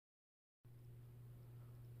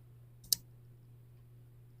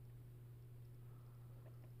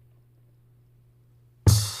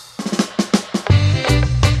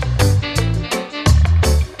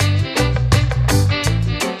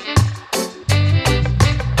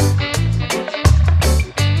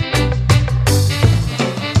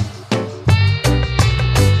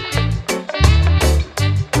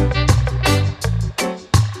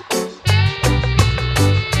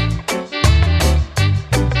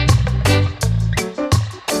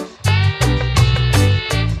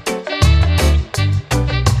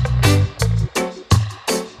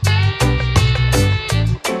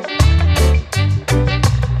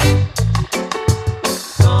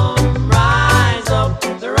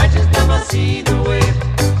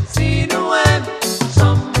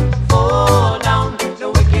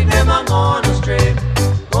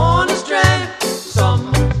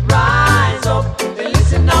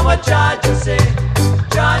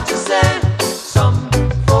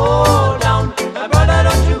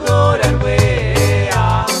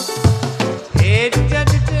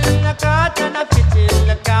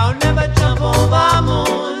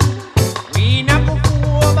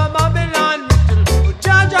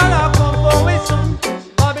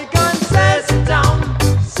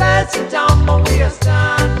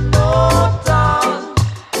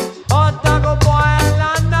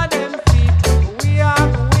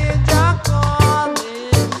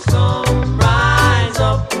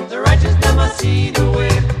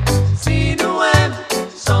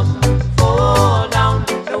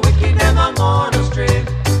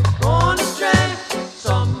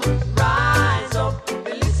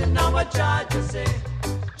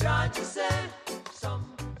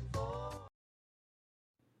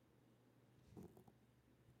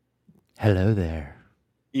Hello there.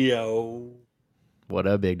 Yo. What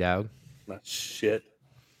up, big dog? Not shit.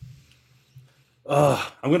 I'm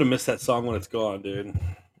gonna miss that song when it's gone, dude.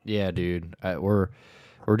 Yeah, dude. We're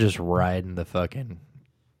just riding the fucking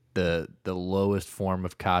the lowest form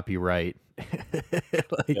of copyright.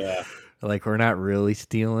 Yeah. Like we're not really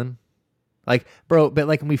stealing. Like, bro, but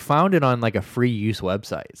like we found it on like a free use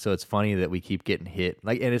website, so it's funny that we keep getting hit.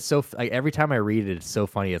 Like, and it's so like every time I read it, it's so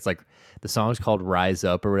funny. It's like the song's called "Rise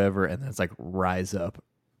Up" or whatever, and then it's like "Rise Up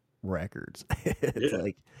Records." It's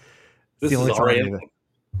like this is our anthem.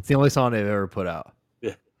 It's the only song they've ever put out.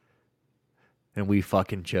 Yeah, and we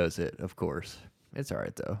fucking chose it. Of course, it's all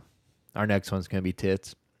right though. Our next one's gonna be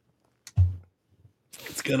tits.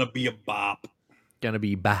 It's gonna be a bop. Gonna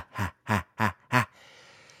be ba ha ha ha ha.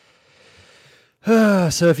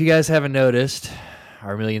 So if you guys haven't noticed,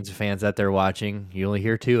 our millions of fans out there watching, you only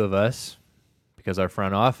hear two of us because our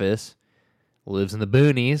front office lives in the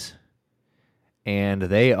boonies and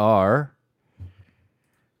they are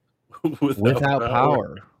without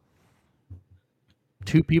power.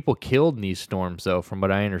 Two people killed in these storms, though, from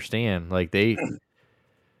what I understand. Like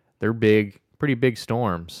they're big, pretty big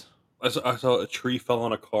storms. I saw a tree fell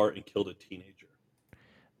on a car and killed a teenager.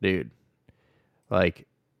 Dude, like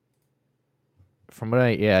from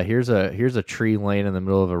what here's a tree laying in the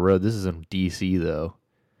middle of a road. This is in DC though.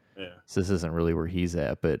 Yeah. So this isn't really where he's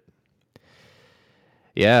at, but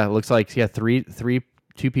yeah, it looks like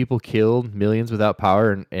two people killed, millions without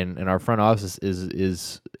power, and our front office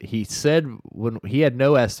is he said when he had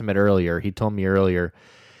no estimate earlier, he told me earlier,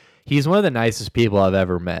 he's one of the nicest people I've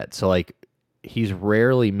ever met. So like he's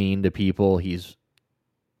rarely mean to people. He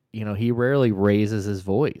rarely raises his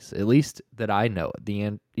voice, at least that I know. At the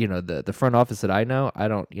end, the front office that I know, I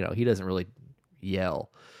don't, he doesn't really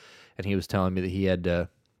yell. And he was telling me that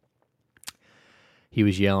he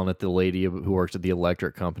was yelling at the lady who works at the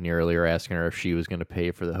electric company earlier, asking her if she was going to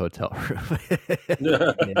pay for the hotel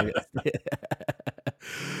room.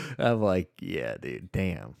 I'm like, yeah, dude,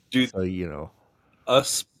 damn. Dude, so,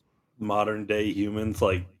 us modern day humans,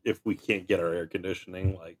 like, if we can't get our air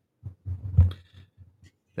conditioning, like,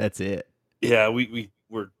 that's it. Yeah,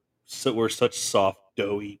 we're such soft,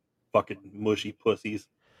 doughy, fucking mushy pussies.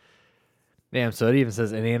 Damn, so it even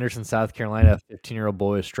says in Anderson, South Carolina, a 15-year-old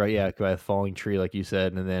boy was struck by a falling tree, like you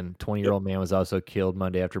said, and then 20-year-old man was also killed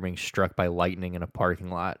Monday after being struck by lightning in a parking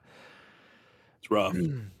lot. It's rough.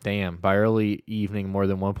 Damn. By early evening, more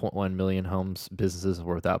than 1.1 million homes, businesses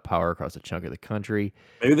were without power across a chunk of the country.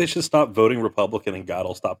 Maybe they should stop voting Republican and God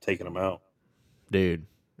will stop taking them out. Dude,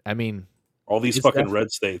 I mean, all these fucking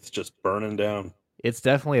red states just burning down. It's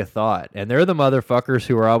definitely a thought. And they're the motherfuckers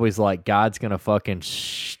who are always like, God's going to fucking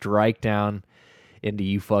strike down into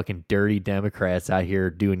you fucking dirty Democrats out here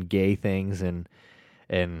doing gay things and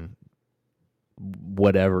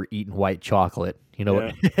whatever, eating white chocolate.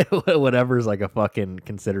 Whatever's like a fucking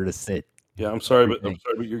considered a sin. Yeah, I'm sorry, but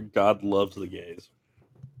your God loves the gays.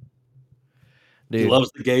 Dude, he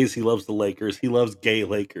loves the gays. He loves the Lakers. He loves gay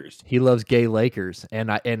Lakers. He loves gay Lakers,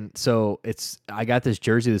 and so I got this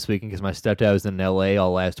jersey this weekend because my stepdad was in LA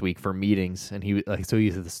all last week for meetings, and he's at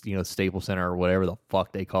the Staples Center or whatever the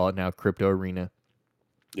fuck they call it now, Crypto Arena,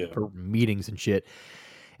 for meetings and shit.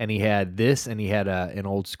 And he had this, and he had an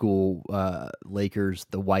old school Lakers,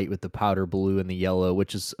 the white with the powder blue and the yellow,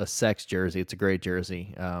 which is a sex jersey. It's a great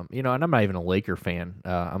jersey, and I'm not even a Laker fan.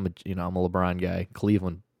 I'm a LeBron guy,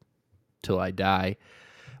 Cleveland till I die.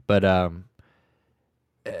 But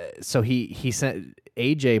so he sent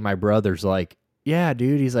AJ, my brother's like, yeah,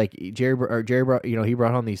 dude. He's like, Jerry brought, he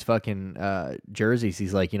brought home these fucking jerseys.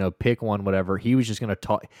 He's like, pick one, whatever. He was just gonna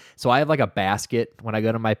talk. So I have like a basket when I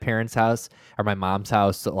go to my parents' house or my mom's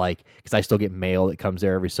house, like, because I still get mail that comes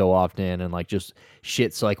there every so often and like just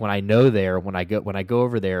shit. So like when I know there, when I go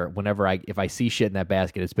over there, if I see shit in that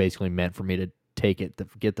basket, it's basically meant for me to take it, to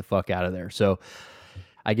get the fuck out of there. So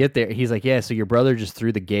I get there. He's like, yeah, so your brother just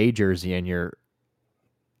threw the gay jersey in your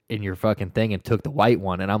fucking thing and took the white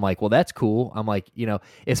one. And I'm like, well, that's cool. I'm like,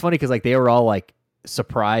 it's funny because like they were all like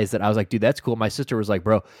surprised that I was like, dude, that's cool. My sister was like,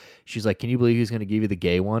 bro, she's like, can you believe he's going to give you the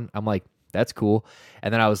gay one? I'm like, that's cool.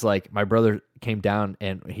 And then I was like, my brother came down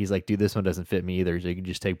and he's like, dude, this one doesn't fit me either. So you can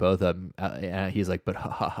just take both of them. And he's like, but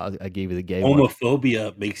I gave you the gay one.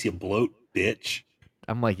 Homophobia makes you bloat, bitch.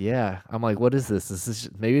 I'm like, yeah. I'm like, what is this? This is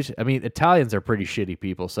Italians are pretty shitty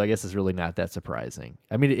people, so I guess it's really not that surprising.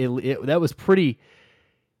 I mean, that was pretty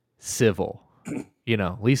civil,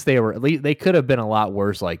 At least they could have been a lot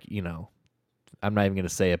worse. Like, I'm not even gonna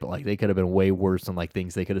say it, but like they could have been way worse than like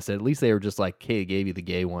things they could have said. At least they were just like, hey, I gave you the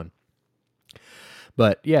gay one.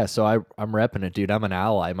 But yeah, so I'm repping it, dude. I'm an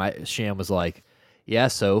ally. My Sham was like, "Yeah,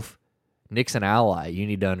 Soph, Nick's an ally. You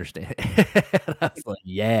need to understand." And I was like,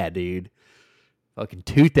 "Yeah, dude, fucking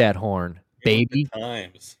toot that horn, You're with the baby.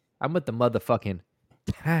 times. I'm with the motherfucking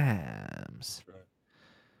times." That's right.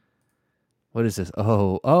 What is this?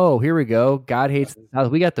 Oh, here we go. God hates the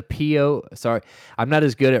South. We got the PO. Sorry, I'm not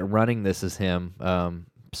as good at running this as him.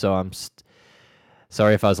 So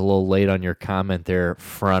sorry if I was a little late on your comment there,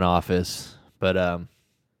 front office. But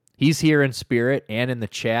he's here in spirit and in the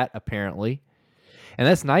chat apparently, and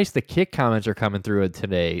that's nice. The kick comments are coming through it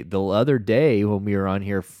today. The other day when we were on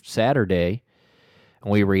here Saturday,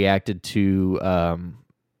 and we reacted to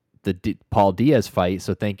the Paul Diaz fight.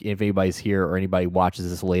 So if anybody's here or anybody watches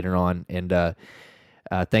this later on, and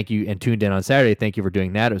thank you and tuned in on Saturday. Thank you for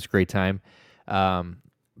doing that. It was a great time.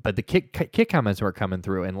 But the kick comments were coming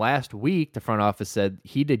through, and last week the front office said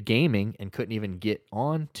he did gaming and couldn't even get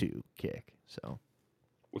on to kick. So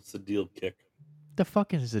What's the deal, Kick? the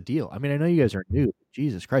fuck is the deal? I mean, I know you guys are new.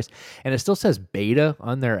 Jesus Christ. And it still says beta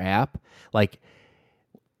on their app. Like,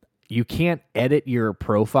 you can't edit your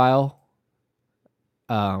profile.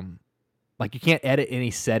 Like, you can't edit any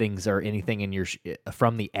settings or anything in your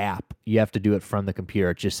from the app. You have to do it from the computer.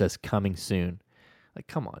 It just says coming soon. Like,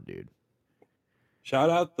 come on, dude. Shout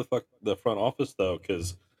out the front office though,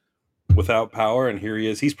 because without power, and here he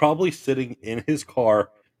is. He's probably sitting in his car,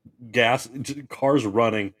 car's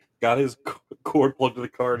running, got his cord plugged to the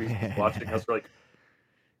car, and he's watching us. Like,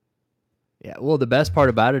 yeah. Well, the best part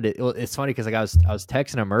about it, it's funny because like I was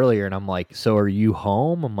texting him earlier, and I'm like, "So are you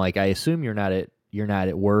home?" I'm like, "I assume you're not at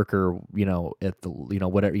work or at the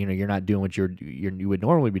whatever you're not doing what you would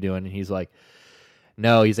normally be doing." And he's like,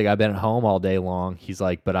 "No," he's like, "I've been at home all day long." He's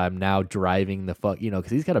like, "But I'm now driving the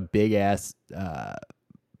because he's got a big ass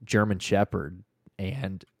German Shepherd,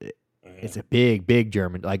 and it's a big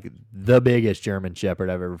German, like the biggest German Shepherd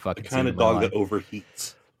I've ever the fucking kind seen of in my dog life." that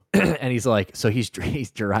overheats. And he's like, so he's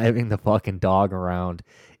driving the fucking dog around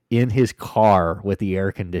in his car with the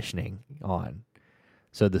air conditioning on.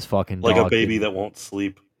 So this fucking Like a dog baby that won't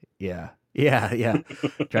sleep. yeah. Trying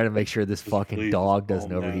to make sure this fucking Please just dog doesn't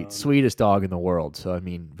calm overheat. down. Sweetest dog in the world. So I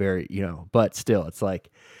mean, very, but still, it's like,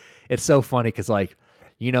 it's so funny because like,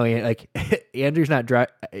 like Andrew's not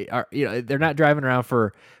they're not driving around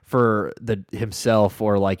for the himself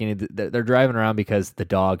or like they're driving around because the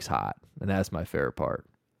dog's hot, and that's my favorite part.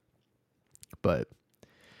 But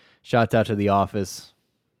shouts out to the office.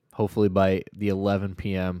 Hopefully by the 11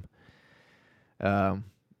 p.m.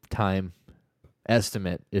 Time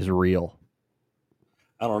estimate is real.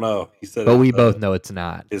 I don't know. He said, but we both know it's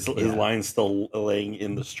not. His line's still laying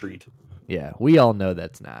in the street. Yeah, we all know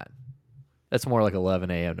that's not. That's more like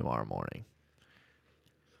 11 a.m. tomorrow morning.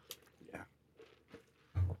 Yeah.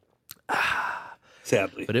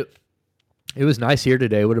 Sadly. But it was nice here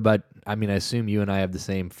today. What about? I mean, I assume you and I have the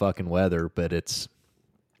same fucking weather, but it's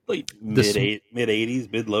like mid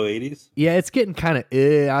 80s, mid low 80s. Yeah, it's getting kind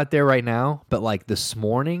of out there right now. But like this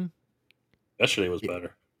morning, yesterday was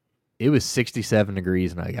better. It was 67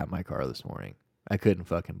 degrees, and I got my car this morning. I couldn't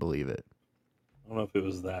fucking believe it. I don't know if it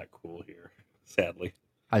was that cool here. Sadly,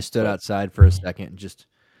 I stood outside for a second and just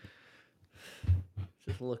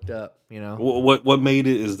looked up. What made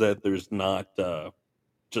it is that there's not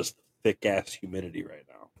just thick ass humidity right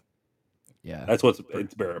now. Yeah, that's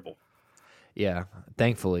it's bearable. Yeah,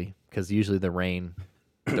 thankfully, because usually the rain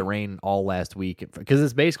all last week, because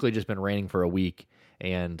it's basically just been raining for a week,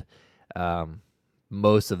 and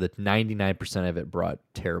most of the 99% of it brought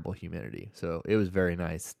terrible humidity. So it was very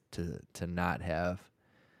nice to not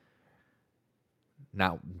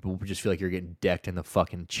just feel like you're getting decked in the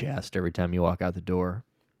fucking chest every time you walk out the door.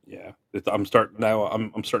 Yeah, I'm starting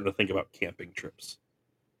to think about camping trips.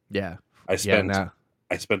 Yeah, I spent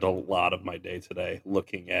a lot of my day today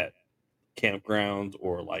looking at campgrounds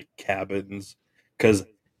or like cabins because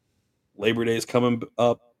Labor Day is coming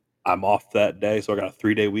up. I'm off that day, so I got a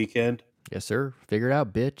 3-day weekend. Yes, sir. Figure it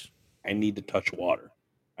out, bitch. I need to touch water.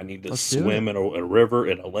 I need to swim in a river,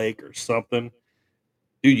 in a lake, or something.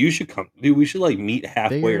 Dude, you should come. Dude, we should like meet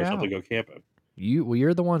halfway or something. Go camping.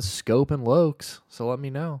 You're the one scoping lokes, so let me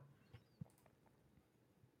know.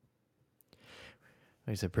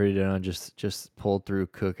 Like I said, pretty down. Just pulled through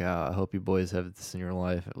cookout. I hope you boys have this in your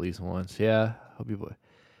life at least once. Yeah, hope you boys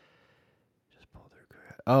just pulled through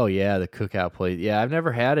cookout. Oh yeah, the cookout place. Yeah, I've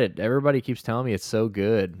never had it. Everybody keeps telling me it's so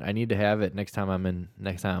good. I need to have it next time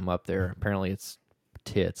I'm up there. Apparently it's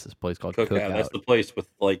tits. This place called Cookout. That's the place with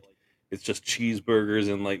like it's just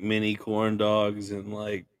cheeseburgers and like mini corn dogs and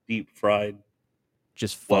like deep fried,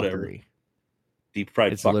 just fuckery. Whatever. Deep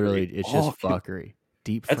fried. It's fuckery. Literally it's just fuckery.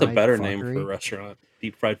 Deep. That's a better name for a restaurant.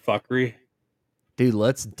 Deep fried fuckery. Dude,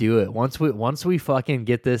 let's do it. Once we fucking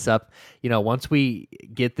get this up, once we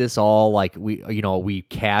get this all like we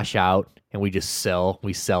cash out and we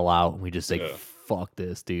sell out and we just say Yeah. fuck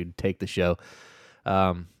this, dude. Take the show.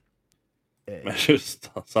 Um Imagine if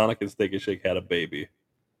Sonic and Steak and Shake had a baby.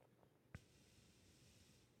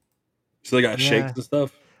 So they got shakes yeah, and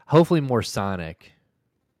stuff. hopefully more Sonic.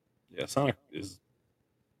 Yeah, Sonic is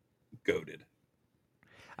goated.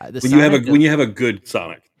 The When you have a Sonic when you have a good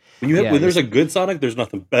Sonic, yeah, when there's a good Sonic, there's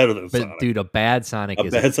nothing better than but Sonic. dude, a bad Sonic A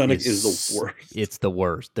bad Sonic is the worst. it's the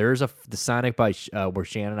worst. There's the Sonic by where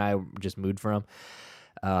Shannon and I just moved from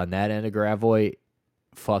on that end of Gravois,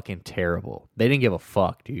 fucking terrible. They didn't give a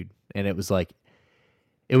fuck, dude. And it was like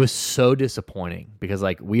it was so disappointing because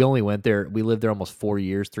like we only went there. We lived there almost 4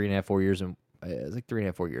 years, 3.5, 4 years, and it was like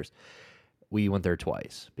 3.5, 4 years. We went there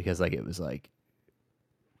twice because like it was like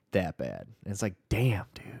that bad. And it's like, damn,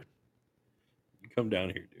 dude. Come down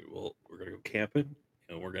here, dude. Well, we're gonna go camping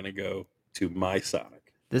and we're gonna go to my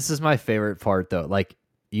Sonic. This is my favorite part though. Like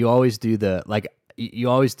you always do the you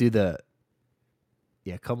always do the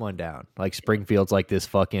yeah, come on down. Like Springfield's like this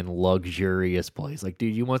fucking luxurious place. Like,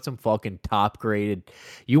 dude, you want some fucking top graded.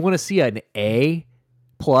 You want to see an A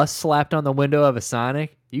plus slapped on the window of a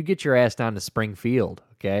Sonic? You get your ass down to Springfield,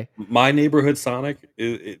 okay? My neighborhood Sonic,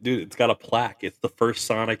 dude, it's got a plaque. It's the first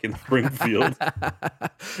Sonic in Springfield.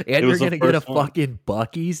 And you're the gonna get a first one. fucking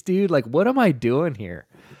Buc-ee's, dude. Like, what am I doing here?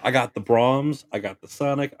 I got the Brahms. I got the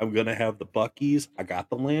Sonic. I'm gonna have the Buc-ee's. I got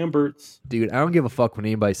the Lamberts. Dude, I don't give a fuck when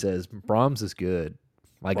anybody says Brahms is good.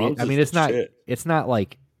 Like, Brahms I is mean, the shit. it's not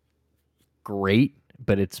like great,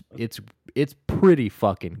 but it's pretty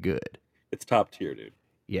fucking good. It's top tier, dude.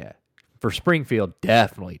 Yeah. For Springfield,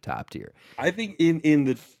 definitely top tier. I think in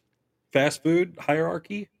the fast food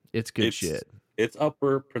hierarchy, It's good shit. It's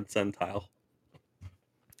upper percentile.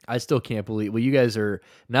 I still can't believe. Well, you guys are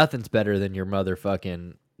nothing's better than your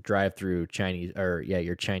motherfucking drive-through Chinese or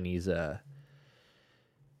your Chinese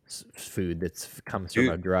food that's comes from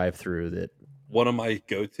Dude, a drive-through that one of my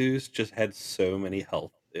go-tos just had so many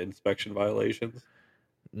health inspection violations.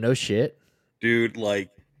 no shit. Dude, like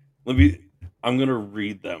I'm gonna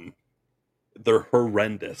read them. They're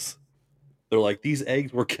horrendous. They're like, these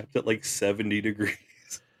eggs were kept at like 70 degrees.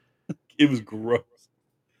 It was gross.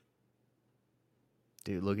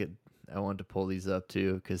 Dude, look at I wanted to pull these up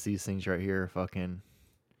too because these things right here are fucking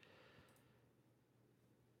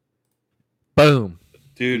boom.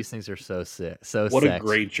 Dude, These things are so sick. So what sexy. a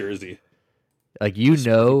great jersey. Like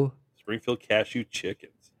Springfield cashew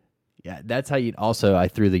chickens. yeah, that's how you also I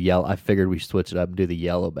threw the yellow. I figured we should switch it up and do the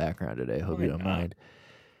yellow background today. Hope Why you don't not?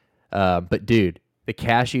 mind. But dude, the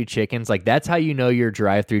cashew chickens, like that's how you know your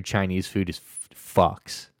drive-through Chinese food is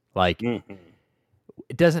fucks. Like Mhm.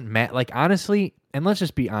 it doesn't matter. Like honestly, and let's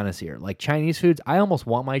just be honest here. Like Chinese foods, I almost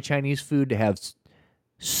want my Chinese food to have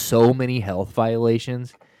so many health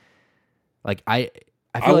violations. Like I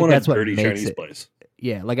feel like want that's a what dirty makes Chinese it. place.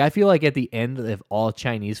 Yeah, like I feel like at the end of all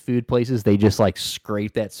Chinese food places, they just like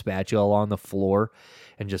scrape that spatula on the floor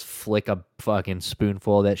and just flick a fucking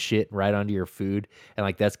spoonful of that shit right onto your food, and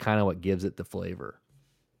like that's kind of what gives it the flavor.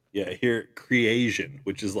 Yeah, here Creation,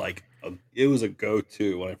 which is like it was a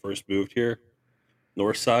go-to when I first moved here.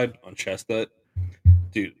 North side on Chestnut.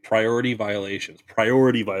 Dude, priority violations.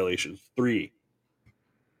 Priority violations. 3.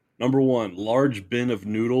 Number 1, large bin of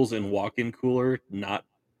noodles in walk-in cooler, not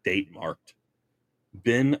date marked.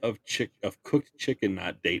 Bin of cooked chicken,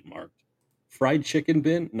 not date marked. Fried chicken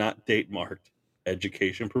bin, not date marked.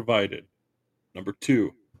 Education provided. Number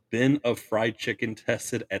 2, bin of fried chicken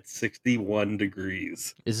tested at 61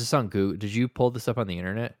 degrees. Is this on Google? Did you pull this up on the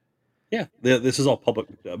internet? Yeah, this is all public.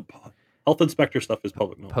 Health inspector stuff is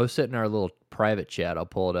public knowledge. Post it in our little private chat. I'll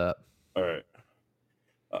pull it up. All right.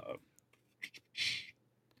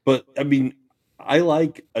 But I mean, I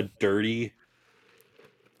like a dirty.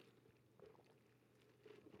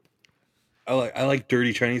 I like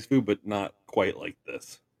dirty Chinese food, but not quite like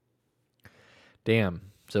this. Damn.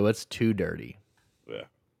 So it's too dirty. Yeah.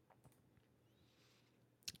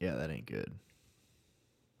 Yeah, that ain't good.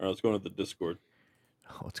 All right, let's go into the Discord.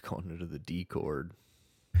 Oh, it's going into the D cord.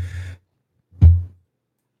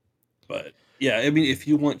 But yeah, I mean, if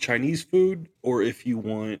you want Chinese food or if you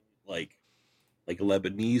want like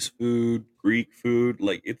Lebanese food, Greek food,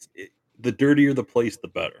 like the dirtier the place, the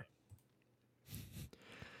better.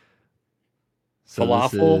 So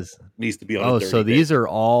Falafel needs to be on. Oh, a dirty so these day. are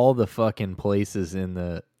all the fucking places in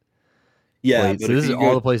the. Yeah, So this is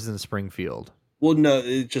all the places in Springfield. Well, no,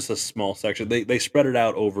 it's just a small section. They spread it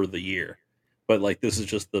out over the year, but like this is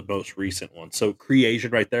just the most recent one. So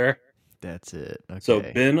Creation right there. That's it. Okay. So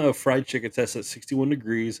bin of fried chicken tested at 61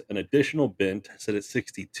 degrees. An additional bin tested at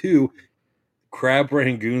 62. Crab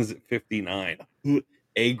rangoons at 59.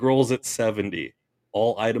 Egg rolls at 70.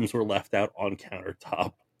 All items were left out on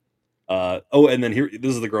countertop. And then here,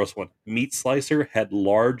 this is the gross one. Meat slicer had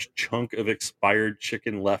large chunk of expired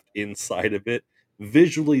chicken left inside of it,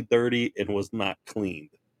 visually dirty and was not cleaned.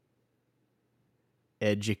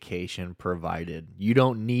 Education provided. You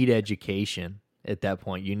don't need education at that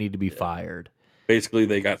point. You need to be fired. Basically,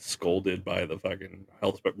 they got scolded by the fucking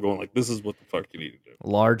health inspector, going like, "This is what the fuck you need to do."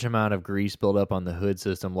 Large amount of grease built up on the hood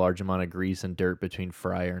system. Large amount of grease and dirt between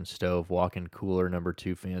fryer and stove. Walk-in cooler number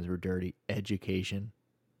 2 fans were dirty. Education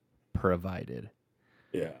provided.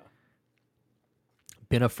 Yeah.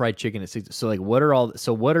 Bin of fried chicken at 6. So like, what are all?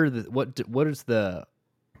 So what are the what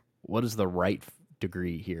is the right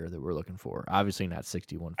degree here that we're looking for? Obviously not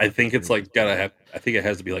 61. I think it's like I think it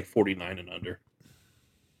has to be like 49 and under.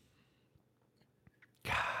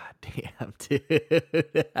 God damn,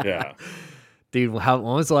 dude. Yeah. Dude, when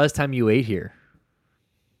was the last time you ate here?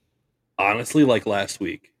 Honestly, like last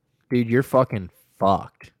week. Dude, you're fucking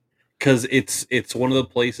fucked. Because it's one of the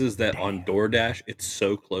places that on DoorDash, it's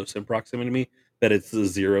so close in proximity to me that it's the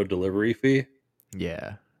 0 delivery fee.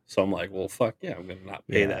 Yeah. So I'm like, well, fuck yeah, I'm gonna not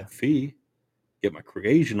pay that fee, get my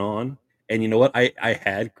creation on. And you know what? I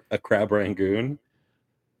had a crab rangoon,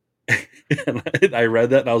 and I read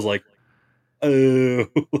that and I was like, oh,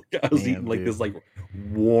 I was eating like this like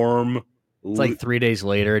warm. It's like 3 days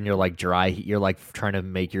later, and you're like dry. You're like trying to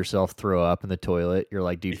make yourself throw up in the toilet. You're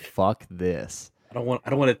like, dude, fuck this. I don't want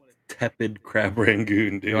a tepid crab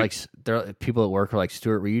rangoon, dude. People at work are like,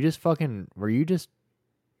 Stuart, were you just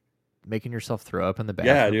making yourself throw up in the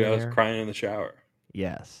bathroom? Yeah, dude, I was crying in the shower.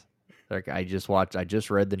 Yes. Like I just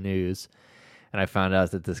read the news, and I found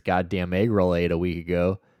out that this goddamn egg roll I ate a week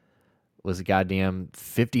ago was a goddamn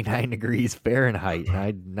 59 degrees Fahrenheit, and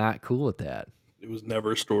I'm not cool with that. It was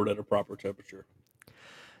never stored at a proper temperature.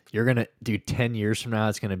 You're gonna, dude, 10 years from now,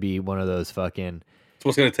 it's gonna be one of those fucking. It's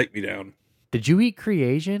what's gonna take me down. Did you eat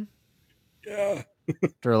creation? Yeah.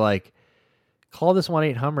 They're like, call this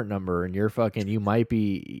 1-800 number, and you're fucking. You might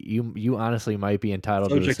be. You honestly might be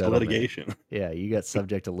entitled subject to to litigation. Yeah, you got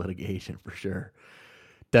subject to litigation for sure.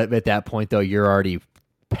 At that point, though, you're already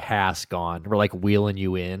past gone. We're like wheeling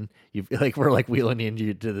you in. We're like wheeling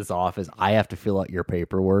you to this office. I have to fill out your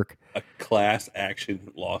paperwork. A class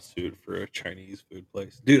action lawsuit for a Chinese food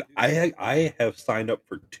place, dude. I have signed up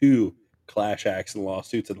for 2 class action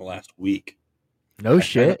lawsuits in the last week. No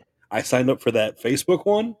shit. I signed up for that Facebook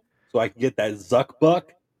one so I can get that Zuck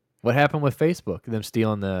buck. What happened with Facebook? Them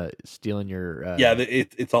stealing your? Yeah,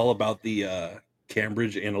 it's all about the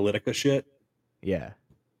Cambridge Analytica shit. Yeah.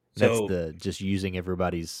 That's just using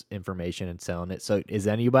everybody's information and selling it. So is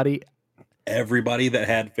everybody that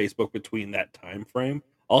had Facebook between that time frame?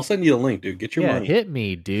 I'll send you the link, dude. Get your money. Hit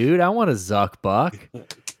me, dude. I want a Zuck buck.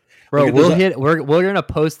 Bro, we're gonna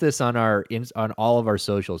post this on on all of our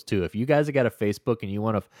socials too. If you guys have got a Facebook and you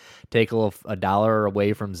want to take a dollar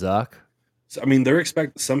away from Zuck, I mean,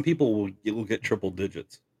 some people will get triple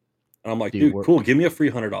digits. And I'm like, dude, cool. Give me a free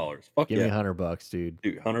 $100. Fuck give yeah. me $100, dude.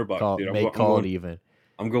 Dude, $100, dude. Call it even.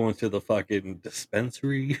 I'm going to the fucking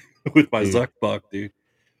dispensary with my Zuck buck, dude.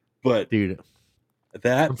 But dude,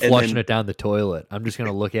 I'm flushing it down the toilet. I'm just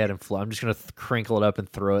gonna look at it and I'm just gonna crinkle it up and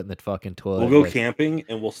throw it in the fucking toilet. We'll go camping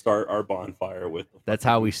and we'll start our bonfire with. That's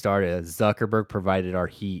how we started. Zuckerberg provided our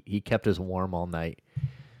heat. He kept us warm all night.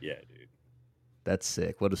 Yeah, dude. That's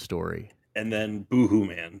sick. What a story. And then Boohoo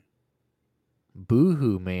Man.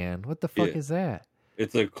 Boohoo Man. What the fuck is that?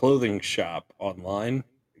 It's a clothing shop online.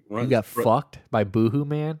 You got fucked by Boohoo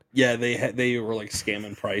Man? Yeah, they were like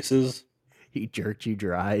scamming prices. He jerked you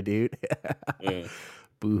dry, dude. Yeah.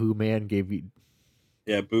 Boohoo Man gave you.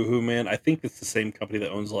 Yeah, Boohoo Man. I think it's the same company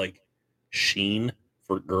that owns like Shein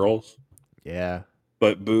for girls. Yeah.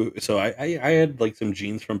 But so I had like some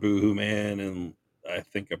jeans from Boohoo Man, and I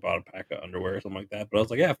think I bought a pack of underwear or something like that. But I was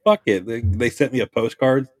like, yeah, fuck it. They sent me a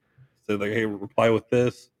postcard. Said like, hey, reply with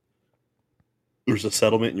this. There's a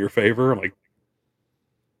settlement in your favor. I'm like,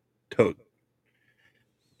 tote.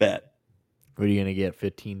 Bet. What are you gonna get?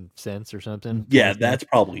 15 cents or something? Yeah, that's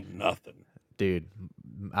probably nothing. Dude,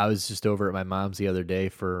 I was just over at my mom's the other day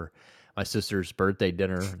for my sister's birthday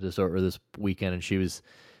dinner this weekend, and she was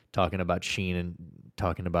talking about Shein and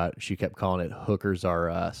she kept calling it "Hookers Are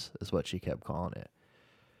Us" is what she kept calling it.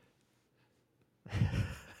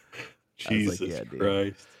 Jesus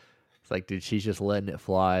Christ. It's like, dude, she's just letting it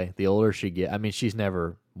fly. The older she gets, I mean, she's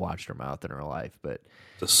never washed her mouth in her life, but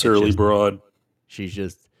it's a surly broad.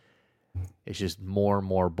 It's just more and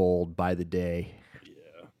more bold by the day.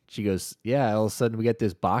 Yeah. She goes, yeah, all of a sudden we get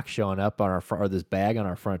this box showing up on our or this bag on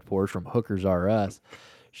our front porch from Hookers R Us.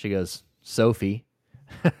 She goes, Sophie.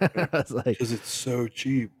 I was like, because it's so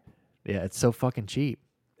cheap. yeah, it's so fucking cheap.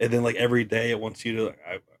 And then like every day it wants you to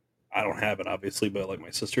I don't have it obviously, but like my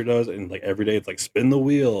sister does, and like every day it's like spin the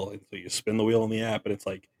wheel, and so you spin the wheel on the app, and it's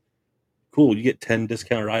like cool, you get 10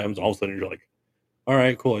 discounted items. All of a sudden you're like, all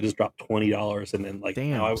right, cool, I just dropped $20, and then like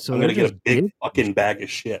now Damn. So I'm they're gonna get just a big giving you fucking shit. bag of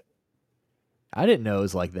shit. I didn't know it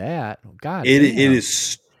was like that. God It damn. is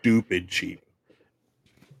stupid cheap,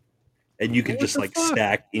 and you could What just the like fuck?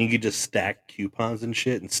 stack, and you could just stack coupons and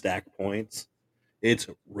shit and stack points. It's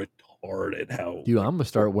retarded how Dude, like I'm gonna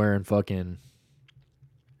start wearing fucking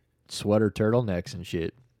sweater turtlenecks and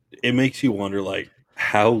shit. it makes you wonder like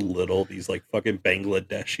how little these like fucking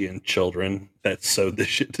Bangladeshian children that sewed this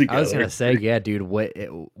shit I was gonna together. say, yeah, dude.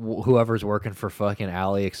 Whoever's working for fucking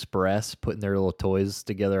AliExpress, putting their little toys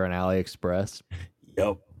together on AliExpress.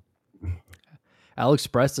 Yep.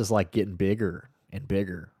 AliExpress is like getting bigger and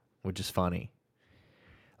bigger, which is funny.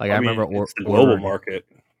 Like I I remember mean, it's the global ordering. market.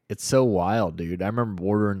 It's so wild, dude. I remember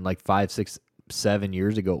ordering like 5, 6, 7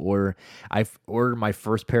 years ago. I ordered my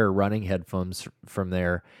first pair of running headphones from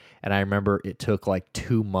there, and I remember it took like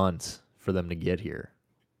 2 months for them to get here.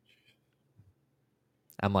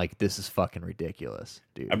 I'm like, this is fucking ridiculous,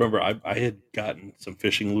 I dude. remember I had gotten some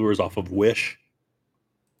fishing lures off of Wish.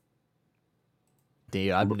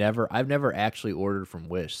 Dude, I've never actually ordered from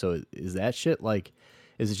Wish. So is that shit like,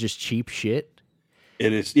 is it just cheap shit?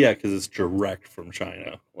 It is, yeah, because it's direct from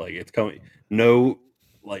China. Like it's coming, no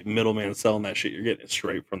like middleman selling that shit. You're getting it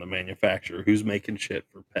straight from the manufacturer who's making shit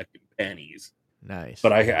for pecking pennies. But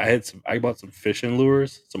Nice. I bought some fishing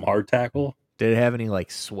lures, some hard tackle. Did it have any like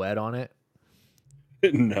sweat on it?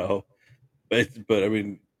 No, but I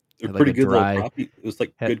mean they're Had like pretty a good little dry. crappie. It was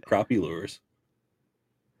like Had, good crappie lures.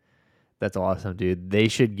 that's awesome, dude. They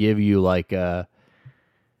should give you like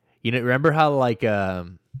remember how like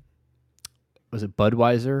was it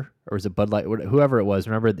Budweiser or was it Bud Light? Whoever it was,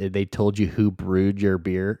 remember they told you who brewed your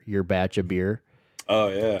beer, your batch of beer. Oh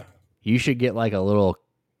yeah, You should get like a little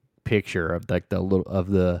picture of like the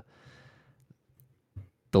little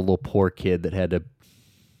poor kid that had to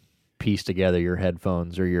piece together your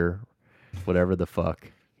headphones or your whatever the fuck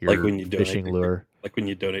like your when you donate fishing to lure. like when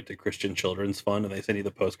you donate to Christian Children's Fund and they send you the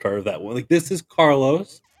postcard of that one. Like this is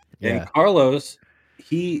Carlos, and Yeah, Carlos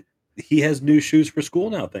he he has new shoes for school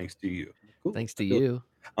now thanks to you. Cool. thanks to you.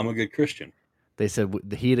 I'm a good Christian. They said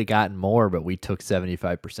he'd have gotten more, but we took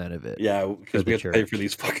 75% of it Yeah, for because we the have to pay for church.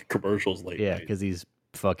 these fucking commercials late Yeah, night. because these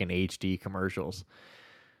fucking HD commercials.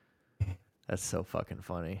 That's so fucking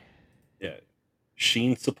funny. Yeah,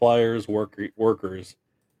 Sheen suppliers workers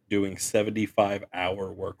doing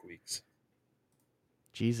 75-hour work weeks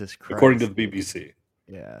Jesus according to Christ, the dude. BBC.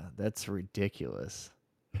 Yeah, that's ridiculous.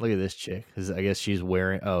 Look at this chick. 'Cause I guess she's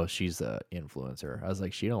wearing. Oh, she's a influencer. I was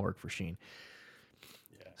like, she don't work for Shein.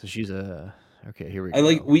 Yeah, So she's a. Okay, here we I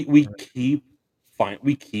like go. we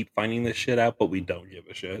keep finding this shit out, but we don't give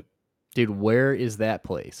a shit. Dude, where is that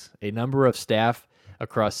place? A number of staff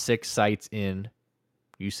across 6 sites in.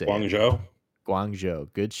 You say it. Guangzhou.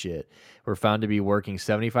 Guangzhou. Good shit. Were found to be working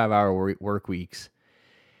 75-hour work weeks.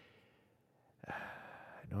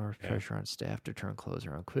 Nor Yeah. pressure on staff to turn clothes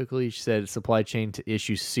around quickly. She said supply chain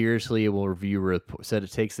issue seriously. It will review report. Said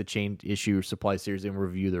it takes the chain issue supply seriously and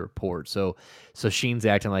review the report. So Sheen's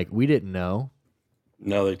acting like we didn't know.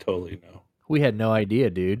 No, they totally know. We had no idea,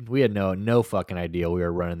 dude. We had no fucking idea we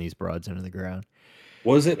were running these broads into the ground.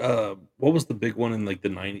 Was it what was the big one in like the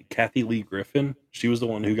 90s? Kathy Lee Griffin? She was the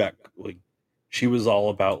one who got like she was all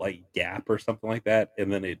about like Gap or something like that, and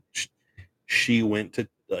then she went to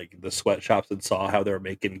like the sweatshops and saw how they were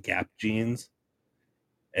making Gap jeans,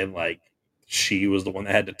 and like she was the one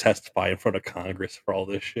that had to testify in front of Congress for all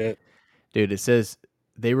this shit. Dude, it says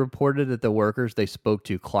they reported that the workers they spoke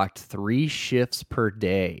to clocked 3 shifts per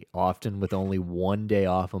day, often with only 1 day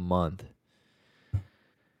off a month.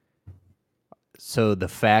 So the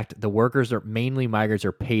fact the workers are mainly migrants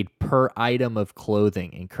are paid per item of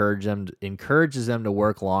clothing encourages them to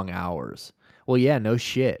work long hours. Well, yeah, no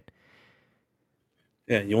shit.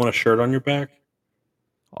 Yeah, you want a shirt on your back?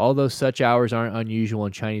 Although such hours aren't unusual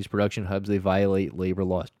in Chinese production hubs, they violate labor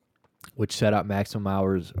laws, which set up maximum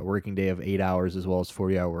hours a working day of 8 hours as well as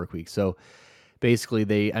 40-hour work week. So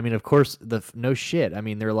basically of course no shit. I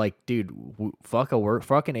mean, they're like, dude, fuck an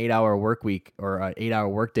 8-hour work week or an 8-hour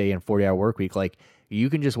work day and 40-hour work week. Like, you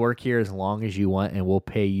can just work here as long as you want and we'll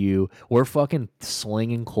pay you. We're fucking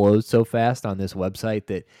slinging clothes so fast on this website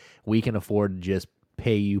that we can afford to just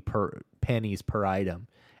pay you pennies per item.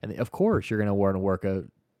 And of course you're going to want to work a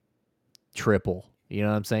triple, you know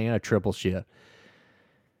what I'm saying? A triple shift.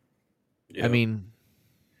 Yeah. I mean,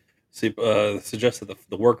 Suggests that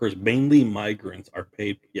the workers, mainly migrants, are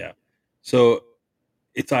paid. Yeah. So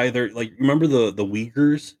it's either like remember the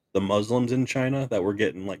Uyghurs, the Muslims in China that were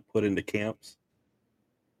getting like put into camps.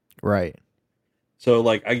 Right. So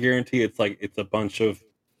like I guarantee it's a bunch of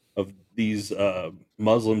these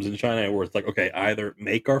Muslims in China where it's like, okay, either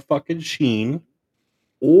make our fucking Sheen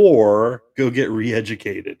or go get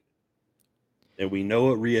re-educated. And we know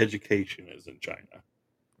what re-education is in China.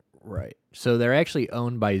 Right. So they're actually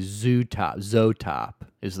owned by Zootop. Zootop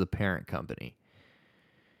is the parent company.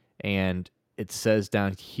 And it says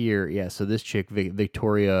down here, yeah, so this chick,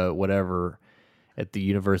 Victoria, whatever, at the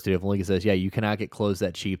University of Lincoln says, yeah, you cannot get clothes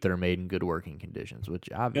that cheap that are made in good working conditions, which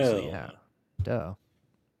obviously, Hell yeah, no. duh.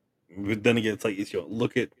 But then again, it's like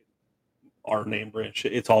look at our name brand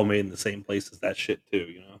shit. It's all made in the same place as that shit too,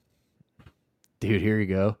 you know. Dude, here you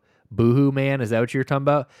go. Boohoo Man, is that what you're talking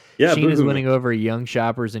about? Yeah, Shein is Boohoo winning Man. over young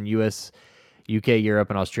shoppers in U.S., UK, Europe,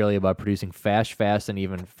 and Australia by producing fast fashion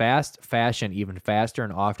even faster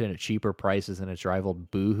and often at cheaper prices than its rival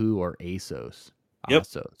Boohoo or ASOS. Yep,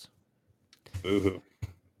 ASOS. Boohoo.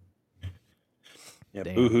 Yeah,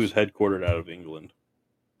 Damn. Boohoo's headquartered out of England.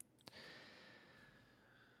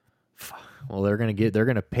 Well, they're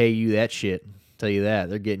gonna pay you that shit. Tell you that.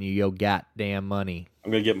 They're getting you your goddamn money.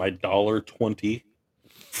 I'm gonna get my $1.20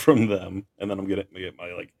 from them, and then I'm gonna get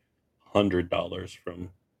my like $100 from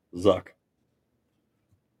Zuck.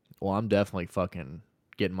 Well, I'm definitely fucking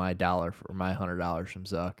getting my dollar for my $100 from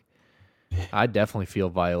Zuck. I definitely feel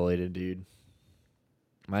violated, dude.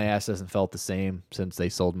 My ass hasn't felt the same since they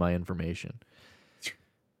sold my information.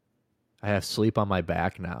 I have sleep on my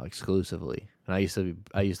back now exclusively, and I used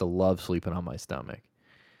to love sleeping on my stomach,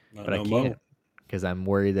 Not but I no mo. can't because I'm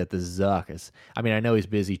worried that the Zuck is. I mean, I know he's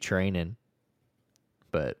busy training,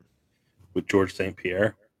 but With George St.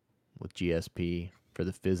 Pierre. with GSP for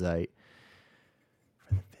the Fizzite.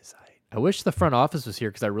 I wish the front office was here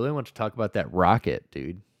because I really want to talk about that rocket,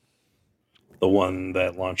 dude. The one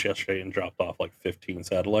that launched yesterday and dropped off like 15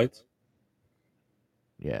 satellites.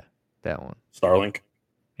 Yeah, that one. Starlink.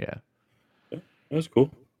 Yeah, Yeah, that was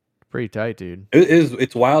cool. pretty tight, dude.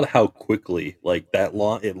 It's wild how quickly like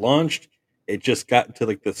it launched. It just got to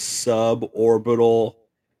like the suborbital,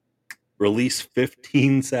 released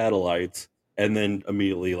 15 satellites, and then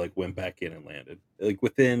immediately like went back in and landed. Like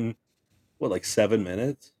within what, like 7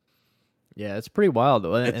 minutes? Yeah, it's pretty wild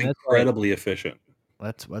though, That's and that's why incredibly efficient.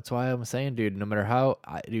 that's why I'm saying, dude. No matter how,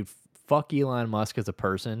 dude, fuck Elon Musk as a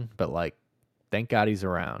person, but like, thank God he's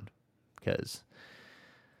around because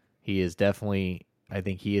he is definitely. I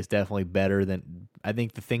think he is definitely better than. I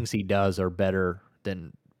think the things he does are better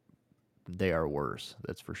than they are worse.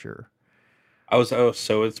 That's for sure. I was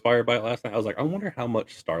so inspired by it last night. I was like, I wonder how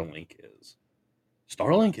much Starlink is.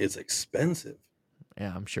 Starlink is expensive.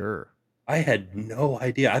 Yeah, I'm sure. I had no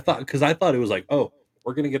idea. I thought it was like, oh,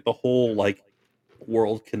 we're gonna get the whole like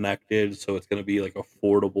world connected, so it's gonna be like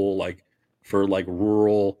affordable, like for like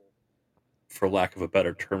rural, for lack of a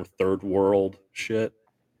better term, third world shit.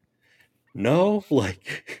 No,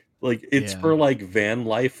 like it's Yeah, for like van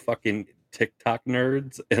life fucking TikTok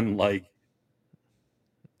nerds and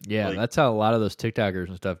yeah. like That's how a lot of those TikTokers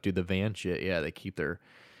and stuff do the van shit. Yeah, they keep their.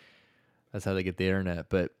 That's how they get the internet.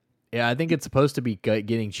 But yeah, I think it's supposed to be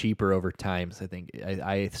getting cheaper over time. So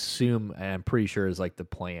I assume, and I'm pretty sure is like the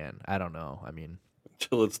plan. I don't know. I mean,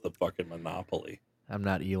 until it's the fucking monopoly. I'm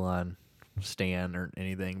not Elon Stan or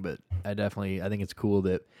anything, but I think it's cool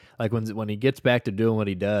that like when he gets back to doing what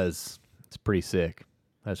he does, it's pretty sick.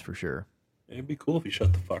 That's for sure. It'd be cool if you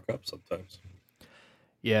shut the fuck up sometimes.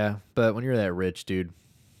 Yeah, but when you're that rich, dude,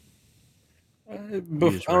 you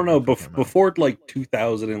just I don't run know. your fucking mouth. Before like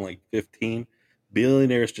 2015,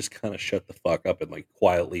 billionaires just kind of shut the fuck up and like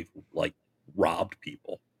quietly like robbed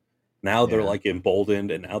people. Now they're Yeah. like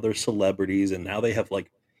emboldened, and now they're celebrities, and now they have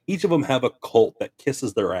like each of them have a cult that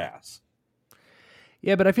kisses their ass.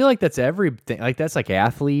 Yeah, but I feel like that's everything. Like that's like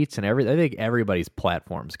athletes and every. I think everybody's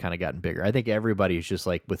platforms kind of gotten bigger. I think everybody's just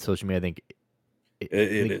like with social media. I It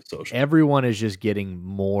think is social. everyone is just getting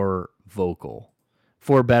more vocal,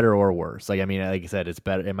 for better or worse. Like I mean, like I said, it's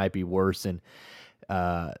better. It might be worse in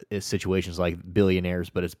situations like billionaires,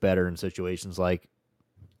 but it's better in situations like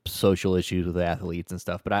social issues with athletes and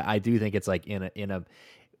stuff. But I do think it's like in a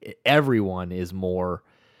everyone is more.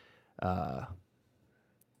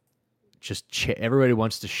 Everybody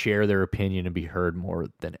wants to share their opinion and be heard more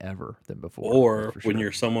than ever than before. That's Or for when sure.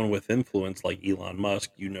 you're someone with influence like Elon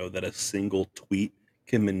Musk, you know that a single tweet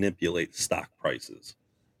can manipulate stock prices,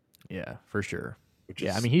 Yeah, for sure. which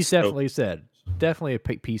Yeah, I is mean, he's so. definitely a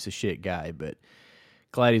piece of shit guy, but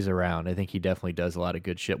glad he's around. I think he definitely does a lot of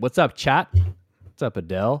good shit. What's up, chat? What's up,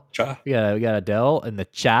 Adele? We got Adele in the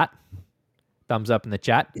chat. Thumbs up in the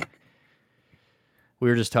chat. We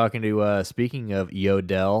were just talking to, speaking of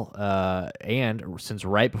Yodel, and since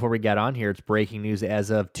right before we got on here, it's breaking news as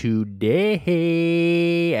of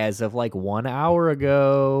today, as of like 1 hour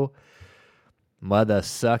ago. Mother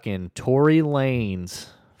sucking Tory Lanez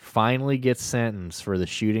finally gets sentenced for the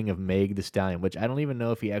shooting of Meg the Stallion, which I don't even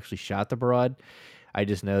know if he actually shot the broad. I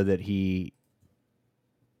just know that he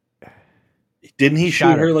Didn't he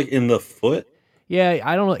shot shoot her like in the foot? Yeah,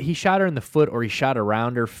 I don't know. He shot her in the foot, or he shot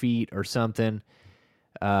around her feet, or something.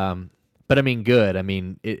 But I mean, good. I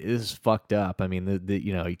mean, it is fucked up. I mean,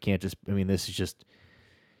 you can't just. I mean, this is just.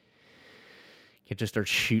 You can't just start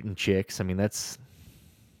shooting chicks. I mean, that's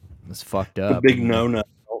fucked The up. big I mean, no.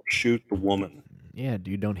 Don't shoot the woman. yeah,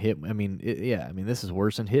 dude, don't hit. I mean, yeah. I mean, this is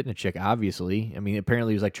worse than hitting a chick. Obviously. I mean,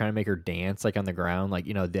 apparently he was like trying to make her dance like on the ground, like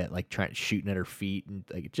that, like trying shooting at her feet, and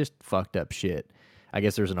like just fucked up shit. I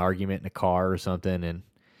guess there's an argument in a car or something, and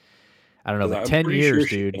I don't know. But 10 years,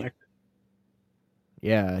 dude.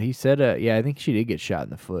 Yeah, he said. Yeah, I think she did get shot in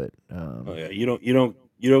the foot. Oh yeah, you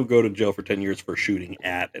don't go to jail for 10 years for shooting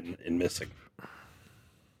at and missing.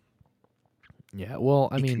 Yeah, well,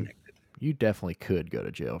 I mean, you definitely could go to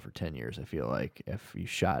jail for 10 years. I feel like if you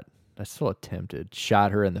shot. I still attempted.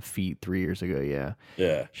 Shot her in the feet 3 years ago. Yeah.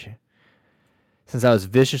 Yeah. Since I was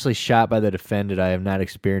viciously shot by the defendant, I have not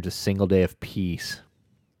experienced a single day of peace.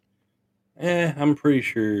 I'm pretty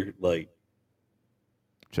sure. Like.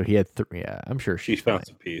 So he had yeah, I'm sure she's found fine.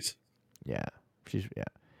 some peace. Yeah, she's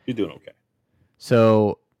doing okay.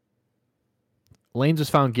 So Lanez was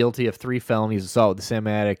found guilty of 3 felonies: assault with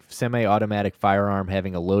a semi-automatic firearm,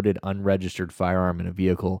 having a loaded unregistered firearm in a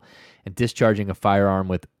vehicle, and discharging a firearm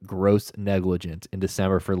with gross negligence in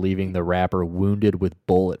December for leaving the rapper wounded with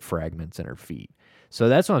bullet fragments in her feet. So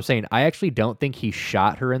that's what I'm saying. I actually don't think he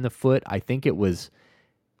shot her in the foot. I think it was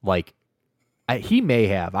like. He may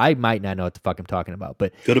have. I might not know what the fuck I'm talking about,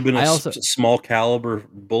 but could have been a small caliber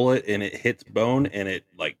bullet, and it hits bone, and it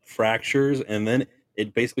like fractures, and then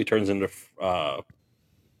it basically turns into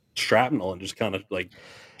shrapnel, and just kind of like.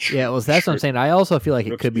 Yeah, well, that's what I'm saying. I also feel like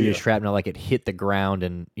it could be just shrapnel, like it hit the ground,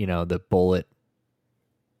 and the bullet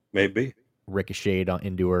maybe ricocheted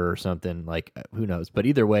into her or something. Like who knows? But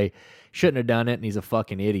either way, shouldn't have done it, and he's a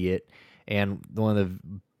fucking idiot. And one of the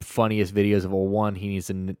funniest videos of one, he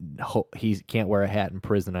can't wear a hat in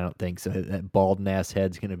prison, I don't think, so that bald ass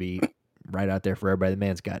head's gonna be right out there for everybody. The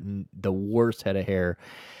man's got the worst head of hair.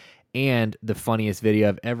 And the funniest video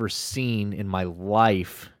I've ever seen in my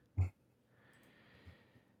life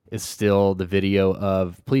is still the video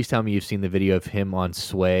of, please tell me you've seen the video of him on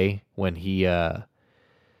Sway when he's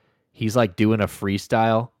like doing a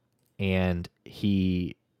freestyle, and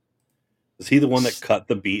is he the one that cut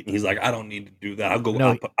the beat and he's like, I don't need to do that, I'll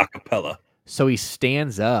go a cappella? So he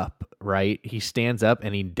stands up, right? He stands up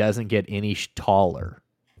and he doesn't get any taller.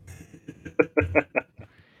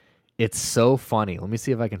 It's so funny. Let me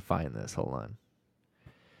see if I can find this. Hold on.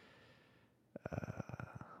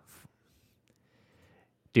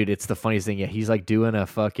 Dude, it's the funniest thing. Yeah, he's like doing a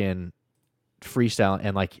fucking freestyle,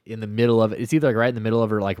 and like in the middle of it, it's either like right in the middle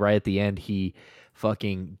of it or like right at the end, he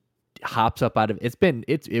fucking hops up out of it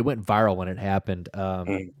went viral when it happened.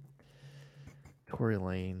 Tory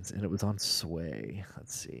Lanez, and it was on Sway.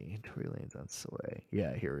 Let's see. Tory Lanez on Sway.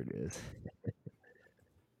 Yeah, here it is.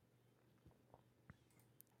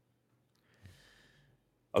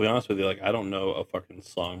 I'll be honest with you, like, I don't know a fucking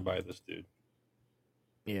song by this dude.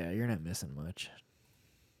 Yeah, you're not missing much.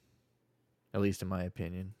 At least in my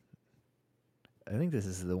opinion. I think this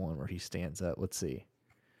is the one where he stands up. Let's see.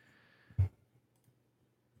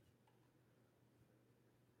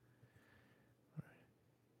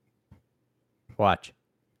 Watch.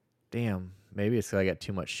 Damn. Maybe it's 'cause I got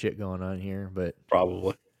too much shit going on here, but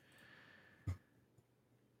probably.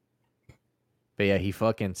 But yeah, he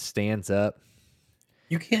fucking stands up.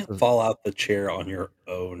 You can't fall out the chair on your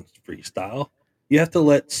own freestyle. You have to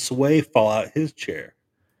let Sway fall out his chair.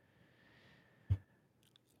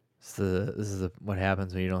 This is what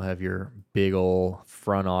happens when you don't have your big old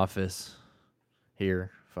front office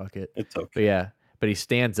here. Fuck it. It's okay. But yeah, but he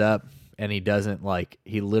stands up and he doesn't like.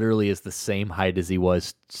 He literally is the same height as he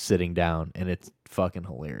was sitting down, and it's fucking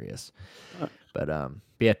hilarious. But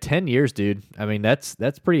yeah, 10 years, dude. I mean, that's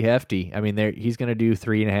pretty hefty. I mean, he's gonna do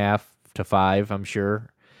 3.5 to 5, I'm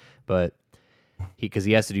sure, but because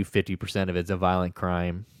he has to do 50% of it's a violent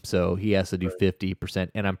crime, so he has to do 50%.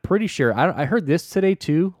 And I'm pretty sure I heard this today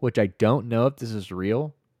too, which I don't know if this is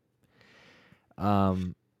real.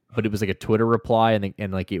 But it was like a Twitter reply,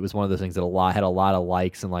 and like it was one of those things that had a lot of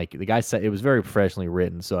likes, and like the guy said it was very professionally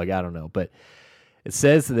written. So like I don't know, but it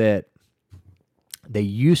says that they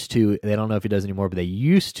used to. They don't know if he does anymore, but they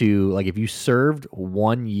used to, like, if you served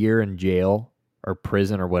 1 year in jail or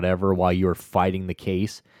prison or whatever while you were fighting the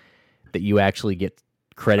case, that you actually get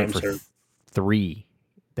credit I'm for sorry. 3,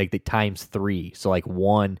 like the times 3. So like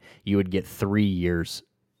 1, you would get 3 years.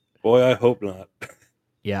 Boy, I hope not.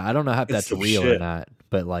 Yeah, I don't know if It's that's some real or shit. not,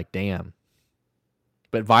 but like, damn.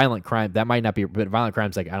 But violent crime, that might not be. But violent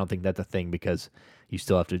crimes, like, I don't think that's a thing because you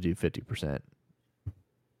still have to do 50% Jeez.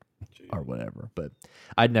 or whatever. But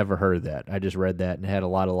I'd never heard of that. I just read that and it had a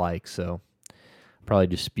lot of likes. So probably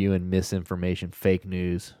just spewing misinformation, fake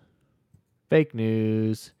news, fake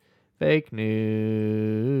news, fake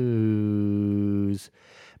news.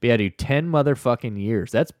 But yeah, dude, 10 motherfucking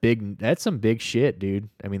years. That's big. That's some big shit, dude.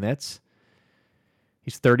 I mean,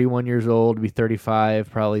 he's 31 years old, be 35,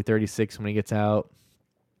 probably 36 when he gets out.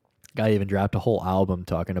 Guy even dropped a whole album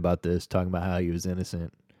talking about this, talking about how he was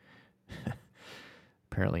innocent.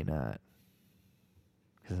 Apparently not,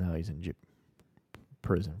 because now he's in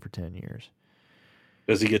prison for 10 years.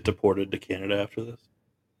 Does he get deported to Canada after this?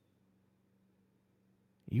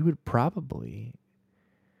 You would probably.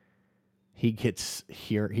 He gets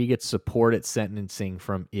support at sentencing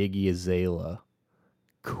from Iggy Azalea.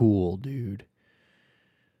 Cool, dude.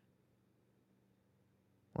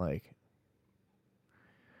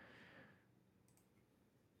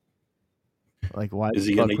 Like why Is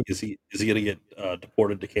the he fuck gonna would, is he gonna get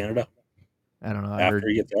deported to Canada I don't know. after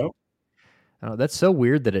he gets out? I don't know. That's so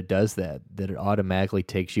weird that it does that. That it automatically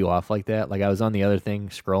takes you off like that. Like I was on the other thing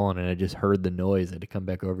scrolling and I just heard the noise. I had to come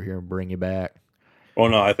back over here and bring you back. Oh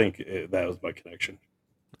no, I think that was my connection.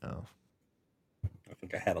 Oh, I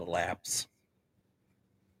think I had a lapse.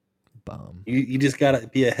 bum, You just gotta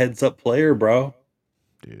be a heads up player, bro.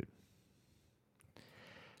 dude.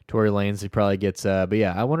 Tory Lanez, he probably gets. But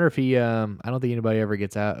yeah, I wonder if he. I don't think anybody ever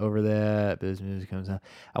gets out over that. But his music comes out.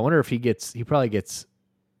 I wonder if he gets. He probably gets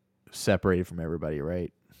separated from everybody,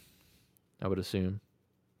 right? I would assume.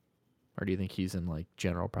 Or do you think he's in like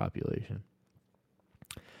general population?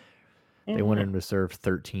 They wanted him to serve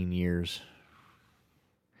 13 years.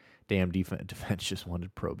 Damn, defense just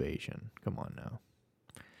wanted probation. Come on now.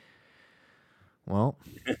 Well,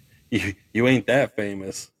 You ain't that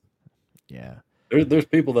famous. yeah. There's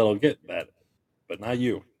people that'll get that, but not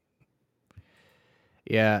you.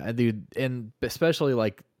 Yeah, dude, and especially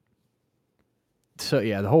like, so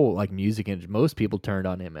yeah, the whole like music and most people turned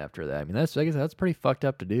on him after that. I mean, I guess that's pretty fucked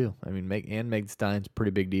up to do. I mean, Meg Stein's a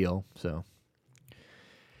pretty big deal. So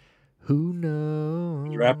who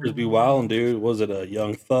These rappers be wilding, knows? dude. Was it a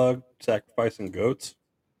young thug sacrificing goats?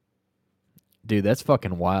 Dude, that's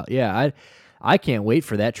fucking wild. Yeah, I can't wait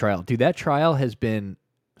for that trial. Dude, that trial has been,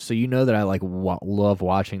 so you know that I like love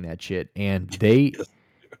watching that shit, and Yes.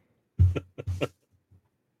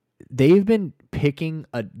 they've been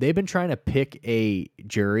they've been trying to pick a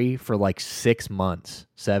jury for like 6 months,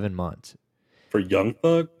 7 months For young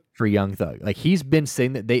thug? for Young Thug. Like he's been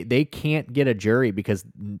saying that they can't get a jury because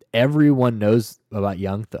everyone knows about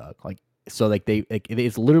Young Thug. Like so like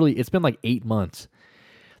it's literally it's been like 8 months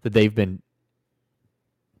that they've been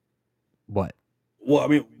what? Well, I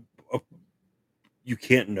mean, uh, you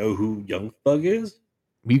can't know who young thug is.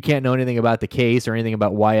 You can't know anything about the case or anything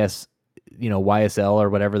about YSL or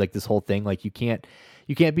whatever, like this whole thing. Like you can't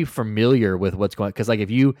be familiar with what's going, because like if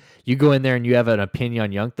you go in there and you have an opinion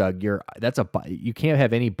on Young Thug, you can't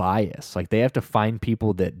have any bias. Like they have to find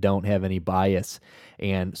people that don't have any bias.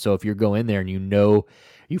 And so if you go in there and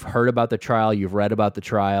you've heard about the trial, you've read about the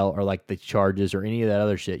trial or like the charges or any of that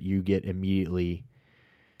other shit, you get immediately.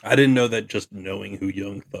 I didn't know that just knowing who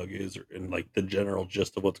young thug is and like the general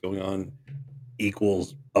gist of what's going on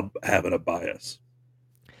equals having a bias.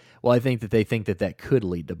 Well, I think that they think that could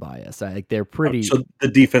lead to bias. Like they're pretty. So the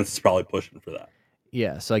defense is probably pushing for that.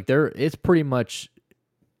 Yeah, so like it's pretty much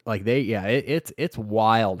like it's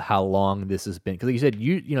wild how long this has been, because like you said,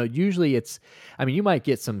 usually it's, I mean, you might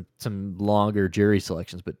get some longer jury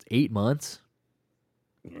selections, but 8 months,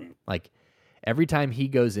 Mhm. like every time he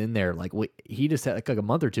goes in there, like he just had like a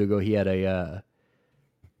month or two ago, he had a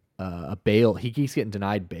bail. He keeps getting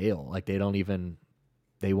denied bail. Like they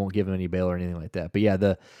won't give him any bail or anything like that. But yeah,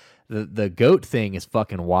 the goat thing is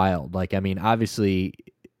fucking wild. Like I mean, obviously,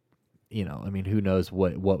 I mean, who knows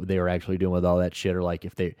what they were actually doing with all that shit, or like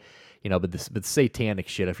if they, but the satanic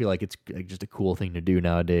shit, I feel like it's like just a cool thing to do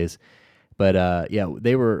nowadays. But yeah,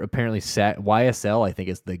 they were apparently YSL, I think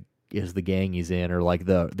is the gang he's in, or like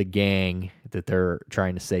the gang that they're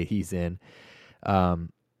trying to say he's in,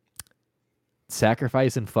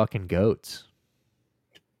 sacrificing fucking goats.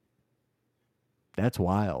 That's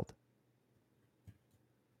wild.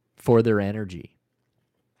 For their energy,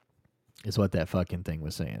 is what that fucking thing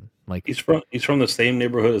was saying. Like He's from the same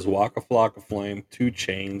neighborhood as Waka Flocka Flame, Two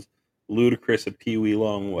Chains, Ludacris, and Pee Wee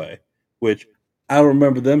Longway, which I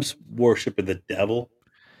remember them worshiping the devil.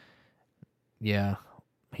 Yeah,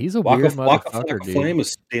 he's a Waka weird Waka motherfucker, Flocka dude. Flame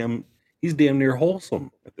is he's damn near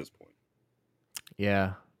wholesome at this point.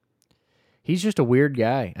 Yeah, he's just a weird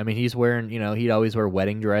guy. I mean, he's wearing, he'd always wear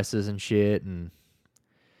wedding dresses and shit, and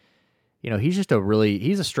he's just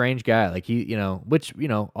he's a strange guy. Like which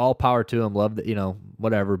all power to him. Love that,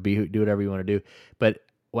 whatever, do whatever you want to do. But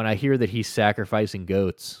when I hear that he's sacrificing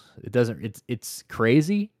goats, it doesn't. It's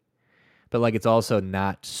crazy, but like it's also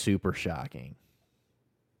not super shocking.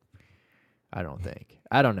 I don't think.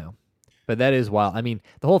 I don't know. But that is wild. I mean,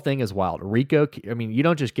 the whole thing is wild. RICO, I mean, you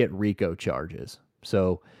don't just get RICO charges.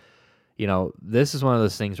 So, this is one of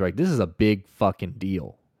those things where like, this is a big fucking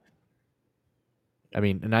deal. I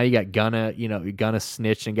mean, now you got Gunna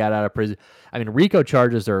snitched and got out of prison. I mean, RICO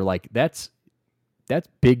charges are like, that's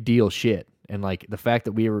big deal shit. And like the fact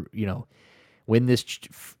that we were, when this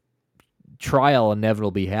trial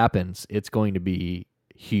inevitably happens, it's going to be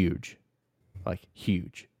huge. Like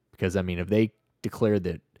huge. Because I mean, if they declared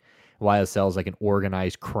that YSL is like an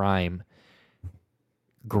organized crime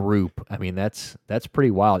group, I mean that's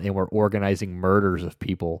pretty wild, and we're organizing murders of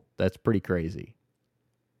people. That's pretty crazy.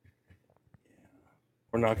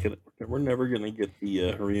 We're never gonna get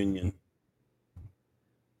the reunion.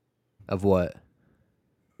 Of what?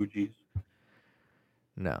 Fuji's.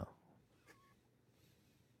 No.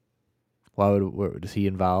 Why is he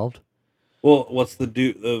involved? Well, what's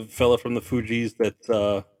the fella from the Fuji's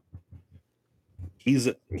that he's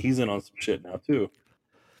in on some shit now too.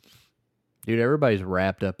 Dude, everybody's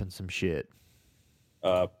wrapped up in some shit.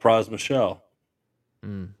 Praz Michelle.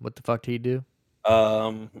 What the fuck did he do?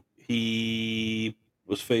 He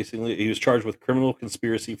was charged with criminal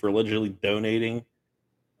conspiracy for illegally donating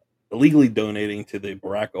to the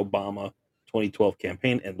Barack Obama 2012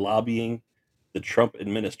 campaign and lobbying the Trump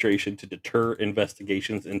administration to deter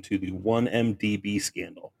investigations into the 1MDB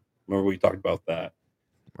scandal. Remember we talked about that?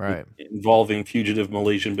 Right. Involving fugitive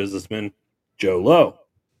Malaysian businessman Joe Low.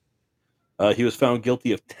 He was found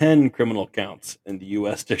guilty of 10 criminal counts in the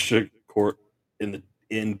U.S. District Court in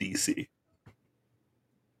D.C.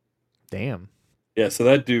 Damn. Yeah, so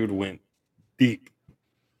that dude went deep.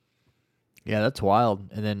 Yeah, that's wild.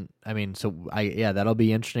 And then, I mean, that'll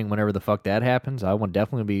be interesting whenever the fuck that happens. I will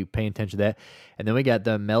definitely be paying attention to that. And then we got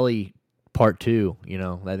the Melly part 2.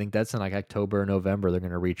 I think that's in like October or November. They're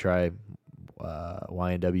going to retry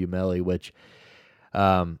YNW Melly, which.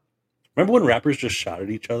 Remember when rappers just shot at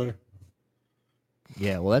each other?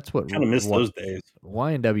 Yeah, well, that's what kind of miss those days.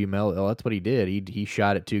 YNW Melly. Oh, that's what he did. He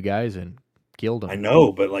shot at 2 guys and killed them. I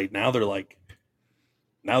know, but like now they're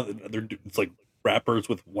it's like rappers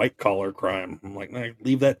with white collar crime. I'm like, nah,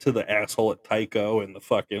 leave that to the asshole at Tyco and the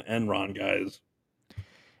fucking Enron guys.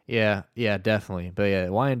 Yeah, definitely. But yeah,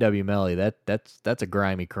 YNW Melly, that's a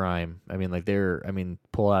grimy crime. I mean, like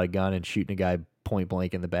pull out a gun and shooting a guy point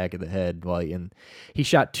blank in the back of the head and he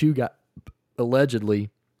shot 2 guys allegedly.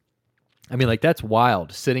 I mean, like that's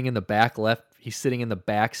wild. Sitting in the back left, he's sitting in the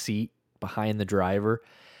back seat behind the driver,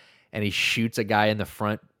 and he shoots a guy in the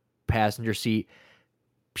front passenger seat,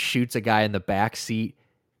 shoots a guy in the back seat,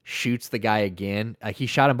 shoots the guy again. Like he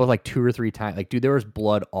shot him both like 2 or 3 times. Like, dude, there was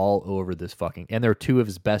blood all over this fucking, and they're 2 of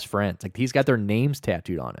his best friends. Like he's got their names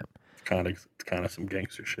tattooed on him. It's kind of some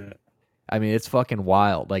gangster shit. I mean, it's fucking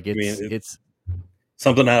wild. Like it's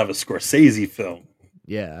something out of a Scorsese film.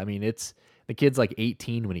 Yeah, I mean, the kid's like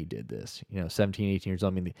 18 when he did this. 17, 18 years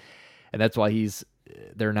old. I mean, and that's why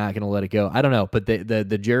they're not going to let it go. I don't know, but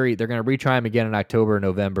the jury, they're going to retry him again in October or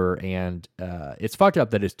November, and it's fucked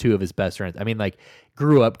up that it's 2 of his best friends. I mean, like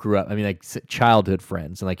grew up. I mean, like childhood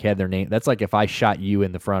friends, and like had their name. That's like if I shot you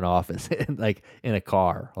in the front office, like in a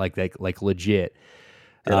car, like legit.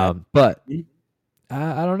 But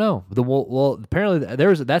I don't know. Well, apparently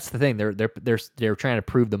that's the thing. They're trying to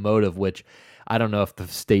prove the motive, which I don't know if the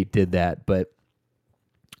state did that, but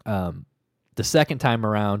the second time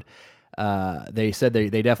around. They said they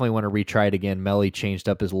definitely want to retry it again. Melly changed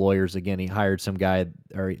up his lawyers again. He hired some guy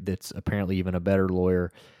that's apparently even a better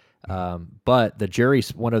lawyer. But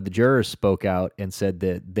one of the jurors spoke out and said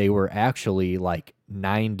that they were actually like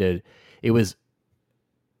it was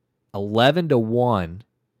 11-1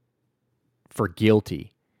 for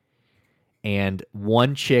guilty. And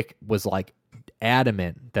one chick was like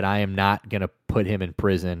adamant that I am not going to put him in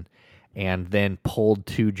prison, and then pulled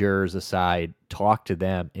 2 jurors aside, talked to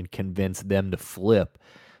them, and convinced them to flip.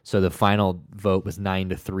 So the final vote was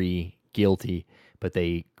 9-3 guilty, but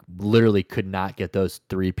they literally could not get those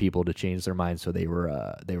 3 people to change their minds. So it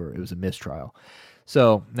was a mistrial.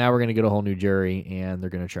 So now we're going to get a whole new jury, and they're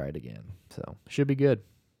going to try it again. So should be good.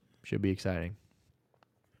 Should be exciting.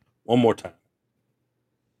 One more time.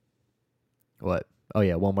 What? Oh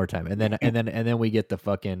yeah, one more time, and then we get the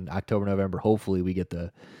fucking October, November. Hopefully, we get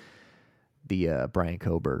the Brian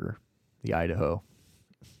Koberger, the Idaho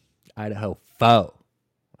Foe.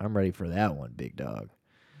 I'm ready for that one, big dog.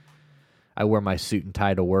 I wear my suit and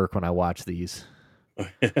tie to work when I watch these.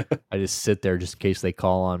 I just sit there just in case they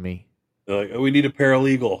call on me. They're like, oh, we need a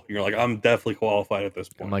paralegal. You're like, I'm definitely qualified at this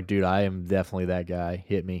point. I'm like, dude, I am definitely that guy.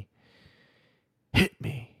 Hit me. Hit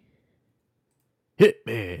me. Hit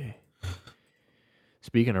me.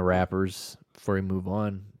 Speaking of rappers, before we move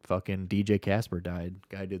on, fucking DJ Casper died.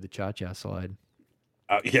 Guy did the cha-cha slide.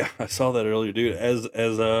 Yeah, I saw that earlier, dude. As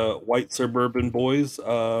white suburban boys,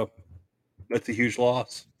 that's a huge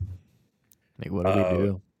loss. Like, what do we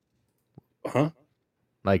do? Huh?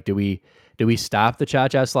 Like, do we stop the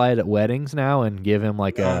cha-cha slide at weddings now and give him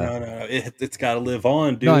like No. It's got to live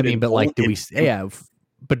on, dude. No, I mean, but like, do we? Yeah,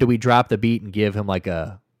 but do we drop the beat and give him like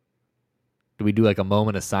a? Do we do like a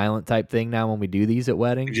moment of silent type thing now when we do these at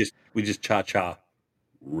weddings? We just cha-cha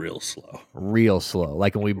real slow. Real slow.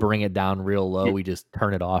 Like when we bring it down real low, we just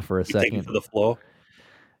turn it off for a second. Take it to the floor.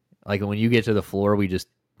 Like when you get to the floor, we just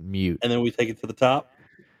mute. And then we take it to the top.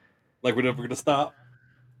 Like we're never going to stop.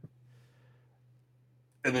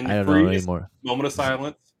 And then I don't know anymore. Moment of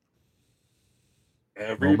silence.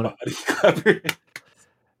 Everybody.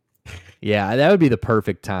 Yeah, that would be the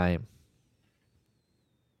perfect time.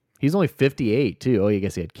 He's only 58 too. Oh, I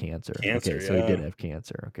guess he had cancer. Okay, so he did have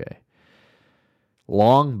cancer. Okay.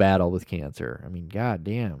 Long battle with cancer. I mean,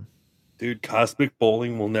 goddamn. Dude, cosmic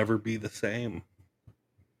bowling will never be the same.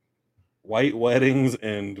 White weddings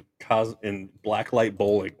and blacklight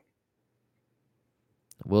bowling.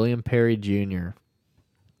 William Perry Jr.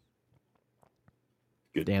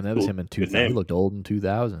 Damn, that was him in 2000. He looked old in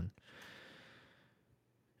 2000.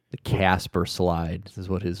 The Casper slide is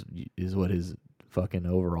what his fucking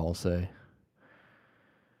overalls say.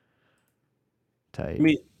 Tight. I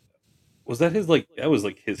mean, was that his that was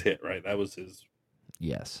like his hit, right? That was his.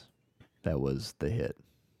 Yes, that was the hit.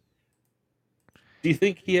 Do you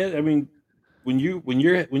think he had? I mean, when you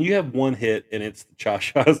have one hit and it's the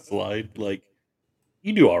cha-cha slide, like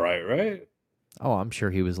you do all right? Oh, I'm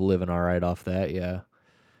sure he was living all right off that. Yeah,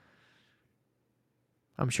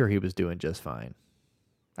 I'm sure he was doing just fine.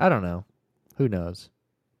 I don't know. Who knows?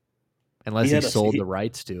 Unless he sold the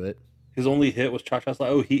rights to it. His only hit was cha-cha slide.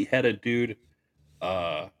 Oh, he had a dude.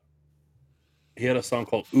 He had a song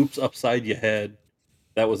called "Oops Upside Your Head."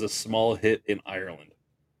 That was a small hit in Ireland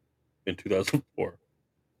in 2004.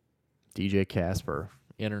 DJ Casper,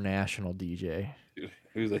 international DJ.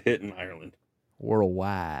 He was a hit in Ireland.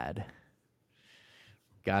 Worldwide.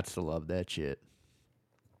 Gots to love that shit.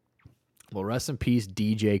 Well, rest in peace,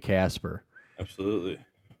 DJ Casper. Absolutely.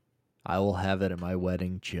 I will have it at my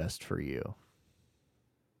wedding just for you.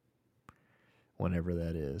 Whenever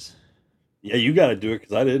that is. Yeah, you got to do it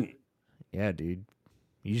because I didn't. Yeah, dude.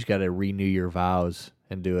 You just got to renew your vows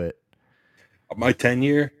and do it. My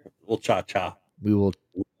 10-year, we'll cha-cha. We will.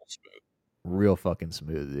 Real fucking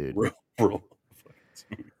smooth, dude. Real fucking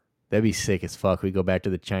smooth. That'd be sick as fuck. We go back to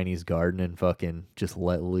the Chinese garden and fucking just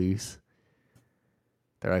let loose.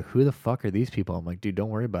 They're like, who the fuck are these people? I'm like, dude, don't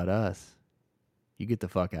worry about us. You get the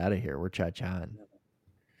fuck out of here. We're cha-chaing.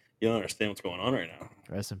 You don't understand what's going on right now.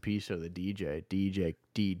 Rest in peace to the DJ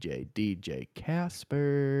Casper.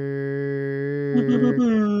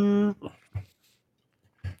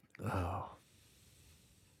 Oh.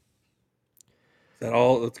 Is that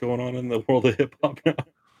all that's going on in the world of hip-hop now?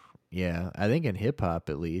 Yeah, I think in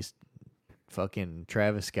hip-hop at least. Fucking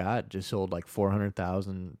Travis Scott just sold like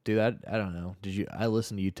 400,000. Dude, I don't know. I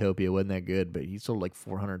listened to Utopia, wasn't that good, but he sold like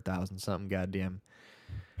 400,000 something goddamn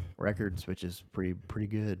records, which is pretty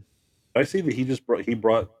good. I see that he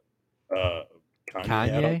brought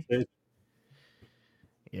Kanye? Out.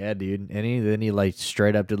 Yeah, dude. And then he like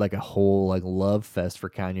straight up did like a whole like love fest for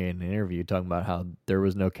Kanye in an interview, talking about how there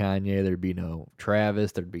was no Kanye, there'd be no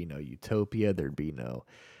Travis, there'd be no Utopia, there'd be no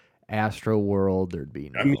Astro World, there'd be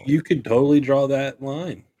no. I mean, you could totally draw that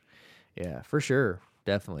line. Yeah, for sure.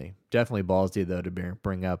 Definitely ballsy though to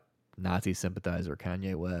bring up Nazi sympathizer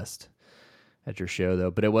Kanye West at your show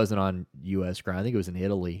though, but it wasn't on U.S. ground. I think it was in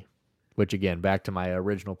Italy. Which again, back to my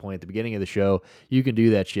original point at the beginning of the show, you can do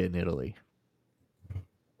that shit in Italy.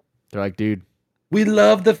 They're like, dude, we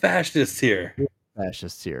love the fascists here.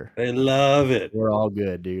 Fascists here. They love it. We're all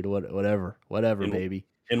good, dude. Whatever, baby.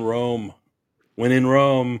 In Rome, when in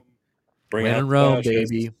Rome, bring out Rome,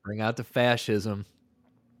 baby. Bring out the fascism.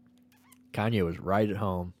 Kanye was right at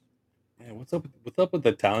home. Man, what's up with the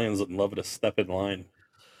Italians that love to step in line?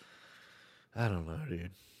 I don't know,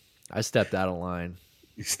 dude. I stepped out of line.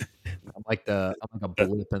 I'm like a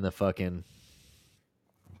blip in the fucking.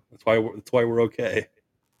 That's why we're okay.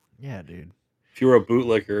 Yeah, dude. If you're a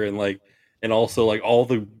bootlicker and and also like all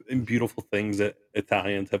the beautiful things that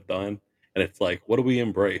Italians have done, and it's like, what do we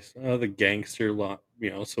embrace? The gangster lot,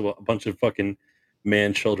 so a bunch of fucking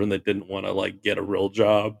man children that didn't want to like get a real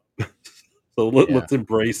job. So Yeah. let's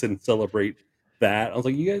embrace and celebrate that. I was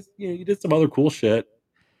like, you guys, you did some other cool shit.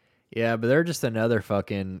 Yeah, but they're just another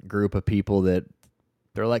fucking group of people that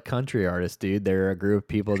they're like country artists, dude. They're a group of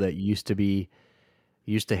people that used to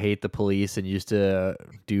hate the police and used to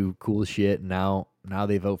do cool shit, and now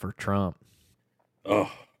they vote for Trump.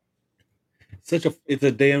 Oh, it's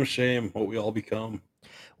a damn shame what we all become.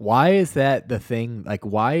 Why is that the thing? Like,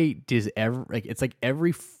 why does every like it's like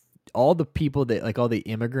all the people that like all the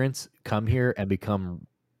immigrants come here and become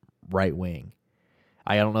right wing?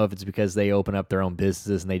 I don't know if it's because they open up their own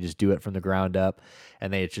businesses and they just do it from the ground up,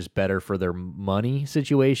 and it's just better for their money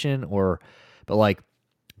situation, but like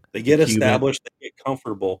They the get Cuban, established, they get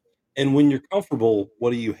comfortable, and when you're comfortable, what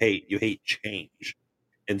do you hate? You hate change,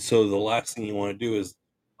 and so the last thing you want to do is,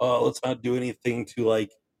 oh, let's not do anything to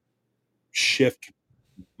like shift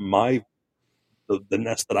my the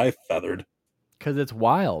nest that I've feathered. because it's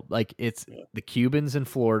wild. Like it's Yeah. the Cubans in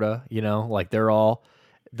Florida, like they're all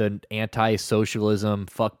the anti-socialism,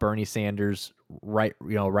 fuck Bernie Sanders, right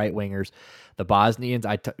wingers. The Bosnians,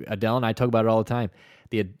 Adele and I talk about it all the time.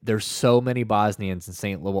 There's so many Bosnians in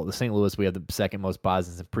St. Louis. The St. Louis, we have the second most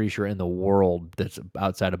Bosnians, I'm pretty sure, in the world that's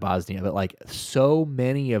outside of Bosnia. But like so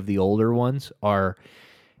many of the older ones are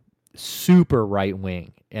super right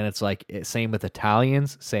wing, and it's like same with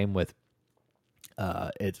Italians, same with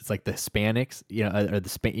it's like the Hispanics, or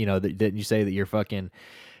didn't you say that you're fucking,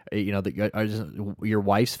 your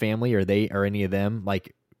wife's family, are any of them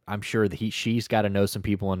like? I'm sure that she's got to know some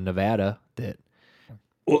people in Nevada that.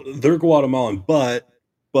 Well, they're Guatemalan, but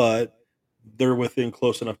they're within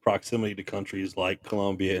close enough proximity to countries like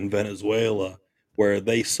Colombia and Venezuela, where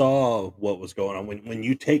they saw what was going on. When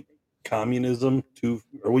you take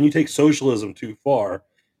when you take socialism too far,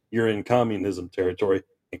 you're in communism territory,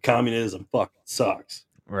 and communism fucking sucks.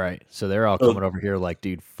 Right. So they're all So, coming over here like,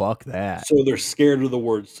 dude, fuck that. so they're scared of the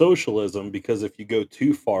word socialism because if you go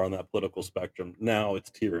too far on that political spectrum, now it's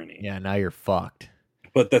tyranny. Yeah, now you're fucked.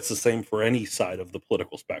 But that's the same for any side of the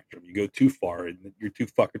political spectrum. You go too far, and you're too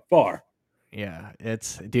fucking far. Yeah,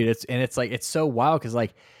 it's like it's so wild because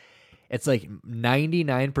like it's like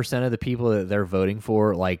 99% of the people that they're voting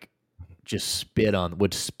for like just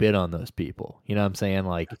would spit on those people. You know what I'm saying?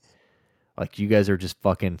 Like you guys are just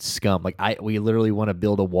fucking scum. Like we literally want to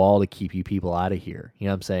build a wall to keep you people out of here. You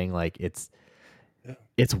know what I'm saying? Like Yeah.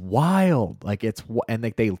 it's wild. Like and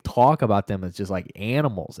like they talk about them as just like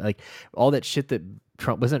animals. Like all that shit that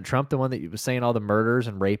wasn't Trump the one that was saying all the murders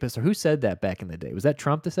and rapists, or who said that back in the day? Was that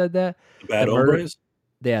Trump that said that? The bad That murder hombres?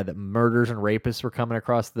 Yeah, that murders and rapists were coming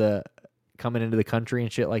into the country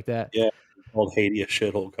and shit like that. Yeah, called Haiti a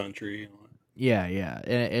shithole country. Yeah, yeah,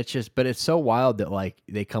 and it's just, but it's so wild that like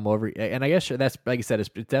they come over, and I guess that's like I said, it's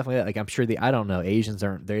definitely like I'm sure I don't know, Asians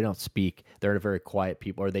they don't speak, they're very quiet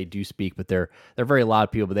people, or they do speak, but they're very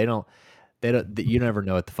loud people, but you never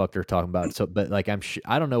know what the fuck they're talking about. So, but like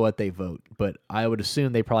I don't know what they vote, but I would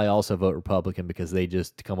assume they probably also vote Republican because they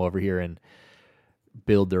just come over here and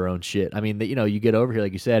build their own shit. I mean, you get over here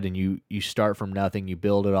like you said, and you start from nothing, you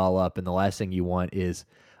build it all up, and the last thing you want is,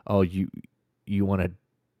 oh, you want to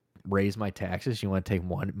raise my taxes, you want to take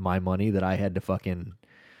my money that I had to fucking.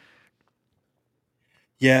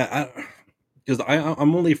 Yeah, because I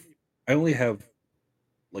only have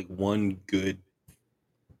like one good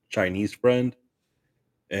Chinese friend,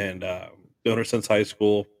 and known her since high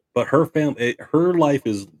school. But her life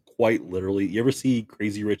is quite literally. You ever see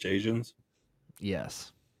Crazy Rich Asians?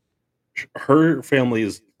 Yes. Her family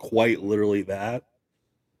is quite literally that.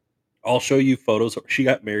 I'll show you photos. She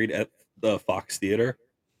got married at the Fox Theater,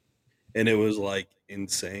 and it was like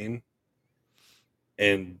insane.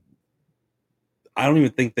 And I don't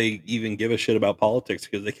even think they even give a shit about politics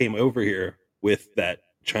because they came over here with that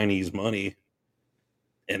Chinese money,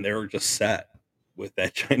 and they were just set with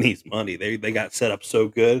that Chinese money. They got set up so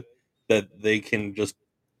good that they can just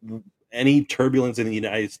any turbulence in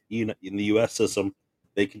in the U.S. system,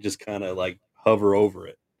 they can just kind of like hover over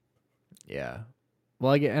it. Yeah.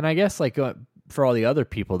 Well, and I guess like for all the other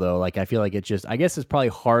people though, like I feel like I guess it's probably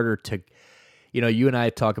harder to, you and I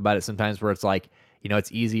talk about it sometimes where it's like,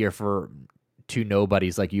 it's easier for two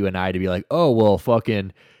nobodies like you and I to be like, oh well,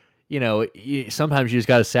 fucking, sometimes you just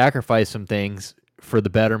got to sacrifice some things for the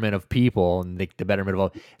betterment of people and the betterment of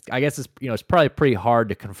all. I guess it's probably pretty hard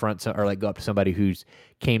to confront or like go up to somebody who's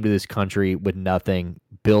came to this country with nothing,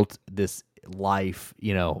 built this life.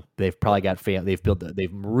 They've probably got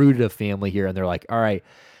they've rooted a family here, and they're like, all right,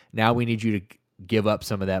 Now we need you to give up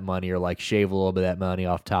some of that money or like shave a little bit of that money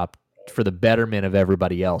off top for the betterment of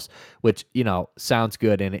everybody else, which, sounds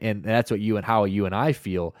good. And that's what how you and I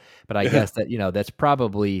feel. But I guess that,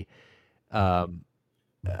 um,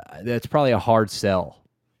 that's probably a hard sell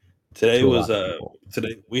Today to a was lot of people.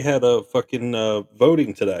 today we had a fucking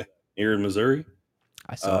voting today here in Missouri.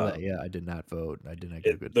 I saw that. Yeah, I did not vote. I did not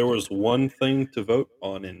give a good. There was one thing to vote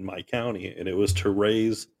on in my county, and it was to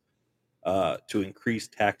increase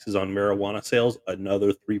taxes on marijuana sales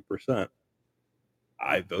another 3%.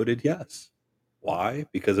 I voted yes. Why?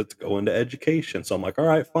 Because it's going to education. So I'm like, all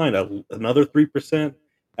right, fine, another 3%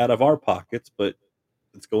 out of our pockets, but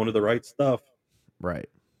it's going to the right stuff. Right.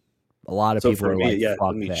 A lot of So people for are me, like, yeah, it fuck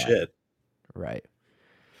doesn't mean that. shit. Right.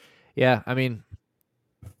 Yeah, I mean,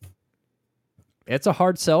 it's a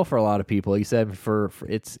hard sell for a lot of people. He said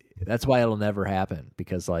that's why it'll never happen,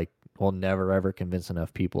 because like we'll never ever convince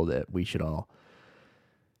enough people that we should all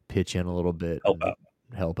pitch in a little bit Help and out.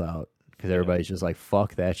 help out, because Yeah. everybody's just like,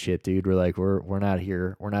 fuck that shit, dude. We're like, we're not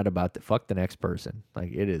here. We're not about to fuck the next person.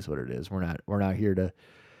 Like, it is what it is. We're not here to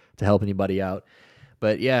help anybody out.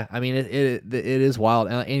 But yeah, I mean, it is wild,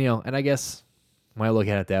 and I guess when I look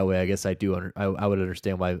at it that way, I guess I do. I would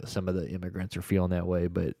understand why some of the immigrants are feeling that way,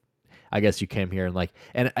 but I guess you came here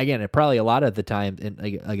and again, it probably a lot of the time, and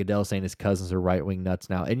like Adele saying, his cousins are right wing nuts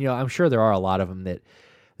now, and I'm sure there are a lot of them that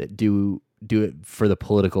do it for the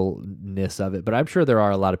politicalness of it, but I'm sure there are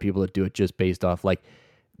a lot of people that do it just based off like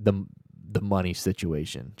the money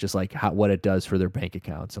situation, just like what it does for their bank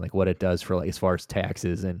accounts and like what it does for like as far as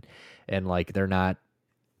taxes and like they're not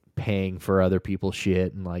paying for other people's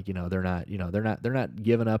shit, and like they're not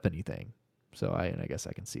giving up anything. So I guess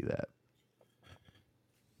I can see that.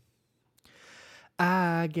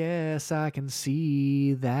 I guess I can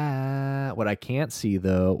see that. What I can't see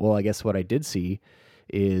though, well, I guess what I did see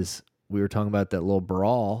is we were talking about that little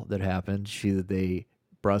brawl that happened. They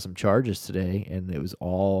brought some charges today, and it was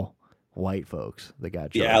all white folks that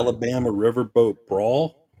got The charged. Alabama Riverboat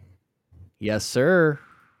Brawl. Yes, sir.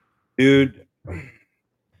 Dude,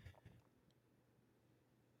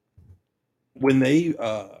 when they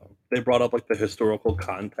brought up like the historical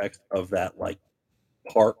context of that like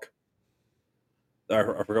park, I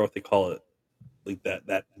forgot what they call it, like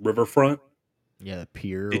that riverfront. Yeah, the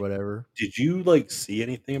pier or Did, whatever. did you like see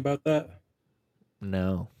anything about that?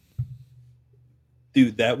 No.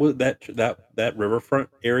 Dude, that was that riverfront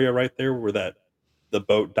area right there where the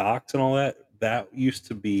boat docks and all that used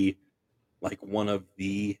to be like one of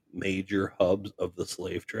the major hubs of the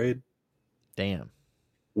slave trade, Damn.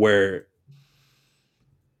 where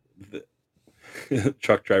the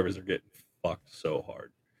truck drivers are getting fucked so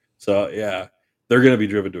hard. So yeah, they're gonna be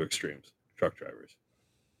driven to extremes. Truck drivers,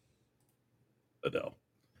 Adele.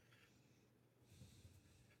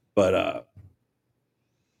 But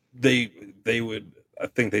they would. I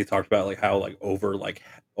think they talked about like how like over like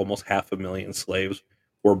almost 500,000 slaves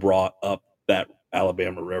were brought up that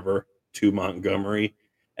Alabama River to Montgomery,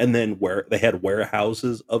 and then where they had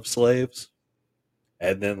warehouses of slaves,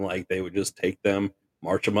 and then like they would just take them,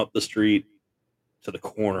 march them up the street to the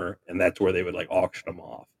corner, and that's where they would like auction them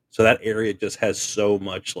off. So that area just has so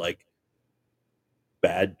much like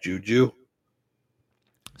bad juju.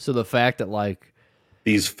 So the fact that like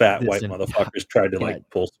These fat this white and motherfuckers tried to got like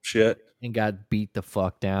pull some shit, got beat the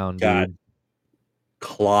fuck down, got dude.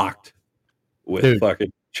 clocked with Dude,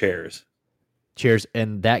 fucking chairs. cheers.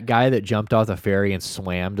 And that guy that jumped off the ferry and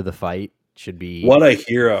swam to the fight should be. What a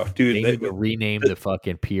hero, dude! They need to rename the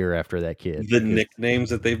fucking pier after that kid. The nicknames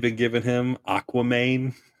that they've been giving him: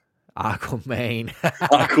 Aquaman, Aquaman.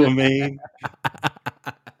 Aquaman.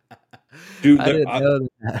 Dude, I didn't know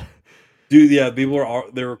that. dude, yeah, they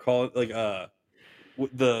were calling like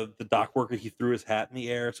the dock worker. He threw his hat in the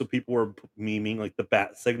air, so people were memeing like the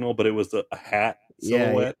bat signal, but it was a hat Yeah,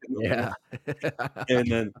 silhouette in the yeah. air.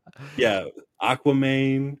 And then yeah,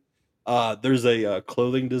 Aquaman. There's a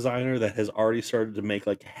clothing designer that has already started to make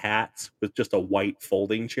like hats with just a white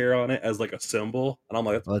folding chair on it as like a symbol, and I'm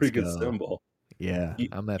like, that's a Let's pretty good go. symbol. Yeah, You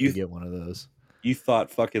I'm gonna have to you get one of those. you thought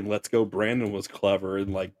fucking Let's Go Brandon was clever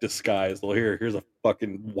and like disguised. Well, here's a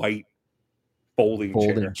fucking white folding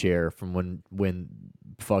Folding chair. chair from when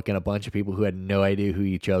fucking a bunch of people who had no idea who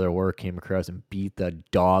each other were came across and beat the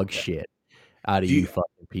dog Yeah. shit out of Do you you,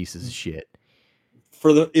 fucking pieces of shit.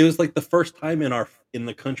 it was like the first time in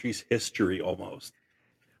the country's history almost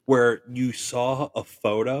where you saw a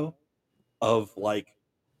photo of like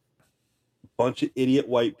a bunch of idiot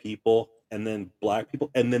white people and then black people,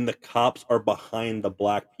 and then the cops are behind the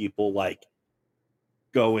black people like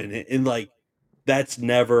going and like that's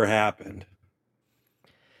never happened.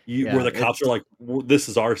 Where Yeah, the cops are like, "This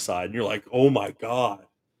is our side," and you're like, "Oh my god."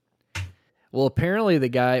 Well, apparently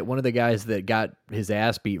one of the guys that got his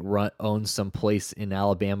ass beat, owns some place in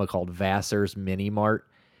Alabama called Vassar's Mini Mart,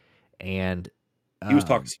 and He was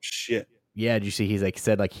talking um, some shit. yeah, did you see? He's like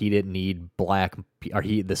said like he didn't need or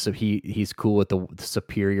he's cool with the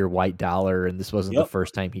superior white dollar, and this wasn't the Yep.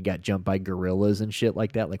 first time he got jumped by gorillas and shit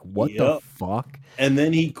like that. Like what the Yep. fuck? And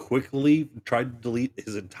then he quickly tried to delete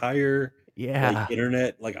his entire like Yeah.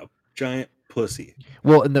 internet like a giant pussy.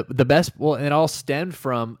 Well, and the best, well, and it all stemmed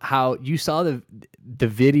from how you saw the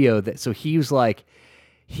video that, so he was like,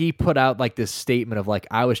 he put out like this statement of like,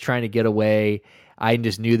 I was trying to get away. I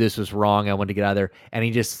just knew this was wrong. I wanted to get out of there. And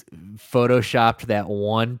he just photoshopped that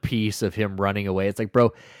one piece of him running away. It's like,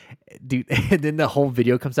 bro, dude. And then the whole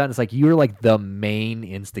video comes out and it's like, you're like the main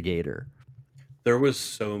instigator. There was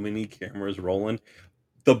so many cameras rolling.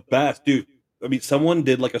 The best, dude. I mean, someone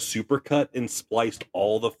did like a supercut and spliced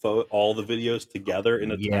all the videos together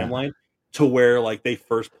in a Yeah. timeline to where like they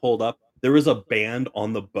first pulled up. There was a band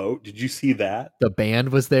on the boat. Did you see that? The band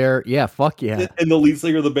was there. Yeah. Fuck yeah. And the lead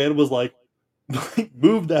singer of the band was like,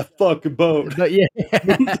 "Move that fucking boat, But yeah.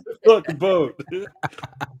 move that fucking boat."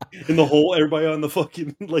 And the whole everybody on the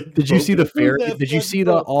fucking like. Did you see the "Move fair? that Did you fucking see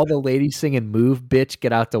boat." all the ladies singing "Move, bitch,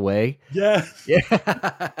 get out the way"? Yes. Yeah.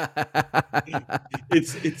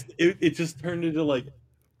 It just turned into like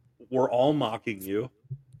we're all mocking you,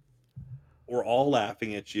 we're all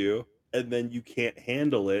laughing at you, and then you can't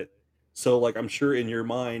handle it. So like I'm sure in your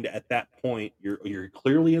mind at that point you're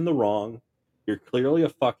clearly in the wrong. You're clearly a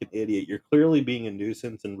fucking idiot. You're clearly being a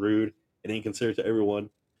nuisance and rude and inconsiderate to everyone.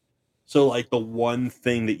 So like the one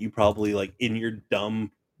thing that you probably like in your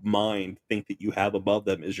dumb mind think that you have above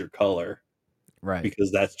them is your color Right.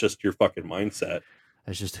 because that's just your fucking mindset.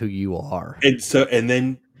 That's just who you are. And so and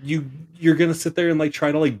then you're gonna sit there and like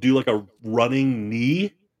try to like do like a running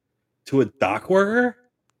knee to a dock worker.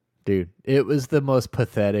 Dude, it was the most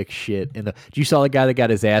pathetic shit in the. You saw the guy that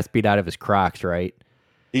got his ass beat out of his Crocs, right?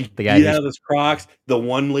 He The guy beat who's out his Crocs. The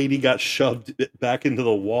one lady got shoved back into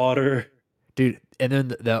the water. dude, and then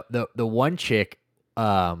the one chick,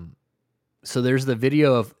 so there's the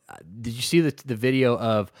video of. Did you see the video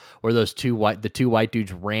of where the two white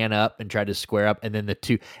dudes ran up and tried to square up, and then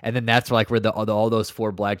that's like where all those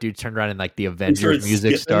four black dudes turned around and like the Avengers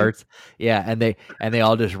music starts, yeah, and they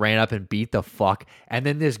all just ran up and beat the fuck, and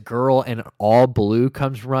then this girl in all blue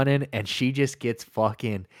comes running and she just gets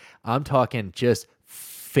fucking, I'm talking just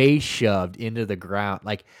face shoved into the ground,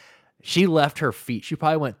 like she left her feet, she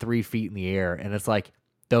probably went 3 feet in the air, and it's like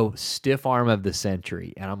the stiff arm of the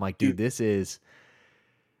century, and I'm like, dude, this is.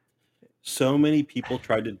 So many people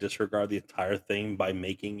tried to disregard the entire thing by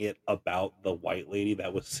making it about the white lady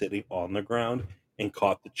that was sitting on the ground and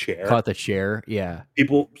caught the chair. Yeah.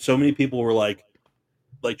 So many people were like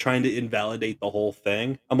trying to invalidate the whole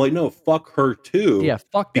thing. I'm like, no, fuck her too. Yeah,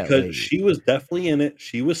 fuck that because lady. she was definitely in it.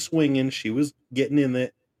 She was swinging. She was getting in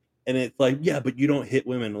it. And it's like, yeah, but you don't hit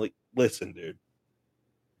women. Like, listen, dude,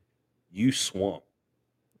 you swung.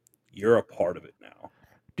 You're a part of it now,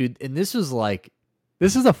 dude. And this is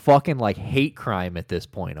a fucking like hate crime at this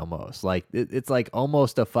point, almost like it's like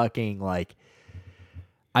almost a fucking like.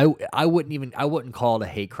 I wouldn't call it a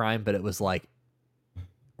hate crime, but it was like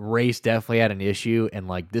race definitely had an issue, and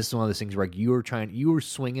like this is one of those things where like you were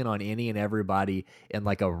swinging on any and everybody in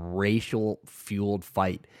like a racial fueled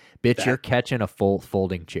fight, bitch. You're catching a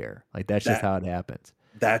folding chair, like that's just how it happens.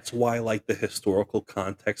 That's why like the historical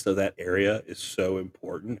context of that area is so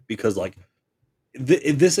important, because like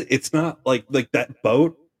it's not like that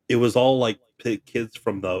boat, it was all like kids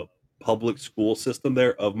from the public school system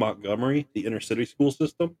there of Montgomery, the inner city school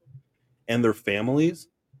system, and their families.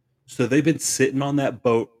 So they've been sitting on that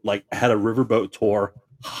boat, like had a riverboat tour,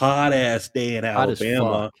 hot ass day in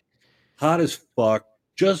Alabama, hot as fuck,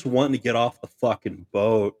 just wanting to get off the fucking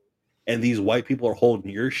boat. And these white people are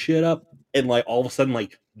holding your shit up. And like all of a sudden,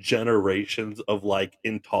 like generations of like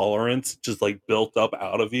intolerance just like built up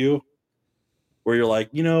out of you, where you're like,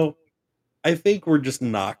 I think we're just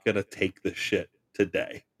not going to take this shit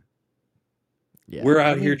today. Yeah, we're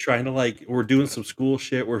out here trying to we're doing some school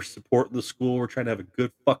shit. We're supporting the school. We're trying to have a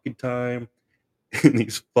good fucking time. And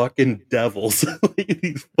these fucking devils,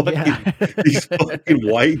 these fucking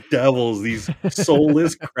white devils, these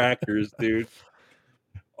soulless crackers, dude,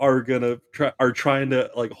 are trying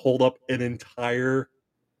to like hold up an entire.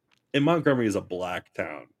 And Montgomery is a black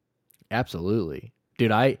town. Absolutely,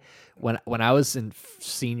 dude. When I was a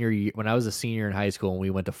senior in high school and we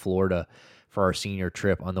went to Florida for our senior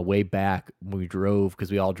trip, on the way back, we drove,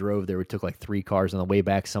 because we all drove there. We took like 3 cars. On the way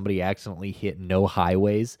back, somebody accidentally hit no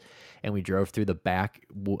highways, and we drove through the back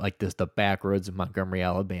back roads of Montgomery,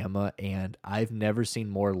 Alabama. And I've never seen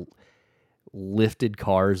more lifted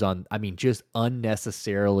cars on, I mean, just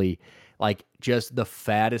unnecessarily, like just the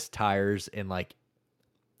fattest tires and like,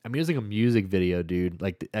 I mean, it was like a music video, dude.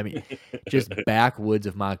 Like, I mean, just backwoods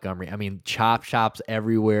of Montgomery. I mean, chop shops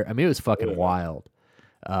everywhere. I mean, it was fucking wild.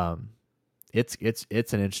 It's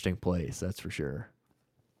an interesting place, that's for sure.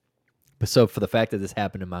 But so for the fact that this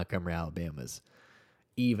happened in Montgomery, Alabama is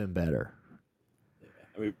even better.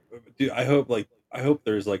 I mean, dude, I hope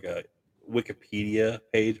there's like a Wikipedia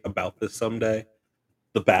page about this someday.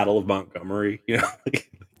 The Battle of Montgomery, you know,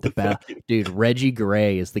 like, The battle, dude. Reggie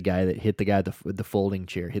Gray is the guy that hit the guy with the folding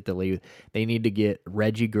chair. Hit the lady. They need to get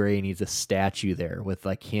Reggie Gray needs a statue there with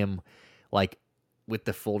like him, like with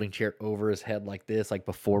the folding chair over his head like this, like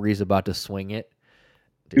before he's about to swing it.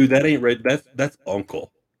 Dude, that ain't Reggie. That's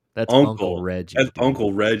Uncle. That's Uncle Reggie. That's dude.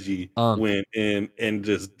 Uncle Reggie went in and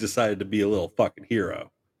just decided to be a little fucking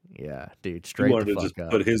hero. Yeah, dude. He Straight wanted the to fuck just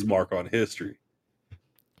up. put his mark on history.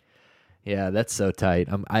 Yeah, that's so tight.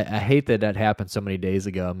 I hate that happened so many days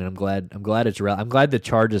ago. I mean, I'm glad it's real. I'm glad the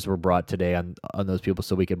charges were brought today on those people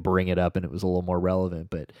so we could bring it up and it was a little more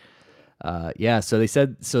relevant. But yeah, so they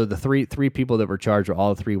said the three people that were charged were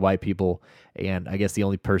all three white people, and I guess the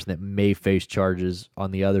only person that may face charges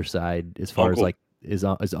on the other side, as far as like is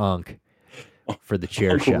Unc for the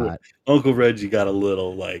chair shot. Uncle Reggie got a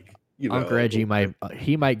little like Uncle Reggie might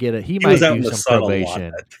get it. He was might out in do the some sun probation.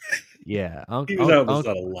 a lot. Yeah, He was out in the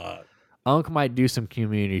sun a lot. Unc might do some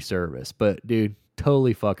community service, but dude,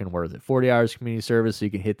 totally fucking worth it. 40 hours community service so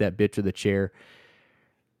you can hit that bitch with a chair.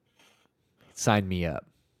 Sign me up.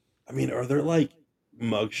 I mean, are there like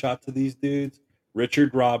mugshots of these dudes?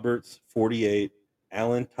 Richard Roberts, 48,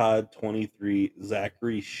 Alan Todd, 23,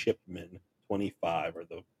 Zachary Shipman, 25 are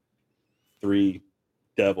the three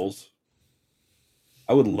devils.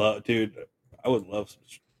 I would love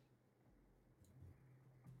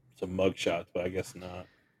some mugshots, but I guess not.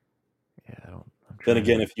 Yeah, I don't. Then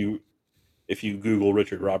again, if you Google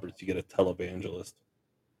Richard Roberts, you get a televangelist.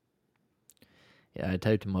 Yeah, I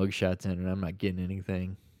typed mugshots in and I'm not getting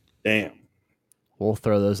anything. Damn. We'll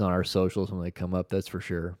throw those on our socials when they come up. That's for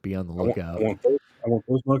sure. Be on the lookout. I want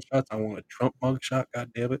those mugshots. I want a Trump mugshot.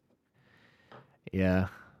 God damn it. Yeah.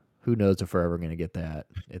 Who knows if we're ever going to get that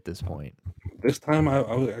at this point. This time I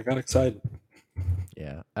got excited.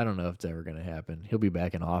 Yeah. I don't know if it's ever going to happen. He'll be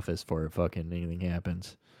back in office before fucking anything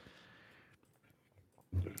happens.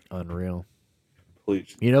 Unreal.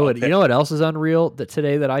 Please. You know what else is unreal that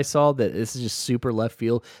today that I saw, that this is just super left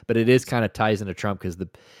field, but it is kind of ties into Trump because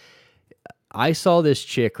I saw this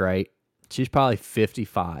chick, right? She's probably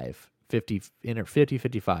 55,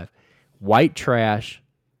 55, white trash,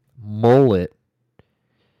 mullet,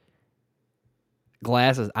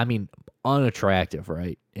 glasses. I mean, unattractive,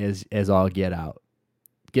 right? As all get out.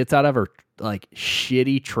 Gets out of her like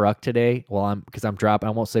shitty truck today because I'm dropping.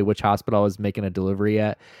 I won't say which hospital I was making a delivery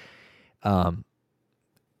at.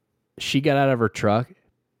 She got out of her truck,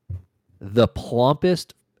 the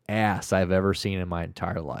plumpest ass I've ever seen in my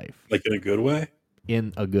entire life. Like in a good way?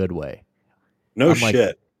 In a good way. No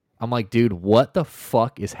shit. I'm like, dude, what the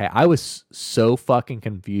fuck is I was so fucking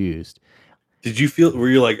confused. Did you were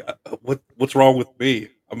you like, what's wrong with me?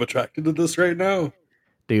 I'm attracted to this right now.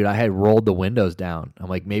 Dude, I had rolled the windows down. I'm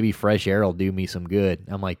like, maybe fresh air will do me some good.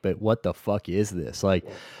 I'm like, but what the fuck is this? Like,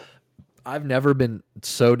 I've never been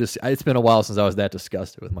so it's been a while since I was that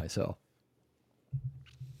disgusted with myself.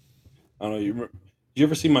 I don't know. Did you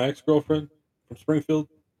ever see my ex-girlfriend from Springfield?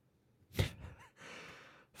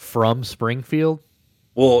 From Springfield?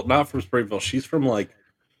 Well, not from Springfield. She's from like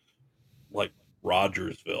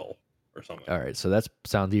Rogersville or something. All right, so that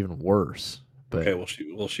sounds even worse. But okay,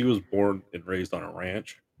 well she was born and raised on a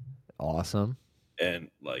ranch. Awesome. And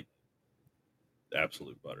like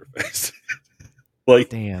absolute butterface. Like,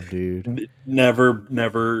 damn, dude.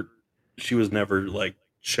 Never she was never like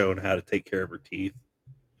shown how to take care of her teeth.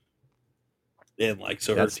 And like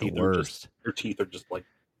so that's her teeth are just like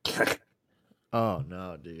oh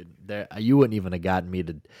no, dude. You wouldn't even have gotten me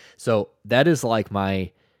to. So that is like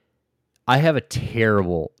I have a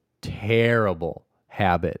terrible, terrible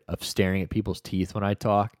habit of staring at people's teeth when I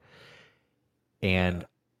talk, and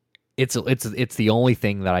it's the only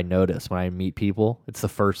thing that I notice when I meet people. It's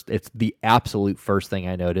the absolute first thing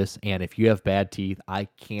I notice. And if you have bad teeth, I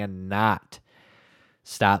cannot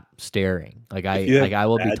stop staring. Like I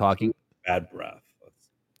will be talking. Bad breath.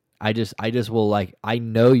 I just will like, I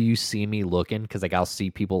know you see me looking because like I'll see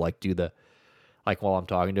people like do the, like while I'm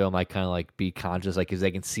talking to them, I kind of like be conscious, like because they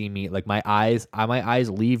can see me, like my eyes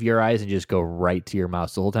leave your eyes and just go right to your mouth.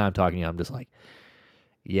 So the whole time I'm talking to you, I'm just like,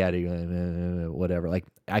 yeah, dude, whatever. Like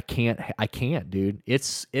I can't, dude.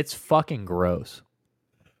 It's fucking gross.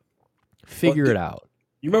 Figure it out.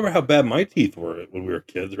 You remember how bad my teeth were when we were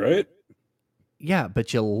kids, right? Yeah,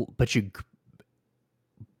 but you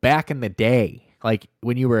back in the day, like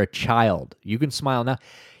when you were a child, you can smile now.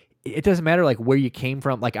 It doesn't matter like where you came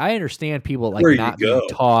from. Like I understand people like Where you not being go.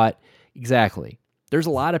 taught exactly. There's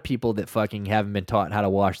a lot of people that fucking haven't been taught how to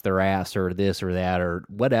wash their ass or this or that or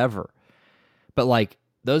whatever. But like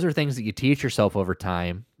those are things that you teach yourself over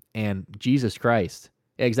time. And Jesus Christ,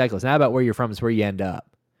 yeah, exactly. It's not about where you're from; it's where you end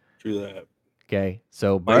up. True that. Okay,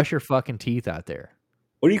 so brush your fucking teeth out there.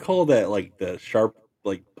 What do you call that? Like the sharp,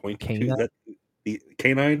 like pointy tooth? Is that the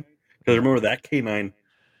canine? Because I remember that canine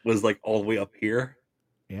was like all the way up here.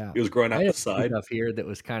 Yeah, It was growing out the side. Up here that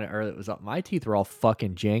was kind of, or it was my teeth were all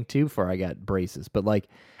fucking jank too before I got braces. But like,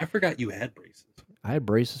 I forgot you had braces. I had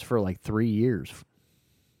braces for like 3 years.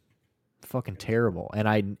 Fucking terrible.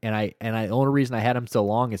 And the only reason I had them so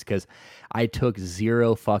long is because I took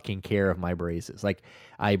zero fucking care of my braces. Like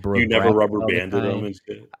I broke. You never rubber banded them and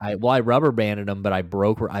shit. I rubber banded them, but I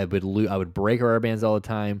would break rubber bands all the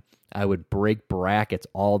time. I would break brackets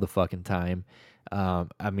all the fucking time.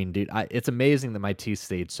 I mean, dude, it's amazing that my teeth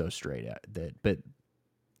stayed so straight but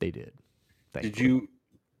they did. Did you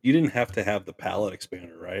didn't have to have the palate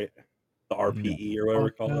expander, right? The RPE or whatever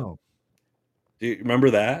we call it. Do you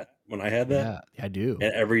remember that when I had that? Yeah, I do.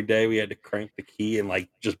 And every day we had to crank the key and like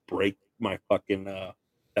just break my fucking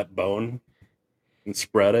that bone and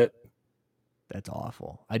spread it. That's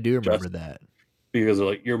awful. I do remember that. Because they're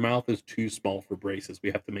like, your mouth is too small for braces.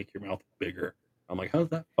 We have to make your mouth bigger. I'm like, how does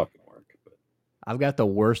that fucking work? But I've got the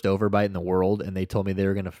worst overbite in the world, and they told me they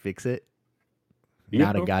were gonna fix it.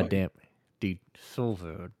 Not a goddamn dude. So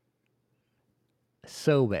bad.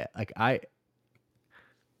 So bad. Like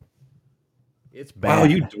it's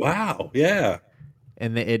bad. Wow, yeah.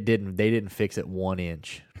 And they didn't fix it 1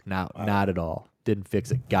 inch. Not at all. Didn't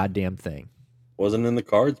fix a goddamn thing. Wasn't in the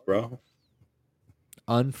cards, bro.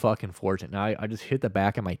 Unfucking fortunate. Now I just hit the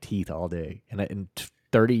back of my teeth all day, and in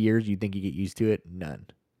 30 years, you think you get used to it? None.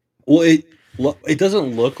 Well, it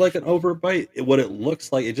doesn't look like an overbite. What it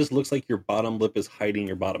looks like, it just looks like your bottom lip is hiding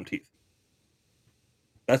your bottom teeth.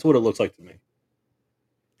 That's what it looks like to me.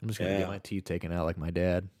 I'm just gonna get my teeth taken out like my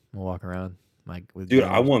dad. We'll walk around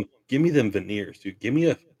give me them veneers, dude. Give me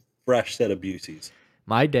a fresh set of Buseys.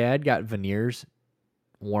 My dad got veneers,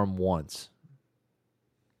 wore them once.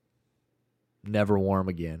 Never wore them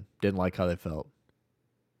again. Didn't like how they felt.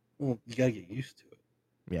 Well, you gotta get used to it.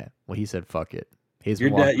 Yeah. Well, he said, "Fuck it."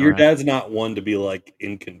 Your dad's not one to be like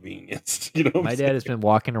inconvenienced. You know, my dad has been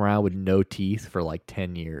walking around with no teeth for like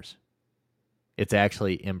 10 years. It's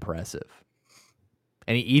actually impressive,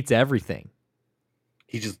 and he eats everything.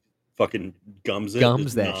 He just fucking gums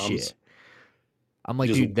that shit. I'm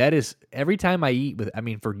like, dude, that is every time I eat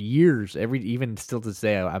for years, even still to this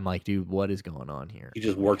day, I'm like, dude, what is going on here? He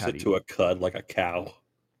just works it to a cud like a cow.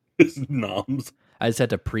 His noms. I just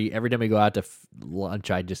had to every time we go out to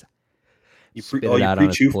lunch, I just you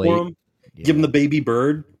pre-chew for him? Yeah. Give him the baby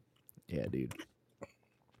bird? Yeah, dude.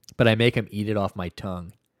 But I make him eat it off my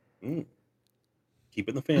tongue. Keep it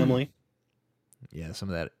in the family. Yeah, some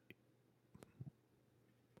of that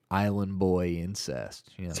island boy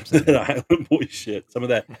incest. You know what I'm saying? Island boy shit. Some of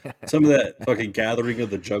that fucking gathering of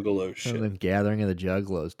the Juggalos shit. Some of the gathering of the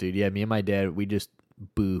Juggalos, dude. Yeah, me and my dad, we just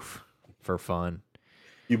boof for fun.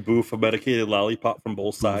 You boof a medicated lollipop from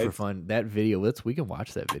both sides for fun. That video, we can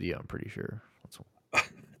watch that video. I'm pretty sure. I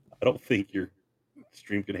don't think your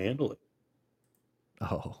stream can handle it.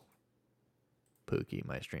 Oh, Pookie,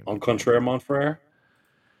 my stream. On contraire, mon frere.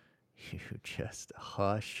 You just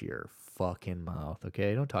hush your fucking mouth,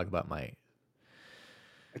 okay? Don't talk about my.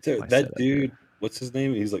 I tell you, that dude, what's his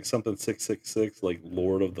name? He's like something 666, like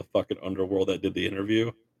Lord of the fucking Underworld that did the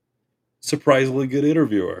interview. Surprisingly good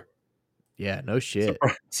interviewer. Yeah, no shit.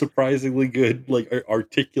 Surprisingly good, like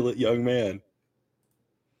articulate young man.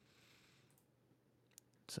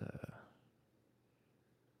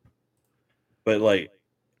 But like,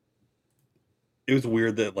 it was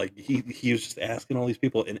weird that like he was just asking all these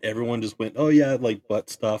people, and everyone just went, "Oh yeah, like butt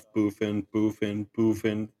stuff, boofing."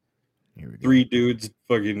 3 dudes,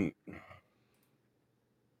 fucking.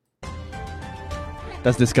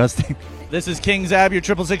 That's disgusting. This is King Zab, your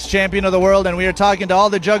 666 champion of the world, and we are talking to all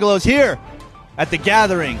the Juggalos here at the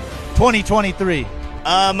Gathering 2023.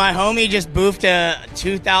 My homie just boofed a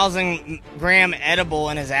 2,000 gram edible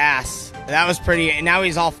in his ass. That was pretty. Now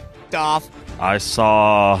he's all f***ed off. I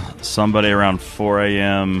saw somebody around 4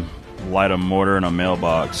 a.m. light a mortar in a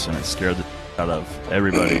mailbox, and it scared the out of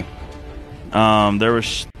everybody. There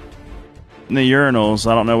was in the urinals.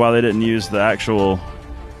 I don't know why they didn't use the actual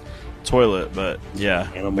toilet, but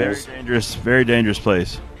yeah, Animals. Very dangerous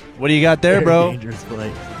place. What do you got there, bro? Dangerous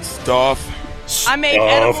place. Stuff, I make Stuff.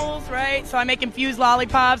 edibles, right? So I make infused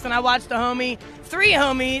lollipops, and I watched three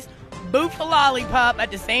homies, boof a lollipop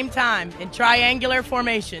at the same time in triangular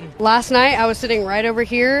formation. Last night, I was sitting right over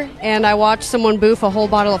here, and I watched someone boof a whole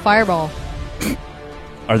bottle of Fireball.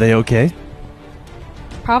 Are they okay?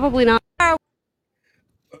 Probably not.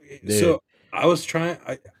 Dude. So I was trying.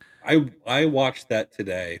 I watched that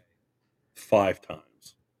today 5 times.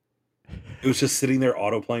 It was just sitting there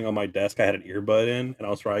auto playing on my desk. I had an earbud in, and I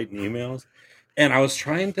was writing emails, and I was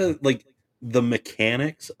trying to like the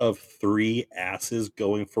mechanics of 3 asses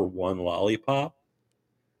going for 1 lollipop.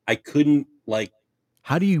 I couldn't like.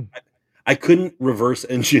 How do you I couldn't reverse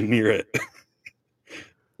engineer it.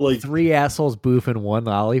 Like 3 assholes boofing 1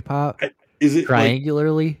 lollipop is it like,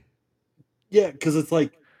 triangularly? yeah, because it's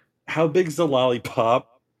like, how big's the lollipop?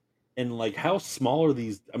 And like, how small are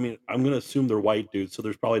these? I mean, I'm gonna assume they're white dudes, so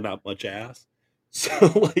there's probably not much ass. So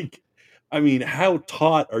like, I mean, how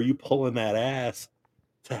taut are you pulling that ass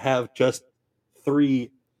to have just 3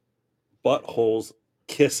 buttholes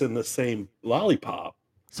kissing the same lollipop?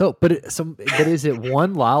 So, but is it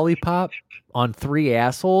 1 lollipop on 3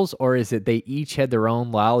 assholes, or is it they each had their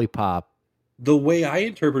own lollipop? The way I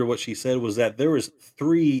interpreted what she said was that there was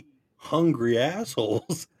 3 hungry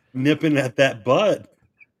assholes nipping at that butt.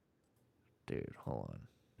 Dude, hold on.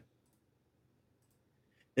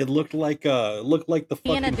 It looked like the In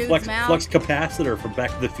a fucking dude's flux mouth. capacitor from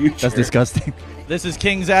Back to the Future. That's disgusting. This is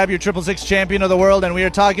King Zab, your 666 champion of the world, and we are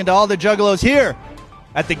talking to all the Juggalos here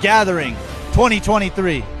at the Gathering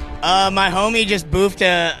 2023. My homie just boofed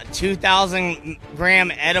a 2,000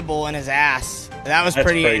 gram edible in his ass. That was That's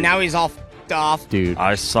pretty. crazy. Now he's all f***ed off. Dude,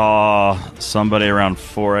 I saw somebody around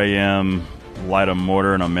 4 a.m. light a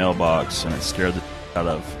mortar in a mailbox, and it scared the out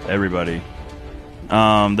of everybody.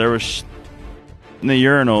 There was in the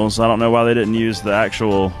urinals. I don't know why they didn't use the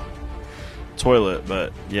actual toilet,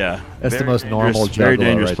 but yeah, that's the very most normal dangerous, very Juggalo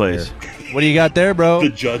dangerous right place. What do you got there, bro? The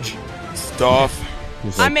judge. Stuff.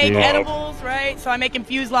 He's I like, make dude, edibles, right? So I make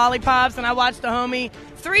infused lollipops, and I watched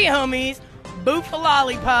three homies, boof a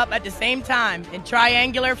lollipop at the same time in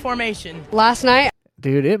triangular formation. Last night,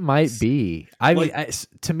 dude, it might be. I mean, Like-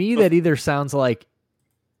 to me, that either sounds like.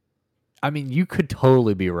 I mean, you could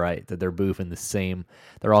totally be right that they're boofing the same.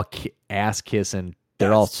 They're all ass kissing.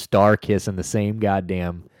 They're all star kissing the same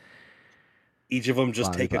goddamn. Each of them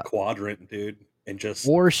just take a Lollipop. quadrant, dude, and just.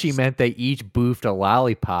 Or she meant they each boofed a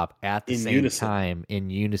lollipop at the In same unison. time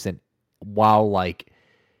in unison, while like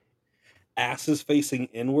asses facing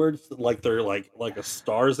inwards, like they're like a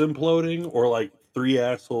star's imploding, or like 3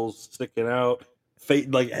 assholes sticking out,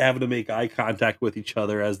 like having to make eye contact with each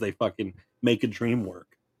other as they fucking make a dream work.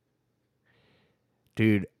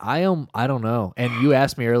 dude, I don't know. And you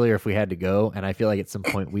asked me earlier if we had to go, and I feel like at some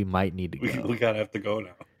point we might need to go. We gotta have to go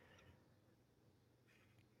now.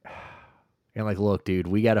 And like, look, dude,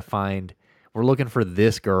 we got to find. We're looking for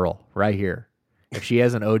this girl right here. If she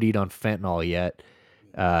hasn't OD'd on fentanyl yet,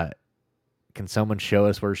 can someone show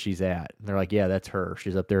us where she's at? And they're like, yeah, that's her.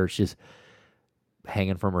 She's up there. She's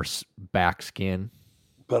hanging from her back skin.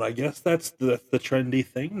 But I guess that's the trendy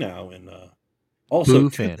thing now. And also,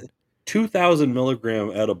 Boofing 2,000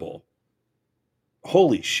 milligram edible.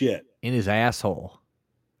 Holy shit! in his asshole.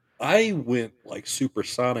 I went like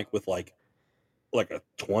supersonic with like a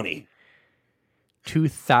 20.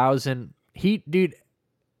 2,000. Dude,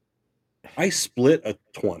 I split a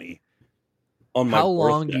 20 on my how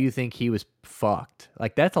long birthday. do you think he was fucked?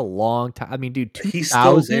 Like, that's a long time. I mean, dude, He's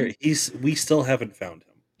still 2,000. there. We still haven't found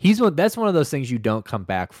him. That's one of those things you don't come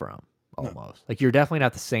back from. Almost like you're definitely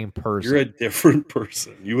not the same person. You're a different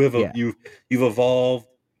person. You have Yeah. you've evolved.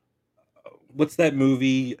 What's that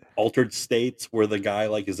movie, Altered States, where the guy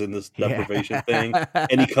like is in this deprivation thing,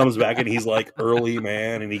 and he comes back and he's like early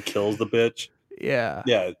man, and he kills the bitch. Yeah.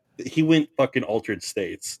 Yeah, he went fucking Altered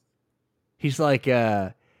States. He's like,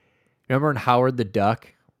 remember in Howard the Duck?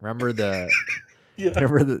 Remember the Yeah,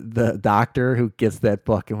 remember the doctor who gets that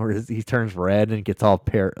fucking where he turns red and gets all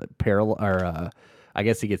I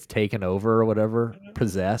guess he gets taken over or whatever,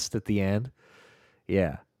 possessed at the end.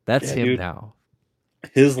 Yeah, that's Yeah, him dude. now.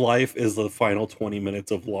 his life is the final 20 minutes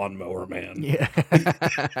of Lawnmower Man Yeah.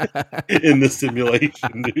 in the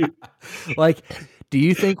simulation, dude. Like, do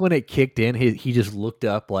you think when it kicked in, he just looked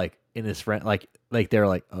up like in his friend, like they're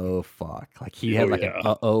like, oh fuck, like he had Oh, like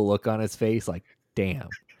yeah. an look on his face, like damn,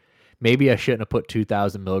 maybe I shouldn't have put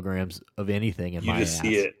 2,000 milligrams of anything in You my just ass.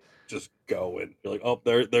 see it just going. You're like, oh,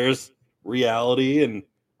 there's reality, and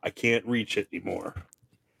I can't reach it anymore.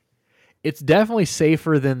 It's definitely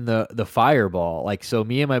safer than the fireball. Like, so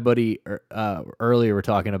me and my buddy earlier were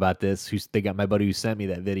talking about this. My buddy who sent me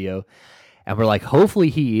that video, And we're like, hopefully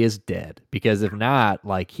he is dead, because if not,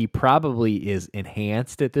 like he probably is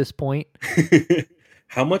enhanced at this point.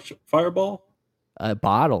 How much Fireball? A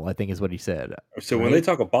bottle, I think, is what he said. So when they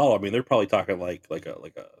talk a bottle, I mean they're probably talking like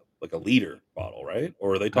a liter bottle, right?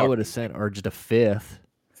 Or are they talking? I would have said, or just a fifth.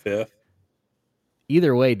 Fifth.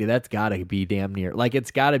 Either way, dude, that's got to be damn near. Like,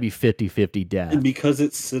 it's got to be 50-50 death. And because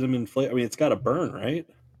it's cinnamon flavor, I mean, it's got to burn, right?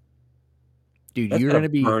 Dude, That's you're going to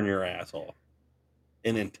be... burn your asshole.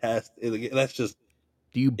 And that's just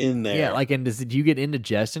in there. Yeah, like, and do you get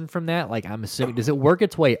indigestion from that? Like, I'm assuming, does it work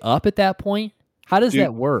its way up at that point? How does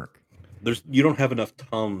that work? You don't have enough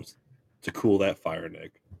Tums to cool that fire,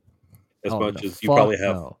 Nick. As much as you probably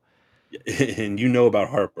have. No. And you know about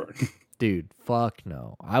heartburn. Dude, fuck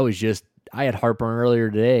no. I had heartburn earlier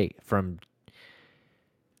today from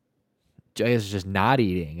just not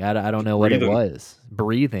eating. I don't know what it was.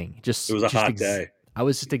 Breathing. It was a hot day. I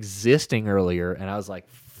was just existing earlier, and I was like,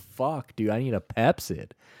 fuck, dude, I need a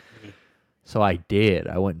Pepsid. So I did.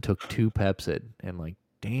 I went and took 2 Pepsid, and like,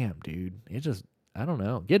 damn, dude, it just, I don't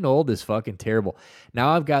know. Getting old is fucking terrible.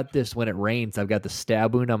 Now I've got this, when it rains, I've got the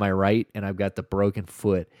stab wound on my right, and I've got the broken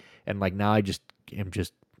foot. And like now I am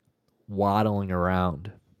just waddling around.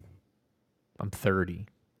 I'm 30.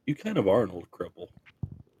 You kind of are an old cripple.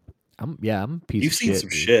 I'm a piece You've of shit. seen some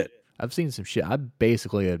shit. I've seen some shit. I'm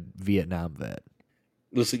basically a Vietnam vet.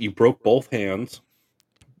 Listen, you broke both hands.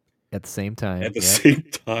 At the same time. At the same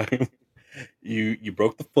time. You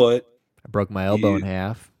broke the foot. I broke my elbow in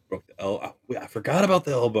half. Broke the elbow. I forgot about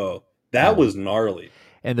the elbow. That was gnarly.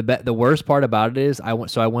 And the worst part about it is I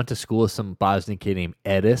went to school with some Bosnian kid named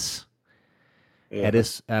Edis. Yeah.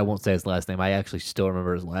 Edis, I won't say his last name. I actually still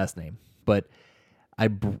remember his last name. But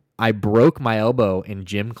I broke my elbow in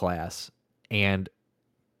gym class, and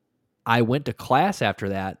I went to class after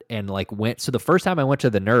that and so the first time I went to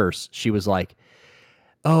the nurse, she was like,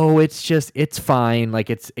 "Oh, it's fine.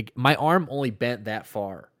 Like my arm only bent that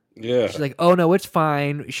far." Yeah. She's like, "Oh no, it's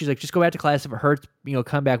fine." She's like, "Just go back to class. If it hurts,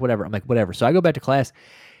 come back, whatever." I'm like, "Whatever." So I go back to class,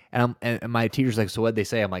 and my teacher's like, "So what'd they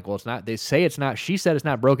say?" I'm like, "Well, it's not. They say it's not. She said it's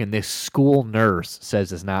not broken. This school nurse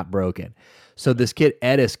says it's not broken." So this kid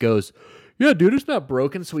Edis goes, "Yeah, dude, it's not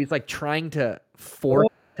broken." So he's like trying to force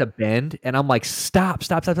to bend, and I'm like, "Stop!"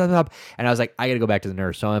 And I was like, "I got to go back to the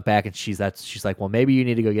nurse." So I went back, and she's like, "Well, maybe you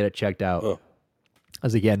need to go get it checked out." I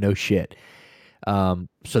was like, "Yeah, no shit." So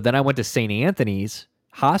then I went to St. Anthony's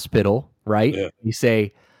Hospital, right? Yeah. You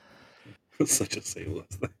say, such a sailor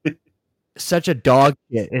thing. Such a dog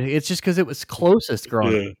shit. And it's just because it was closest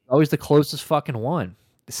growing up. Always the closest fucking one.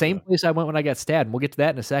 The same place I went when I got stabbed. And we'll get to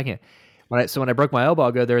that in a second. When I broke my elbow,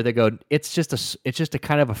 I go there. They go, it's just a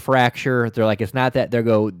kind of a fracture. They're like, it's not that.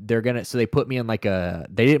 So they put me in they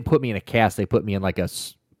didn't put me in a cast. They put me in like a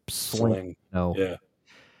sling. No. Yeah.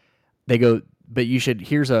 They go, but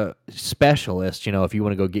here's a specialist, if you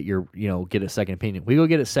want to go get get a second opinion. We go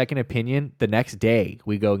get a second opinion the next day.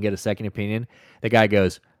 We go and get a second opinion. The guy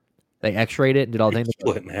goes, they x-rayed it and did all the things.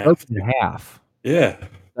 Split in half. Broken in half. Yeah.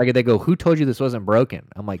 Like they go, who told you this wasn't broken?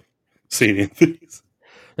 I'm like, St. Anthony's.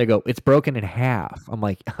 They go, it's broken in half. I'm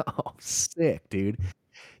like, oh, sick, dude.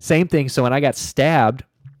 Same thing. So when I got stabbed,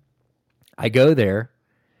 I go there.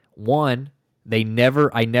 I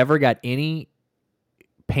never got any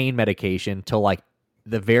pain medication till like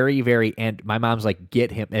the very, very end. My mom's like,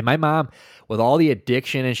 get him. And my mom, with all the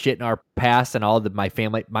addiction and shit in our past and all of my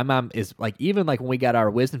family, my mom is like, even like when we got our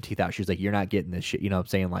wisdom teeth out, she was like, you're not getting this shit. You know what I'm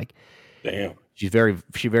saying? Like, damn.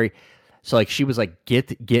 So like she was like,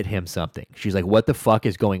 get him something. She's like, what the fuck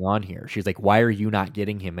is going on here? She's like, why are you not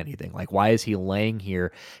getting him anything? Like, why is he laying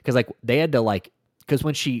here? Because like they had to because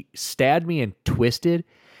when she stabbed me and twisted,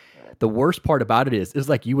 the worst part about it is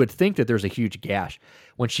like you would think that there's a huge gash.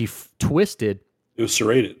 When she twisted, it was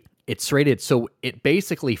serrated. It's serrated, so it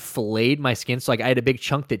basically filleted my skin. So like I had a big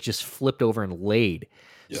chunk that just flipped over and laid.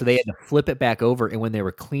 Yes. So they had to flip it back over, and when they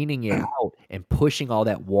were cleaning it out and pushing all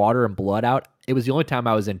that water and blood out, it was the only time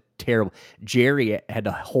I was in terrible. Jerry had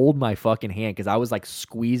to hold my fucking hand because I was like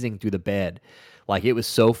squeezing through the bed. Like it was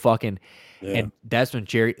so fucking... Yeah. And that's when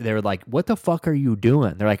they were like, what the fuck are you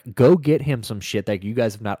doing? They're like, go get him some shit. Like you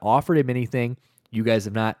guys have not offered him anything. You guys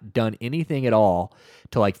have not done anything at all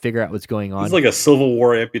to like figure out what's going on. It's like a Civil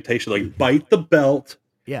War amputation. Like bite the belt.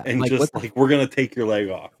 Yeah. And just like, we're going to take your leg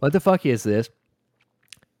off. What the fuck is this?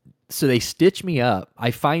 So they stitch me up. I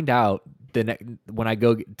find out when I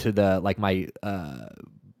go to the my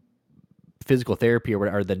physical therapy or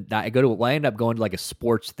I end up going to like a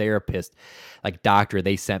sports therapist, like doctor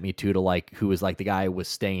they sent me to like who was like the guy I was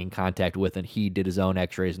staying in contact with, and he did his own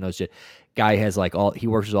x-rays and those shit. Guy has like he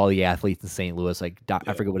works with all the athletes in St. Louis, I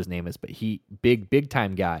forget what his name is, but he big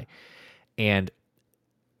time guy. And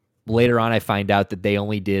later on I find out that they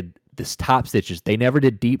only did this top stitches. They never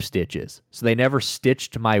did deep stitches. So they never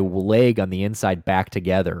stitched my leg on the inside back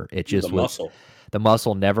together. It just the was muscle. the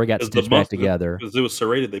muscle never got stitched back together. Because it was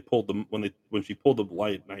serrated, they pulled them when she pulled the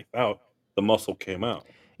light knife out, the muscle came out.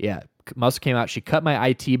 Yeah, muscle came out. She cut my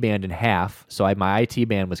IT band in half. So my IT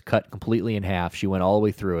band was cut completely in half. She went all the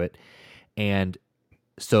way through it. And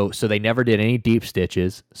so they never did any deep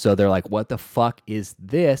stitches. So they're like, what the fuck is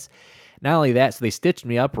this? Not only that, so they stitched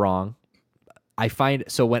me up wrong. I find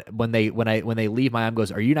so when they leave, my mom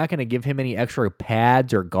goes, "Are you not going to give him any extra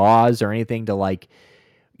pads or gauze or anything to like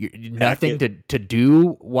nothing to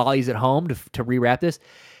do while he's at home to rewrap this?"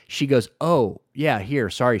 She goes, "Oh yeah, here.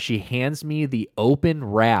 Sorry." She hands me the open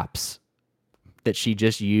wraps that she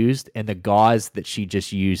just used and the gauze that she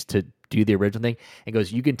just used to do the original thing, and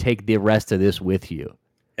goes, "You can take the rest of this with you."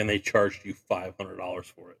 And they charged you $500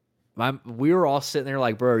 for it. We were all sitting there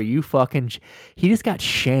like, "Bro, are you fucking?" He just got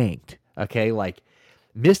shanked. Okay, like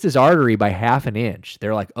missed his artery by half an inch.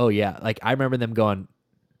 They're like, "Oh yeah." Like I remember them going.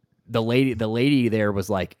 The lady there was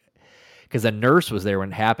like, because the nurse was there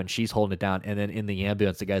when it happened. She's holding it down, and then in the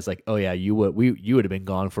ambulance, the guy's like, "Oh yeah, you would have been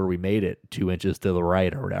gone before we made it 2 inches to the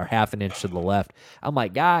right or half an inch to the left." I'm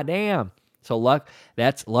like, "God damn." So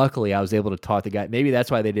luckily I was able to talk the guy. Maybe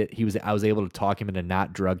that's why they did. I was able to talk him into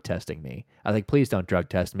not drug testing me. I was like, "Please don't drug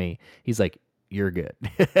test me." He's like, "You're good."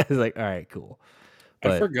 I was like, "All right, cool."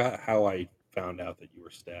 But I forgot how I found out that you were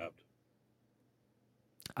stabbed.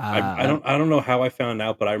 I don't know how I found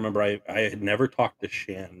out, but I remember I had never talked to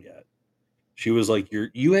Shan yet. She was like,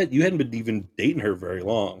 you hadn't been even dating her very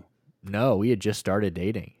long. No, we had just started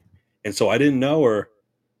dating. And so I didn't know her,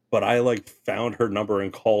 but I like found her number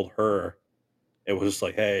and called her. It was just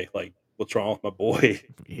like, "Hey, like, what's wrong with my boy?"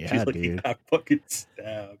 Yeah, she's like, dude. "He got fucking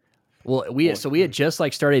stabbed." Well, we had just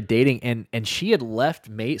like started dating, and she had left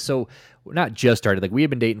mate. So not just started, like we had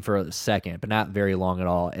been dating for a second, but not very long at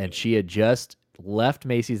all. And she had just left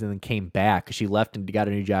Macy's and then came back. She left and got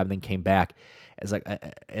a new job and then came back as like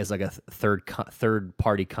a third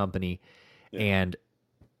party company, and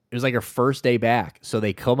it was like her first day back. So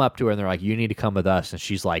they come up to her and they're like, "You need to come with us." And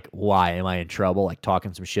she's like, "Why? Am I in trouble?" Like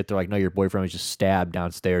talking some shit. They're like, "No, your boyfriend was just stabbed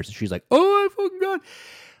downstairs." And she's like, "Oh, I fucking God."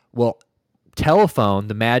 Well, telephone,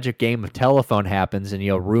 the magic game of telephone happens, and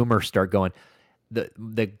rumors start going.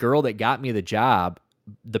 The girl that got me the job,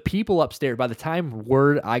 the people upstairs, by the time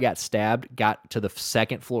word I got stabbed got to the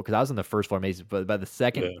second floor, because I was on the first floor, Mason, but by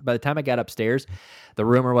the time I got upstairs, the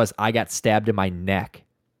rumor was I got stabbed in my neck.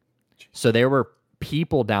 So there were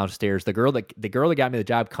people downstairs. The girl that got me the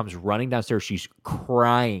job comes running downstairs. She's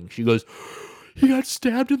crying. She goes, "He got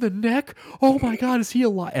stabbed in the neck. Oh my God, is he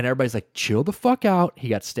alive?" And everybody's like, "Chill the fuck out. He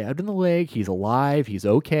got stabbed in the leg. He's alive. He's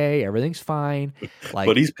okay. Everything's fine." Like,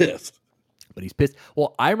 but he's pissed.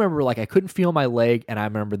 Well, I remember like I couldn't feel my leg, and I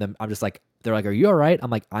remember them. I'm just like, they're like, "Are you all right?"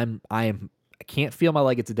 I'm like, I can't feel my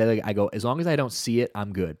leg. It's a dead leg. I go, as long as I don't see it,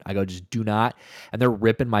 I'm good. I go, just do not. And they're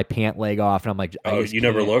ripping my pant leg off, and I'm like, "Oh, you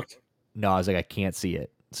never looked?" No, I was like, I can't see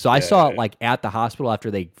it. So I saw it like at the hospital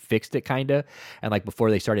after they fixed it, kind of, and like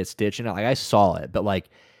before they started stitching it. Like I saw it, but like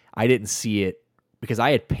I didn't see it because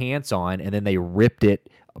I had pants on, and then they ripped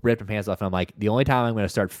my pants off, and I'm like, the only time I'm going to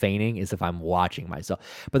start fainting is if I'm watching myself.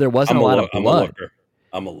 But there wasn't a lot of blood.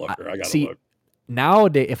 I'm a looker. I gotta see, look.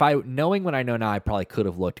 Nowadays, knowing what I know now, I probably could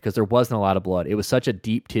have looked because there wasn't a lot of blood. It was such a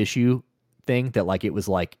deep tissue thing that like it was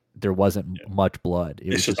like there wasn't much blood.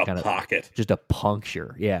 It was just kind of pocket, just a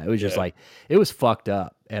puncture. Yeah, it was just like it was fucked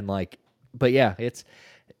up, and like, but yeah, it's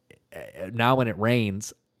now when it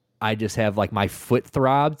rains, I just have like my foot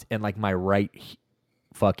throbs and like my right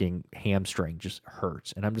fucking hamstring just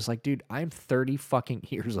hurts, and I'm just like, dude, I'm 30 fucking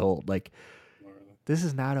years old. Like, this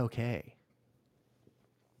is not okay.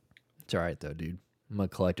 It's all right though, dude. I'm gonna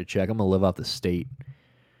collect a check. I'm gonna live off the state.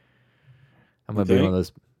 I'm gonna be one of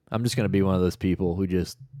those. I'm just gonna be one of those people who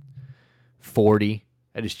just 40.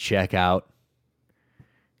 I just check out.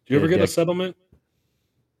 Do you ever get a settlement?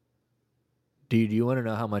 Dude, do you want to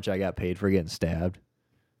know how much I got paid for getting stabbed?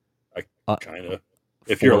 Kind of.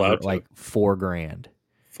 If you're allowed to. Like $4,000.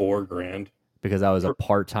 $4,000? Because I was a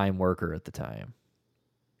part-time worker at the time.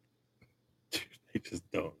 Dude, they just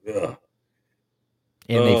don't. Ugh.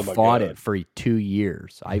 And they fought it for 2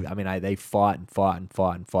 years. I mean, they fought and fought and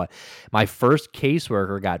fought and fought. My first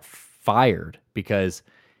caseworker got fired because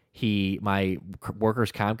my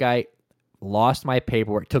workers' comp guy, lost my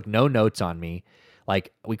paperwork, took no notes on me.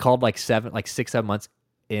 Like we called like 6, 7 months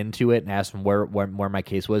into it and asked him where my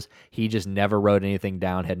case was. He just never wrote anything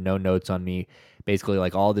down, had no notes on me. Basically,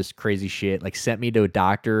 like all this crazy shit. Like sent me to a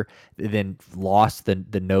doctor, then lost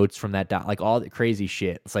the notes from that like all the crazy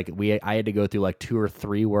shit. It's like I had to go through like 2 or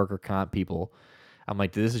 3 worker comp people I'm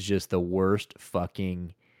like, this is just the worst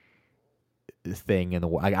fucking thing in the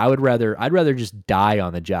world. I'd rather just die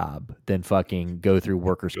on the job than fucking go through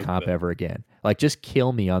workers' comp ever again. Like, just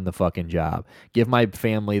kill me on the fucking job. Give my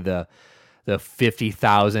family the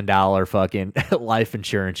 $50,000 fucking life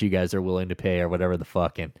insurance you guys are willing to pay or whatever the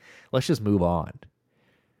fucking. Let's just move on.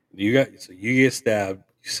 You get stabbed.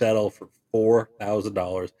 You settle for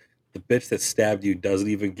 $4,000. The bitch that stabbed you doesn't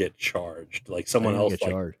even get charged. Like someone else,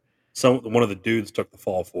 one of the dudes took the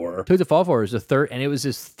fall for her. Took the fall for her. It was the third, and it was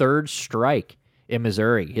his third strike in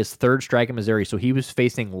Missouri. His third strike in Missouri. So he was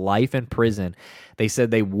facing life in prison. They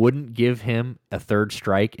said they wouldn't give him a third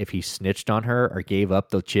strike if he snitched on her or gave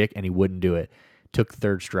up the chick, and he wouldn't do it. Took the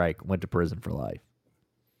third strike, went to prison for life.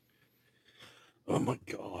 Oh my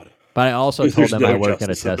God. But I also told them I wasn't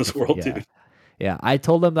going to testify. Yeah, I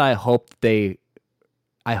told them that I hope they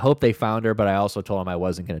found her, but I also told them I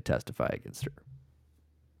wasn't going to testify against her.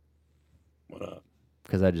 What up?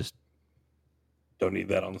 Because I just don't need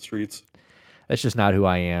that on the streets. That's just not who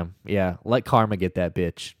I am. Yeah, let karma get that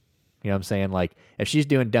bitch. You know what I'm saying? Like, if she's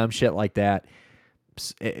doing dumb shit like that,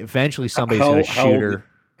 eventually somebody's going to shoot her.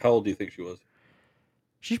 How old do you think she was?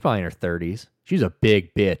 She's probably in her 30s. She's a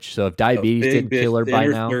big bitch. So if diabetes didn't kill her by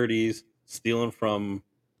now. In her 30s, stealing from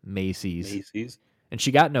Macy's. And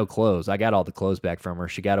she got no clothes. I got all the clothes back from her.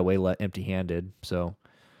 She got away empty-handed. So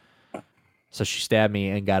she stabbed me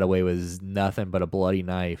and got away with nothing but a bloody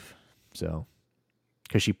knife. So,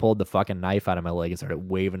 because she pulled the fucking knife out of my leg and started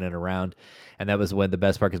waving it around. And that was when the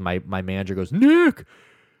best part, because my manager goes, Nick,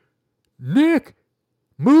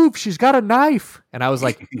 move, she's got a knife. And I was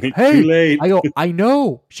like, hey, I go, I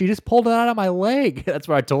know, she just pulled it out of my leg. That's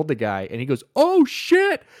what I told the guy. And he goes, oh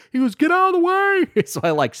shit. He goes, get out of the way. So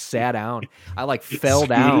I like sat down. I like fell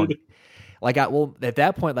down. Like, at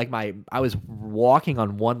that point, like I was walking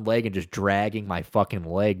on one leg and just dragging my fucking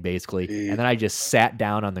leg basically. And then I just sat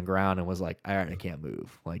down on the ground and was like, all right, I can't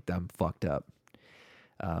move. Like, I'm fucked up.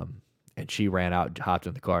 And she ran out, hopped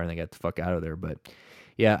in the car, and they got the fuck out of there. But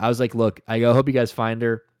yeah, I was like, look, I hope you guys find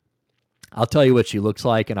her. I'll tell you what she looks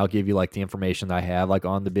like, and I'll give you like the information that I have like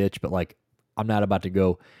on the bitch. But like, I'm not about to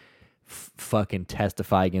go fucking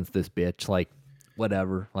testify against this bitch. Like,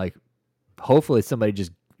 whatever. Like, hopefully somebody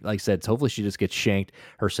just, like I said, hopefully she just gets shanked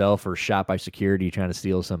herself or shot by security trying to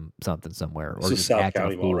steal something somewhere. This is South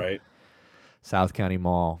County Mall, right? South County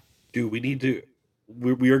Mall. Dude, we need to.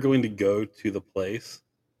 We are going to go to the place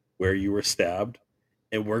where you were stabbed,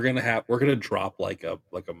 and we're gonna drop like a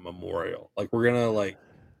memorial. Like, we're gonna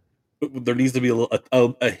there needs to be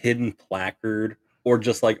a hidden placard, or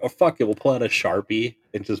just like, oh fuck it, we'll pull out a Sharpie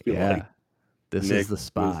and just be like, this is the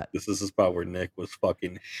spot. This is the spot where Nick was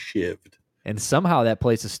fucking shivved. And somehow that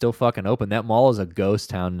place is still fucking open. That mall is a ghost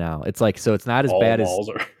town now. It's like, so it's not as bad as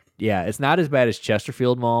it's not as bad as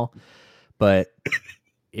Chesterfield Mall, but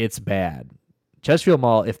it's bad. Chesterfield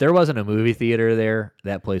Mall, if there wasn't a movie theater there,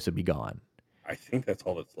 that place would be gone. I think that's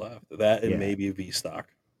all that's left. That and maybe V-Stock.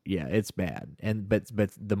 Yeah, it's bad. And but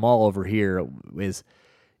the mall over here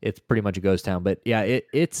it's pretty much a ghost town. But yeah,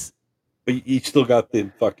 it's. But you still got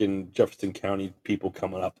the fucking Jefferson County people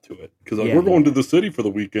coming up to it because we're going to the city for the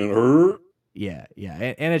weekend. Yeah,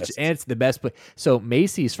 and it's the best place. So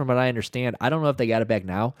Macy's, from what I understand, I don't know if they got it back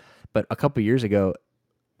now, but a couple years ago,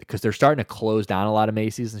 because they're starting to close down a lot of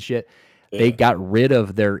Macy's and shit, they got rid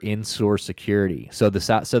of their in-store security. So the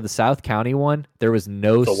South County one, there was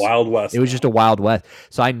no. It's a Wild West. It was just a Wild West.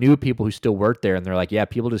 So I knew people who still worked there, and they're like, yeah,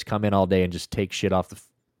 people just come in all day and just take shit off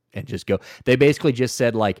and just go. They basically just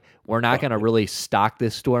said, like, we're not going to really stock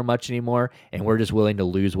this store much anymore, and we're just willing to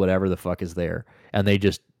lose whatever the fuck is there. And they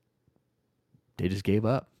just gave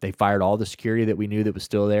up. They fired all the security that we knew that was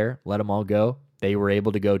still there, let them all go. They were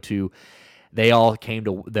able to go to, they all came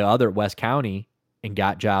to the other West County and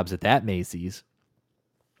got jobs at that Macy's.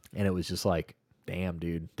 And it was just like, damn,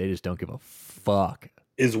 dude, they just don't give a fuck.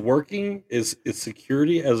 Is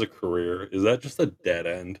security as a career, is that just a dead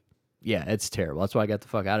end? Yeah, it's terrible. That's why I got the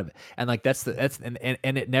fuck out of it. And like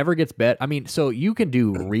and it never gets better. I mean, so you can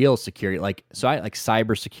do real security, like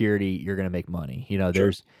cyber security, you're gonna make money. You know,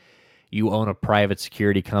 you own a private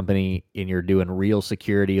security company and you're doing real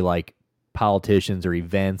security, like politicians or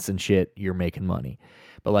events and shit, you're making money.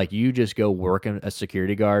 But like, you just go work a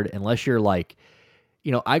security guard, unless you're like,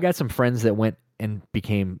 you know, I got some friends that went and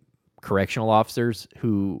became correctional officers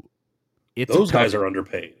who those guys are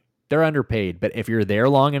underpaid. They're underpaid, but if you're there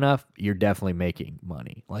long enough, you're definitely making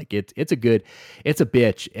money. Like, it's a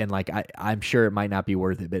bitch, and like I'm sure it might not be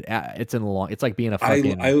worth it, but it's in the long. It's like being a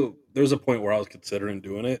fucking. There's a point where I was considering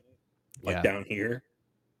doing it, down here,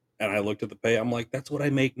 and I looked at the pay. I'm like, that's what I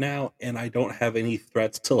make now, and I don't have any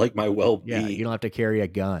threats to like my well-being. Yeah, you don't have to carry a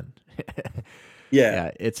gun.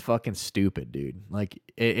 Yeah, it's fucking stupid, dude. Like,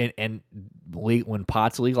 when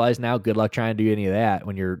pot's legalized now, good luck trying to do any of that.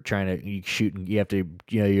 When you're trying to shoot, and you have to,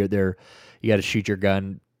 you're there, you got to shoot your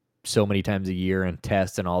gun so many times a year and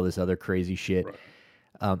test and all this other crazy shit.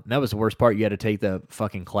 Right. That was the worst part. You had to take the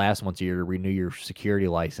fucking class once a year to renew your security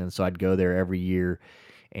license. So I'd go there every year,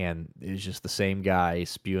 and it was just the same guy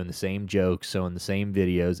spewing the same jokes, showing the same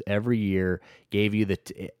videos every year. Gave you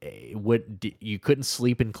you couldn't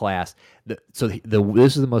sleep in class. This is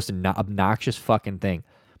the most obnoxious fucking thing.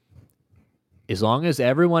 As long as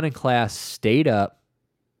everyone in class stayed up,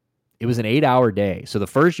 it was an 8-hour day. So the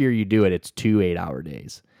first year you do it, it's 2 8-hour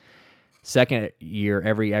days. Second year,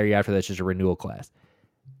 every year after that's just a renewal class.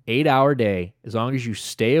 8-hour day. As long as you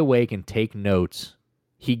stay awake and take notes,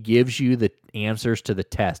 he gives you the answers to the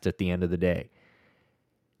test at the end of the day.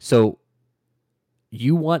 So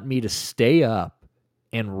you want me to stay up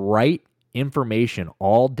and write information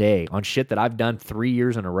all day on shit that I've done 3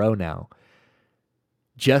 years in a row now,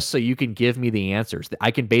 just so you can give me the answers.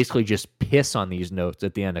 I can basically just piss on these notes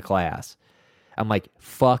at the end of class. I'm like,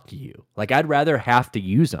 fuck you. Like, I'd rather have to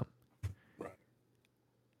use them. Right.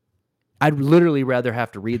 I'd literally rather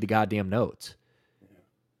have to read the goddamn notes.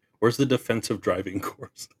 Where's the defensive driving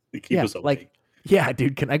course? They keep us awake. Like, yeah,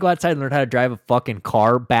 dude, can I go outside and learn how to drive a fucking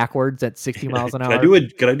car backwards at 60 miles an hour?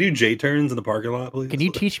 Can I do J-turns in the parking lot, please? Can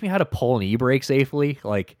you teach me how to pull an e-brake safely?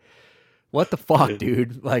 Like, what the fuck,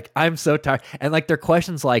 dude? Like, I'm so tired. And like, their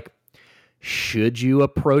questions like, should you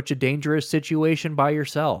approach a dangerous situation by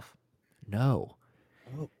yourself? No.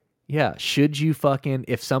 Oh. Yeah. Should you fucking,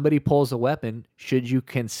 if somebody pulls a weapon, should you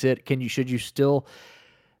still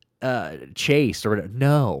chase or whatever?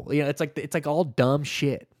 No. You know, it's like all dumb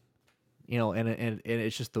shit. You know, and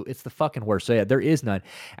it's just it's the fucking worst. So yeah, there is none.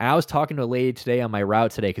 And I was talking to a lady today on my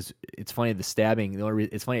route today, because it's funny, the stabbing.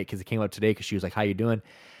 It's funny because it came up today because she was like, "How you doing?"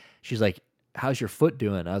 She's like, "How's your foot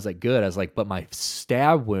doing?" I was like, "Good." I was like, "But my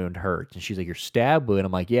stab wound hurts." And she's like, "Your stab wound?"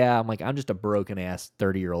 I'm like, "Yeah." I'm like, "I'm just a broken ass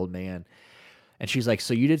 30-year-old man." And she's like,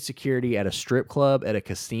 "So you did security at a strip club, at a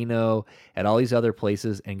casino, at all these other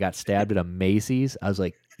places, and got stabbed at a Macy's?" I was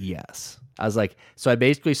like, "Yes." I was like, "So I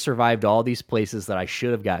basically survived all these places that I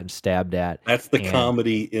should have gotten stabbed at." That's the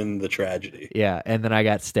comedy in the tragedy. Yeah, and then I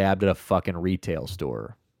got stabbed at a fucking retail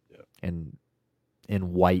store, in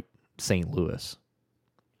white St. Louis.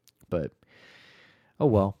 But oh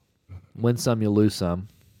well, win some, you lose some.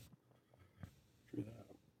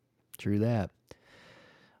 True that.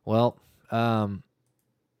 Well,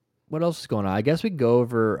 what else is going on? I guess we can go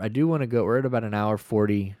over. I do want to go. We're at about an hour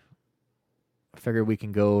 40. I figured we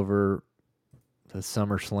can go over the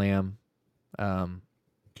SummerSlam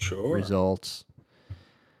results.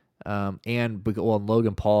 And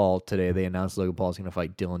Logan Paul today, they announced Logan Paul is going to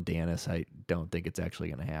fight Dylan Dennis. I don't think it's actually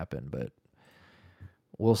going to happen, but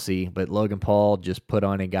we'll see. But Logan Paul just put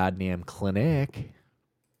on a goddamn clinic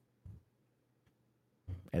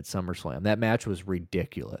at SummerSlam. That match was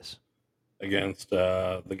ridiculous. Against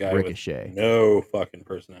the guy Ricochet. with no fucking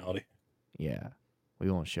personality. Yeah.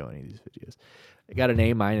 We won't show any of these videos. I got an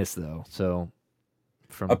A- though, so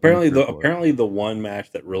from apparently the one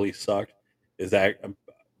match that really sucked is that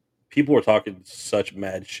people were talking such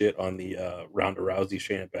mad shit on the Ronda Rousey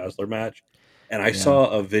Shayna Baszler match, and I saw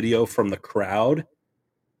a video from the crowd.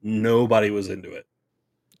 Nobody was into it.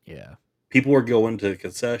 Yeah, people were going to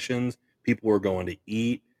concessions. People were going to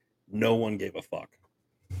eat. No one gave a fuck.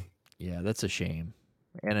 Yeah, that's a shame,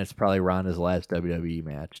 and it's probably Ronda's last WWE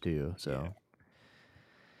match too. So. Yeah.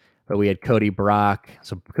 But we had Cody Brock.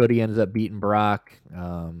 So Cody ends up beating Brock.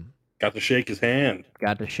 Got to shake his hand.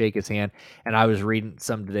 And I was reading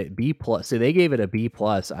some today. B+. So they gave it a B+.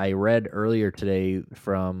 I read earlier today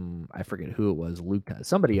from, I forget who it was, Luke,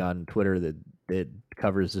 somebody on Twitter that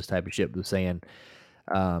covers this type of shit was saying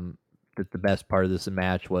that the best part of this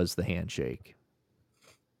match was the handshake.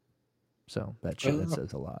 So that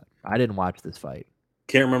says a lot. I didn't watch this fight.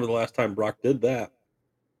 Can't remember the last time Brock did that.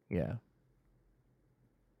 Yeah.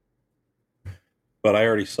 But I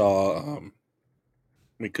already saw,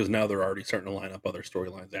 because now they're already starting to line up other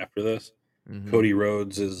storylines after this. Mm-hmm. Cody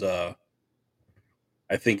Rhodes is, I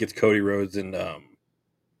think it's Cody Rhodes and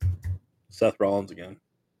Seth Rollins again.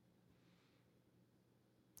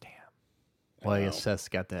 Damn. Well, I guess Seth's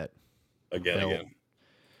got that. Again.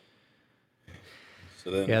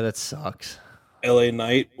 So then, yeah, that sucks. LA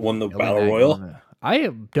Knight won the Battle Royal. I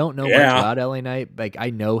don't know much about LA Knight. Like,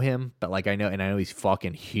 I know him, but like I know he's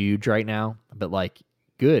fucking huge right now. But like,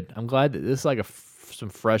 good. I'm glad that this is like some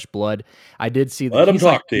fresh blood. I did see that. Let him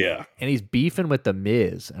talk to you. And he's beefing with the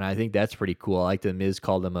Miz, and I think that's pretty cool. I like the Miz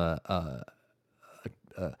called him a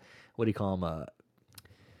what do you call him?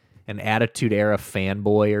 An Attitude Era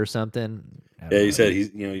fanboy or something. don't Yeah, he know. said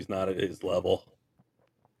he's not at his level.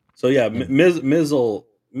 So yeah, And- Miz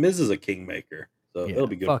is a kingmaker, so Yeah, it'll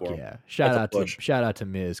be good fuck for him. yeah! That's a Shout out to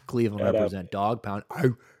Miz. Cleveland Shout out. represent dog pound.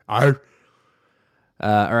 Arr, arr.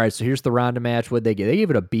 All right, so here's the Ronda match. What'd they get? They gave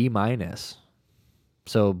it a B minus.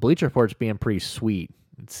 So Bleacher Report's being pretty sweet.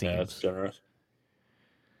 It Yeah, that's seems generous.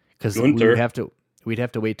 because Gunther. we'd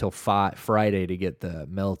have to wait till Friday to get the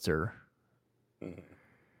Meltzer. Mhm.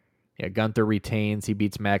 Yeah, Gunther retains. He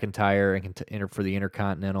beats McIntyre and can enter for the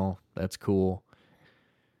Intercontinental. That's cool.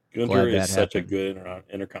 Gunther Glad that is such a happened. good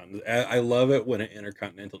intercontinental. I love it when an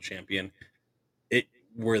intercontinental champion,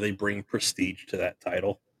 where they bring prestige to that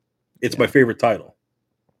title. It's my favorite title.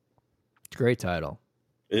 It's a great title.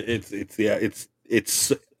 It's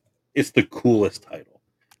the coolest title.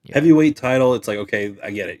 Yeah. Heavyweight title. It's like, okay,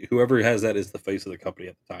 I get it. Whoever has that is the face of the company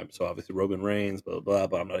at the time. So obviously Roman Reigns, blah blah.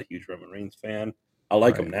 But I'm not a huge Roman Reigns fan. I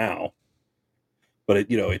like him now, but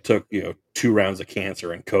it took 2 rounds of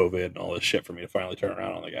cancer and COVID and all this shit for me to finally turn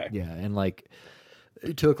around on the guy. Yeah, and like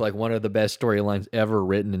it took like one of the best storylines ever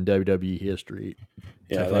written in WWE history.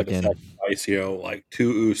 Yeah, like a sacrifice, like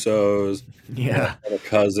 2 Usos, Yeah, a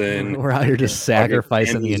cousin. We're out here just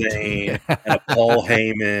sacrificing the Zayn, and a Paul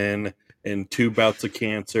Heyman, and 2 bouts of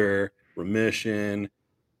cancer, remission,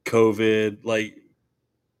 COVID,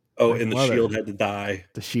 and the Shield had to die.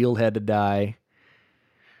 The Shield had to die.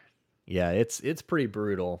 Yeah, it's pretty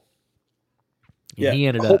brutal. Yeah, he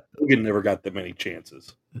ended Hulk Hogan never got that many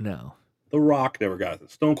chances. No. The Rock never got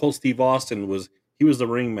it. Stone Cold Steve Austin was the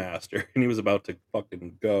ringmaster, and he was about to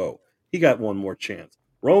fucking go. He got one more chance.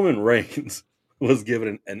 Roman Reigns was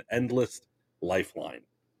given an endless lifeline.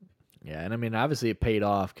 Yeah, and I mean, obviously it paid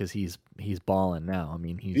off because he's balling now. I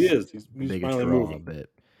mean, he is. He's big finally draw, moving. But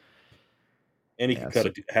and he can cut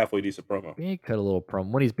a halfway decent promo. He can cut a little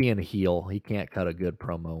promo when he's being a heel. He can't cut a good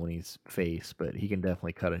promo when he's face, but he can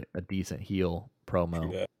definitely cut a decent heel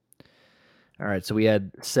promo. Yeah. All right, so we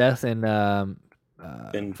had Seth and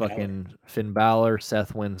Finn Balor.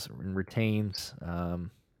 Seth wins and retains,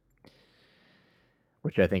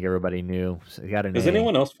 which I think everybody knew. So he got an Does A.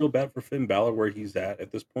 anyone else feel bad for Finn Balor where he's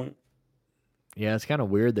at this point? Yeah, it's kind of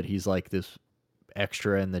weird that he's like this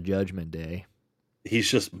extra in the Judgment Day. He's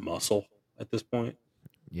just muscle at this point.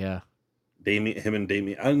 Yeah. Him and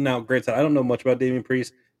Damian. Now, granted, I don't know much about Damian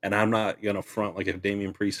Priest, and I'm not gonna front like a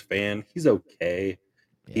Damian Priest fan. He's okay.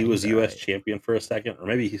 Yeah, he was U.S. champion for a second, or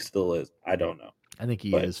maybe he still is. I don't know. I think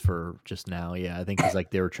he is for just now. Yeah, I think he's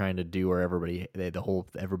like they were trying to do where everybody had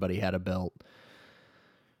a belt.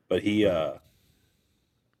 But he's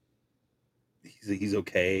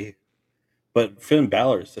okay. But Finn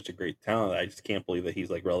Balor is such a great talent. I just can't believe that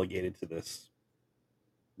he's like relegated to this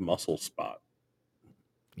muscle spot.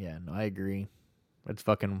 Yeah, no, I agree. It's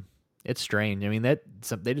strange. I mean,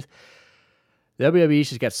 WWE's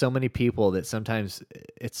just got so many people that sometimes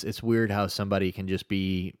it's weird how somebody can just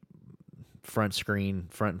be front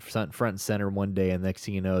and center one day, and next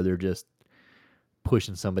thing you know, they're just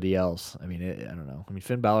pushing somebody else. I mean, I don't know. I mean,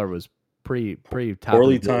 Finn Balor was pretty top.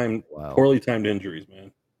 Poorly timed injuries,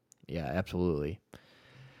 man. Yeah, absolutely.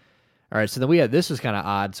 All right, so then this was kind of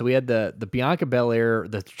odd. So we had the Bianca Belair,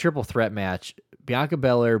 the triple threat match. Bianca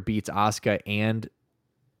Belair beats Asuka and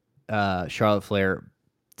Charlotte Flair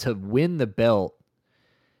to win the belt,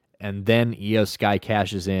 and then Io Sky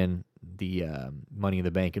cashes in the Money in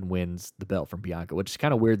the Bank and wins the belt from Bianca, which is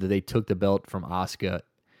kind of weird that they took the belt from Asuka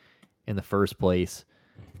in the first place,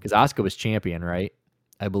 because Asuka was champion, right?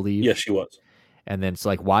 I believe. Yes, she was. And then it's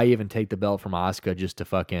like, why even take the belt from Asuka just to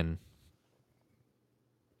fucking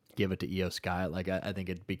give it to Io Sky? Like, I think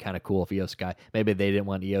it'd be kind of cool if Io Sky, maybe they didn't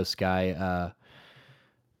want Io Sky.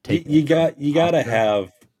 You got to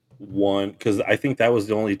have one, because I think that was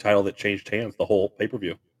the only title that changed hands the whole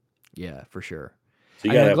pay-per-view. Yeah, for sure. So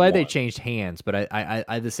I'm glad they changed hands, but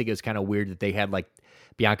I just think it was kind of weird that they had like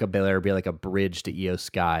Bianca Belair be like a bridge to Io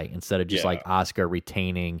Sky instead of just like Asuka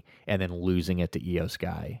retaining and then losing it to Io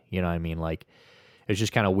Sky. You know what I mean? Like, it's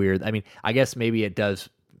just kind of weird. I mean, I guess maybe it does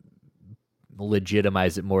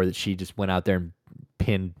legitimize it more that she just went out there and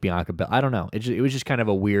pinned Bianca Belair. I don't know. It was just kind of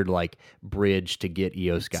a weird like bridge to get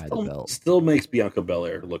Io Sky the belt. Still makes Bianca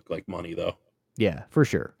Belair look like money though. Yeah, for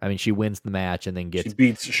sure. I mean, she wins the match and then she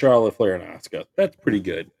beats Charlotte Flair and Asuka. That's pretty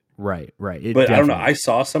good. Right. But I don't know. I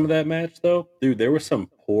saw some of that match though, dude. There was some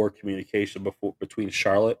poor communication between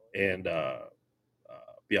Charlotte and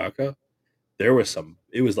Bianca. There was some.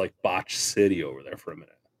 It was like botch city over there for a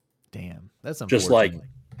minute. Damn, that's just like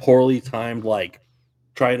poorly timed, like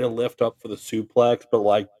trying to lift up for the suplex, but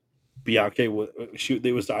like Bianca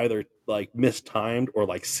it was either like mistimed or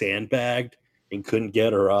like sandbagged and couldn't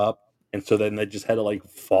get her up. and so then they just had to like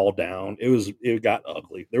fall down. It got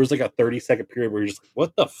ugly. There was like a 30-second period where you're just like,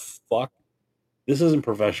 what the fuck? This isn't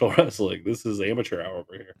professional wrestling. This is amateur hour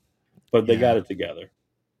over here. But they got it together.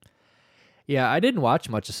 Yeah, I didn't watch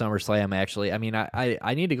much of SummerSlam actually. I mean,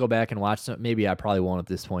 I need to go back and watch some. Maybe I probably won't at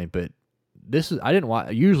this point, but I didn't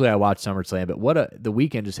watch. Usually I watch SummerSlam, but the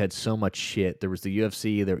weekend just had so much shit. There was the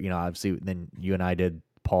UFC. There, obviously, then you and I did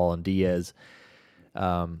Paul and Diaz.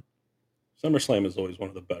 SummerSlam is always one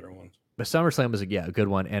of the better ones. But SummerSlam was a good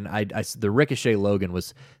one, and the Ricochet Logan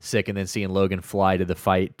was sick, and then seeing Logan fly to the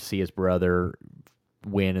fight to see his brother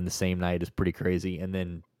win in the same night is pretty crazy. And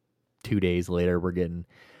then 2 days later, we're getting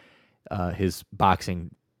his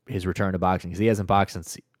return to boxing, because he hasn't boxed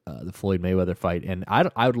since the Floyd Mayweather fight. And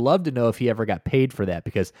I would love to know if he ever got paid for that,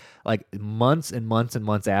 because like months and months and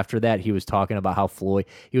months after that, he was talking about how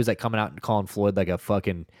he was like coming out and calling Floyd like a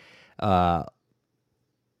fucking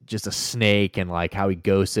just a snake, and like how he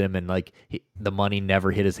ghosted him, and like the money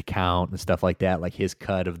never hit his account and stuff like that, like his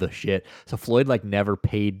cut of the shit. So Floyd like never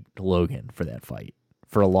paid Logan for that fight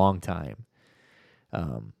for a long time,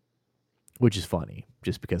 which is funny,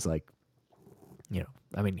 just because like,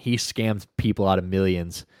 I mean, he scammed people out of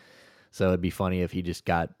millions, so it'd be funny if he just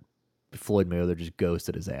got Floyd Mayweather just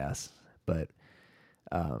ghosted his ass. But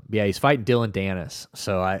yeah, he's fighting Dylan Dennis.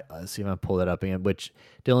 So let's see if I can pull that up again. Which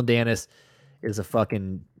Dylan Dennis is a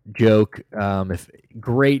fucking joke. If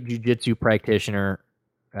great jiu-jitsu practitioner.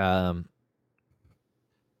 When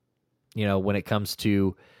it comes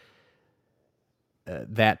to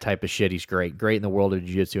that type of shit, he's great in the world of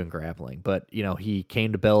jiu-jitsu and grappling. But he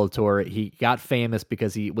came to Bellator. He got famous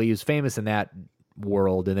because he was famous in that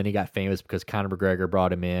world, and then he got famous because Conor McGregor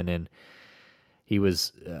brought him in, and he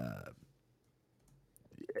was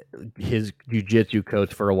his jiu-jitsu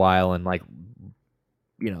coach for a while, and like,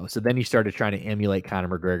 so then he started trying to emulate Conor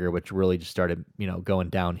McGregor, which really just started going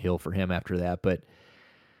downhill for him after that. But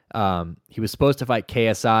he was supposed to fight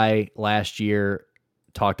KSI last year.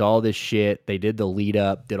 Talked all this shit. They did the lead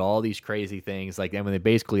up, did all these crazy things. Like, and when they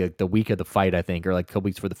basically, like the week of the fight, I think, or like a couple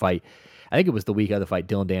weeks for the fight, I think it was the week of the fight,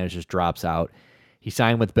 Dylan Dennis just drops out. He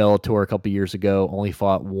signed with Bellator a couple years ago, only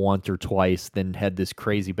fought once or twice, then had this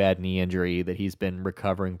crazy bad knee injury that he's been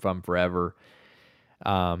recovering from forever.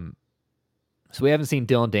 So we haven't seen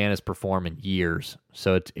Dylan Dennis perform in years.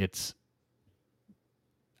 So it's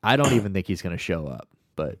I don't even think he's going to show up.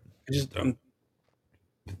 But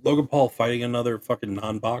Logan Paul fighting another fucking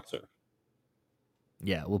non-boxer.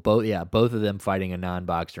 Yeah, well, both of them fighting a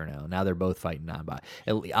non-boxer now. Now they're both fighting non-boxer.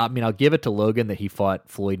 I mean, I'll give it to Logan that he fought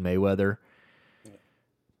Floyd Mayweather,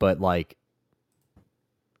 but like,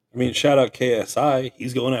 I mean, shout out KSI.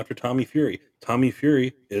 He's going after Tommy Fury. Tommy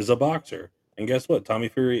Fury is a boxer, and guess what? Tommy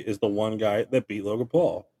Fury is the one guy that beat Logan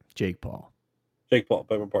Paul. Jake Paul. Beg my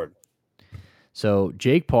pardon. So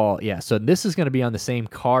Jake Paul, yeah. So this is going to be on the same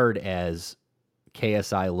card as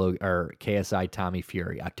KSI Tommy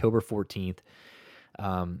Fury, October 14th.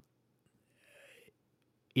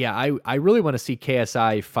 Yeah, I really want to see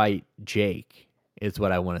KSI fight Jake is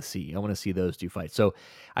what I want to see. I want to see those two fights. So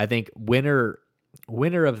I think winner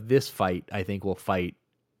of this fight, I think, will fight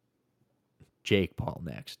Jake Paul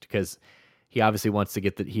next, because he obviously wants to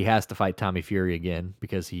he has to fight Tommy Fury again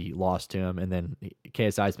because he lost to him, and then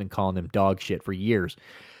KSI's been calling him dog shit for years.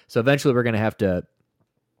 So eventually we're going to have to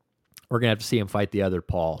see him fight the other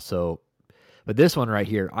Paul. So, but this one right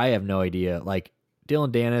here, I have no idea. Like,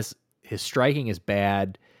 Dylan Dennis, his striking is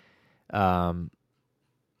bad.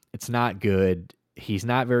 It's not good. He's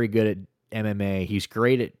not very good at MMA. He's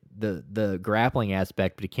great at the grappling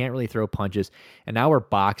aspect, but he can't really throw punches. And now we're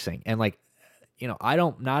boxing. And like,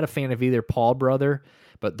 not a fan of either Paul brother,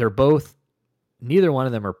 but neither one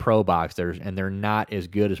of them are pro boxers, and they're not as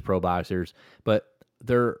good as pro boxers, but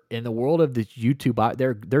they're in the world of the YouTube.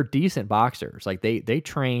 They're decent boxers. Like they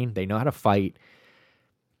train, they know how to fight.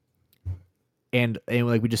 And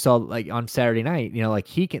like we just saw like on Saturday night, like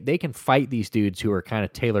they can fight these dudes who are kind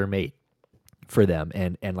of tailor made for them.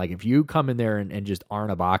 And like if you come in there and just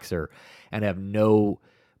aren't a boxer and have no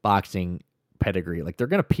boxing pedigree, like they're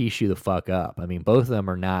gonna piece you the fuck up. I mean, both of them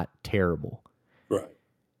are not terrible. Right.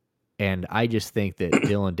 And I just think that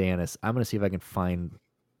Dylan Dennis, I'm gonna see if I can find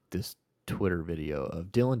this Twitter video of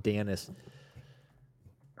Dylan Dennis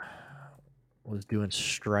was doing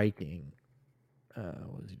striking.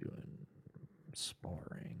 What was he doing?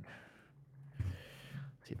 Sparring.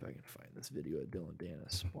 Let's see if I can find this video of Dylan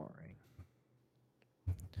Dennis sparring.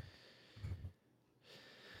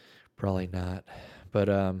 Probably not.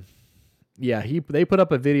 But yeah, they put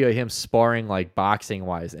up a video of him sparring like boxing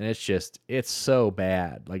wise, and it's so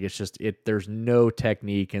bad. Like there's no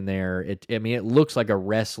technique in there. It looks like a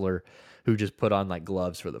wrestler, who just put on like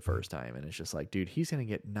gloves for the first time, and it's just like, dude, he's gonna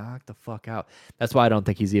get knocked the fuck out. That's why I don't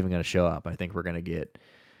think he's even gonna show up. I think we're gonna get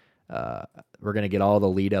all the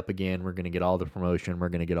lead up again. We're gonna get all the promotion. We're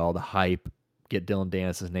gonna get all the hype. Get Dylan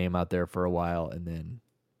Dennis's name out there for a while, and then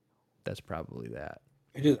that's probably that.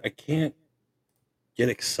 I can't get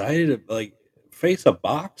excited. Like, face a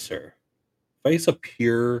boxer, face a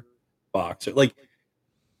pure boxer. Like,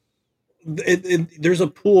 there's a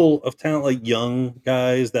pool of talent, like young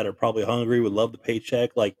guys that are probably hungry, would love the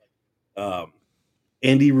paycheck. Like,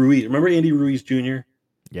 Andy Ruiz. Remember Andy Ruiz Jr.?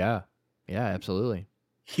 Yeah, absolutely.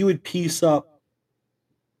 He would piece up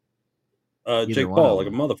Jake Paul like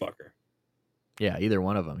a motherfucker. Yeah, either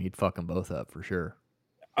one of them, he'd fuck them both up for sure.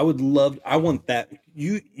 I want that.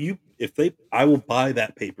 I will buy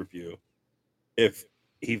that pay-per-view if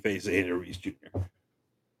he faces Andy Ruiz Jr.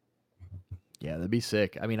 Yeah, that'd be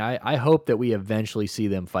sick. I mean, I hope that we eventually see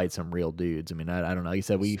them fight some real dudes. I mean, I don't know. Like you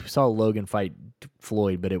said, we saw Logan fight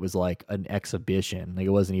Floyd, but it was like an exhibition. Like, it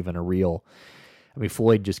wasn't even a real. I mean,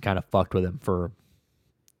 Floyd just kind of fucked with him for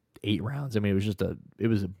 8 rounds. I mean, it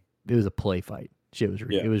was a play fight. Shit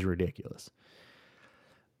it was ridiculous.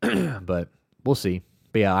 But we'll see.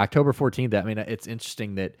 But yeah, October 14th. I mean, it's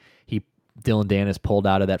interesting that Dylan Dennis pulled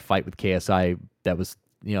out of that fight with KSI that was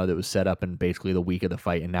set up in basically the week of the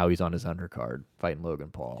fight, and now he's on his undercard fighting Logan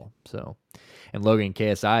Paul. So, and Logan and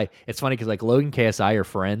KSI, it's funny because like Logan and KSI are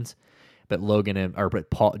friends, but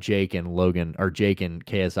Jake and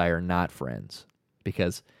KSI are not friends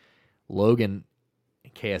because Logan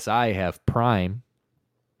and KSI have Prime,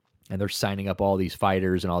 and they're signing up all these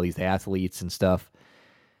fighters and all these athletes and stuff.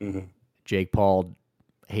 Mm-hmm. Jake Paul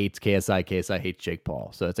hates KSI. KSI hates Jake Paul.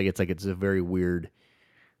 So it's a very weird,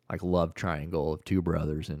 like, love triangle of two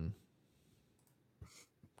brothers and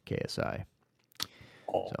KSI.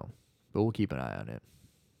 Oh. So, but we'll keep an eye on it.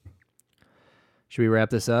 Should we wrap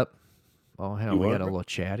this up? Oh hell, we got a little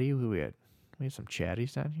chatty. We had some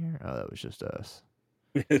chatties down here. Oh, that was just us.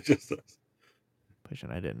 It's just us. Pushing.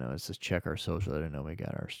 I didn't know. It's just check our social. I didn't know we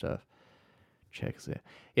got our stuff. Check it.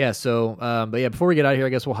 Yeah. So, but yeah, before we get out of here, I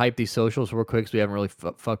guess we'll hype these socials real quick because we haven't really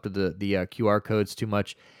fucked with the QR codes too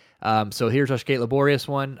much. So here's our Skate Laborious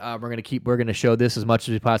one. We're gonna show this as much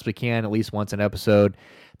as we possibly can, at least once an episode.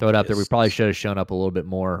 Throw it out there. We probably should have shown up a little bit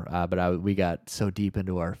more, but we got so deep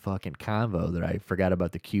into our fucking convo that I forgot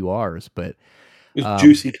about the QRs. But it was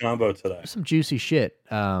juicy combo today. Some juicy shit.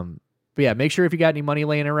 But yeah, make sure if you got any money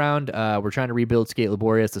laying around, we're trying to rebuild Skate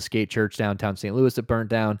Laborious, the skate church downtown St. Louis that burnt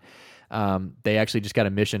down. They actually just got a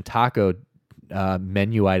Mission Taco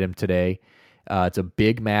menu item today. It's a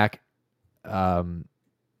Big Mac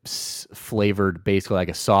flavored, basically like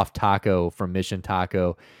a soft taco from Mission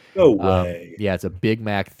Taco. No way. Yeah, it's a Big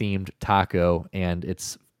Mac themed taco, and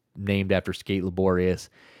it's named after Skate Laborious.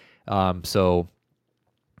 So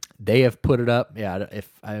they have put it up. Yeah,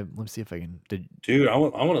 let me see if I can. Dude, I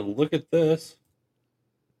want to look at this.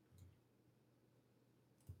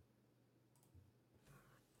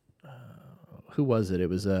 Who was it? It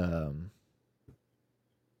was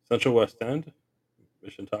Central West End,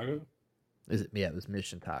 Mission Taco. Is it? Yeah, it was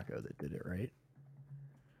Mission Taco that did it, right?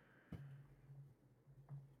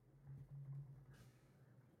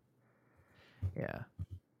 Yeah,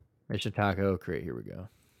 Mission Taco. Great. Here we go.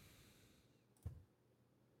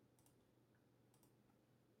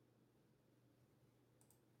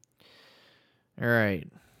 All right.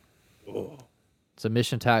 Oh. So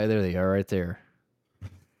Mission Taco. There they are, right there.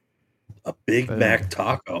 A Big Mac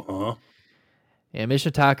taco, huh? Yeah,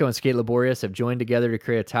 Mission Taco and Skate Laborious have joined together to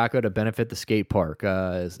create a taco to benefit the skate park.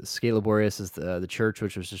 Skate Laborious is the church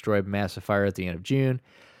which was destroyed by a massive fire at the end of June.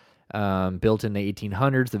 Built in the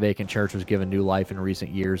 1800s, the vacant church was given new life in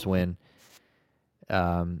recent years when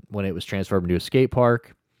it was transformed into a skate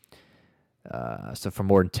park. So for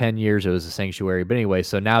more than 10 years, it was a sanctuary. But anyway,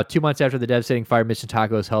 so now 2 months after the devastating fire, Mission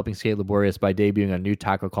Taco is helping Skate Laborious by debuting a new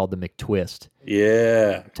taco called the McTwist.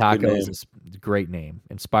 Yeah. Taco is a great name.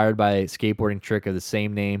 Inspired by a skateboarding trick of the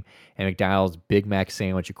same name and McDonald's Big Mac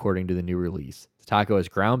sandwich, according to the new release. The taco is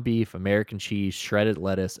ground beef, American cheese, shredded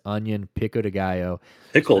lettuce, onion, pico de gallo.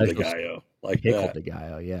 Pickled de gallo. Pickled de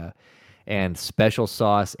gallo, yeah. And special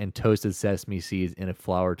sauce and toasted sesame seeds in a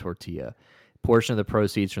flour tortilla. Portion of the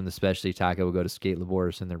proceeds from the specialty taco will go to Skate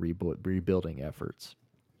Laborious and the rebuilding efforts.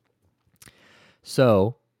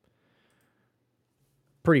 So,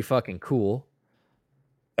 pretty fucking cool.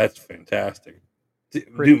 That's fantastic.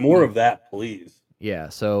 Do more of that, please. Yeah,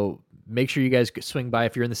 so make sure you guys swing by.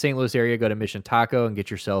 If you're in the St. Louis area, go to Mission Taco and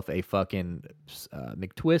get yourself a fucking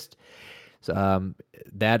McTwist. So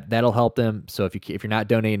that'll help them. So if you're not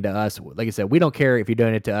donating to us, like I said, we don't care if you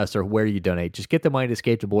donate to us or where you donate. Just get the money to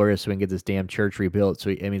Escape to Glorious so we can get this damn church rebuilt.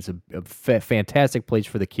 So it's a fantastic place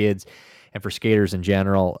for the kids and for skaters in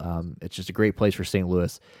general. It's just a great place for St.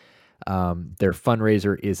 Louis. Their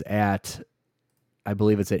fundraiser is at, I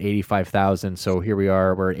believe it's at 85,000. So here we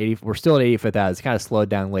are. We're still at 85,000. It's kind of slowed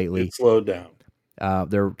down lately. It slowed down.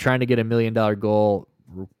 They're trying to get $1 million goal.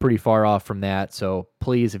 We're pretty far off from that. So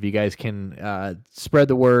please, if you guys can spread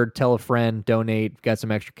the word, tell a friend, donate. Got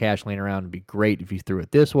some extra cash laying around. It'd be great if you threw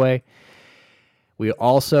it this way. We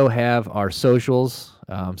also have our socials.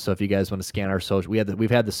 So if you guys want to scan our social,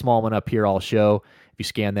 we've had the small one up here all show. If you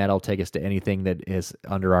scan that, it'll take us to anything that is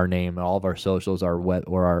under our name. All of our socials are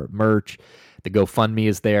or our merch. The GoFundMe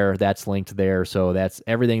is there. That's linked there. So that's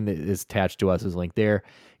everything that is attached to us is linked there.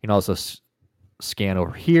 You can also scan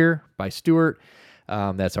over here by Stuart.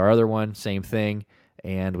 That's our other one. Same thing.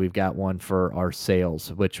 And we've got one for our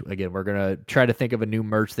sales, which, again, we're going to try to think of a new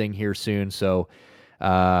merch thing here soon. So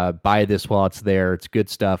buy this while it's there. It's good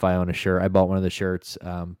stuff. I own a shirt. I bought one of the shirts.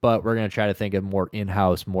 But we're going to try to think of more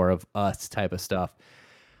in-house, more of us type of stuff.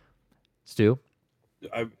 Stu?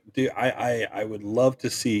 I would love to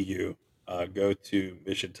see you go to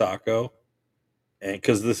Mission Taco, and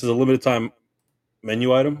because this is a limited time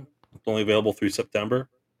menu item, it's only available through September.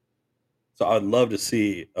 So I'd love to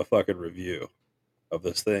see a fucking review of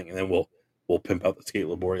this thing, and then we'll pimp out the Skate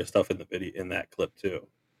Laboria stuff in the video in that clip too.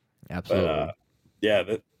 Absolutely.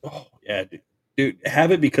 But, dude,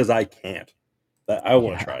 have it because I can't. I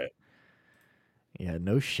want to try it. Yeah,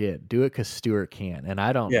 no shit. Do it because Stuart can, and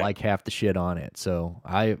I don't like half the shit on it. So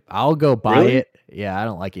I'll go buy it. Yeah, I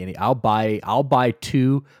don't like any. I'll buy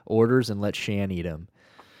 2 orders and let Shan eat them.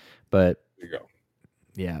 But there you go.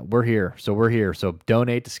 Yeah, we're here. So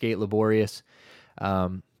donate to Skate Laborious.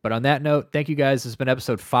 But on that note, thank you guys. This has been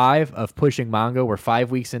episode 5 of Pushing Mongo. We're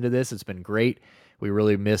 5 weeks into this. It's been great. We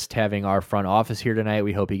really missed having our front office here tonight.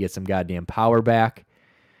 We hope he gets some goddamn power back.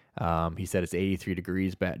 He said it's 83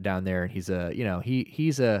 degrees back down there, and he's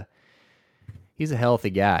a healthy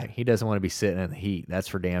guy. He doesn't want to be sitting in the heat. That's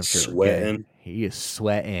for damn sure. Sweating. Okay? He is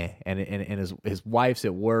sweating, and his wife's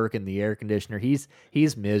at work in the air conditioner. He's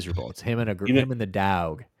miserable. It's him and him and the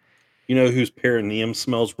dog. You know whose perineum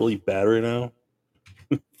smells really bad right now?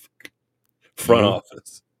 Front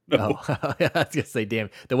office. No. Oh, I was gonna say,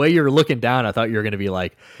 damn. The way you were looking down, I thought you were gonna be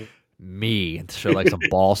like me and show like some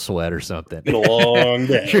ball sweat or something. Been a long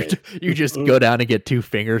day. You just go down and get 2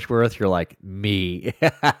 fingers worth. You're like me.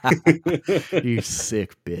 You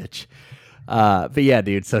sick bitch. But yeah,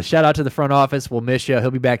 dude. So shout out to the front office. We'll miss you.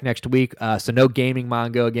 He'll be back next week. So no gaming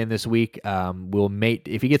Mongo again this week. We'll mate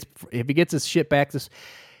if he gets his shit back this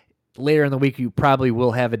later in the week. You probably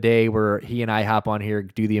will have a day where he and I hop on here,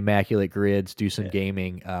 do the immaculate grids, do some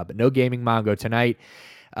gaming. But no gaming Mongo tonight.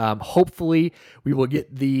 Hopefully we will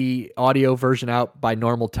get the audio version out by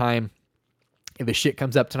normal time. If the shit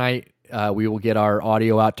comes up tonight, we will get our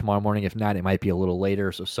audio out tomorrow morning. If not, it might be a little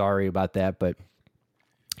later. So sorry about that, but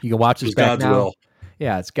you can watch this back God's now. will.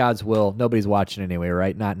 Yeah, it's God's will. Nobody's watching anyway,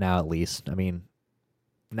 right? Not now, at least. I mean,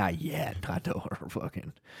 not yet. Not to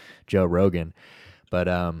fucking Joe Rogan. But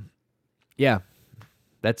yeah,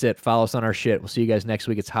 that's it. Follow us on our shit. We'll see you guys next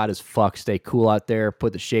week. It's hot as fuck. Stay cool out there.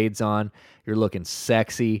 Put the shades on. You're looking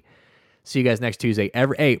sexy. See you guys next Tuesday.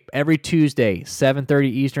 Every Tuesday, 7:30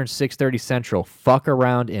 Eastern, 6:30 Central. Fuck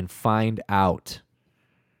around and find out.